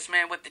this is,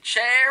 man, with the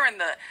chair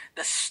and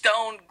the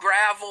stone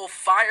gravel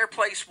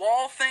fireplace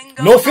wall thing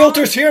going No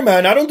filters here,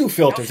 man. I don't do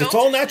filters. It's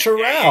all natural.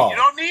 Yeah, you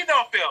don't need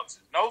no filters.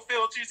 No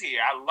filters here.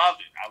 I love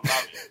it.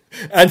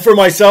 And for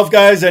myself,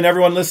 guys, and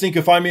everyone listening, you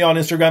can find me on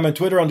Instagram and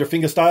Twitter under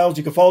Fingerstyles.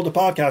 You can follow the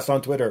podcast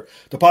on Twitter,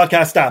 the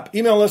podcast app.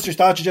 Email us your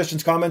style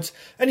suggestions, comments,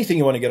 anything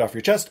you want to get off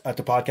your chest at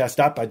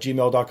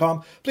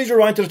thepodcastapp@gmail.com. Please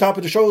rewind to the top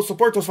of the show.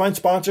 Support those fine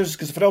sponsors,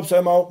 because if it helps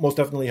them out, most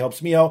definitely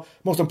helps me out.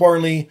 Most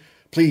importantly,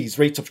 please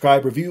rate,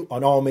 subscribe, review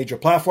on all major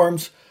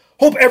platforms.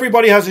 Hope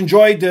everybody has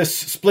enjoyed this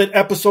split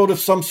episode of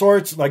some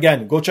sorts.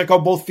 Again, go check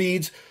out both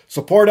feeds.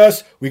 Support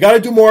us. We got to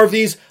do more of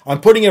these. I'm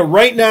putting it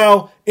right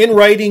now in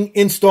writing,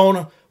 in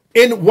stone,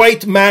 in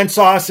white man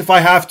sauce if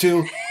I have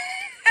to.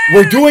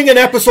 We're doing an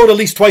episode at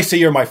least twice a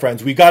year, my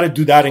friends. We got to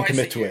do that and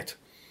commit to it.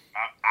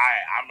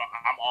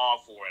 I'm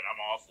all for it. I'm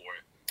all for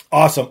it.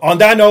 Awesome. On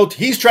that note,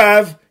 he's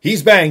Trav.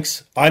 He's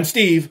Banks. I'm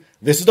Steve.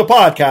 This is the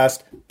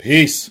podcast.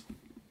 Peace.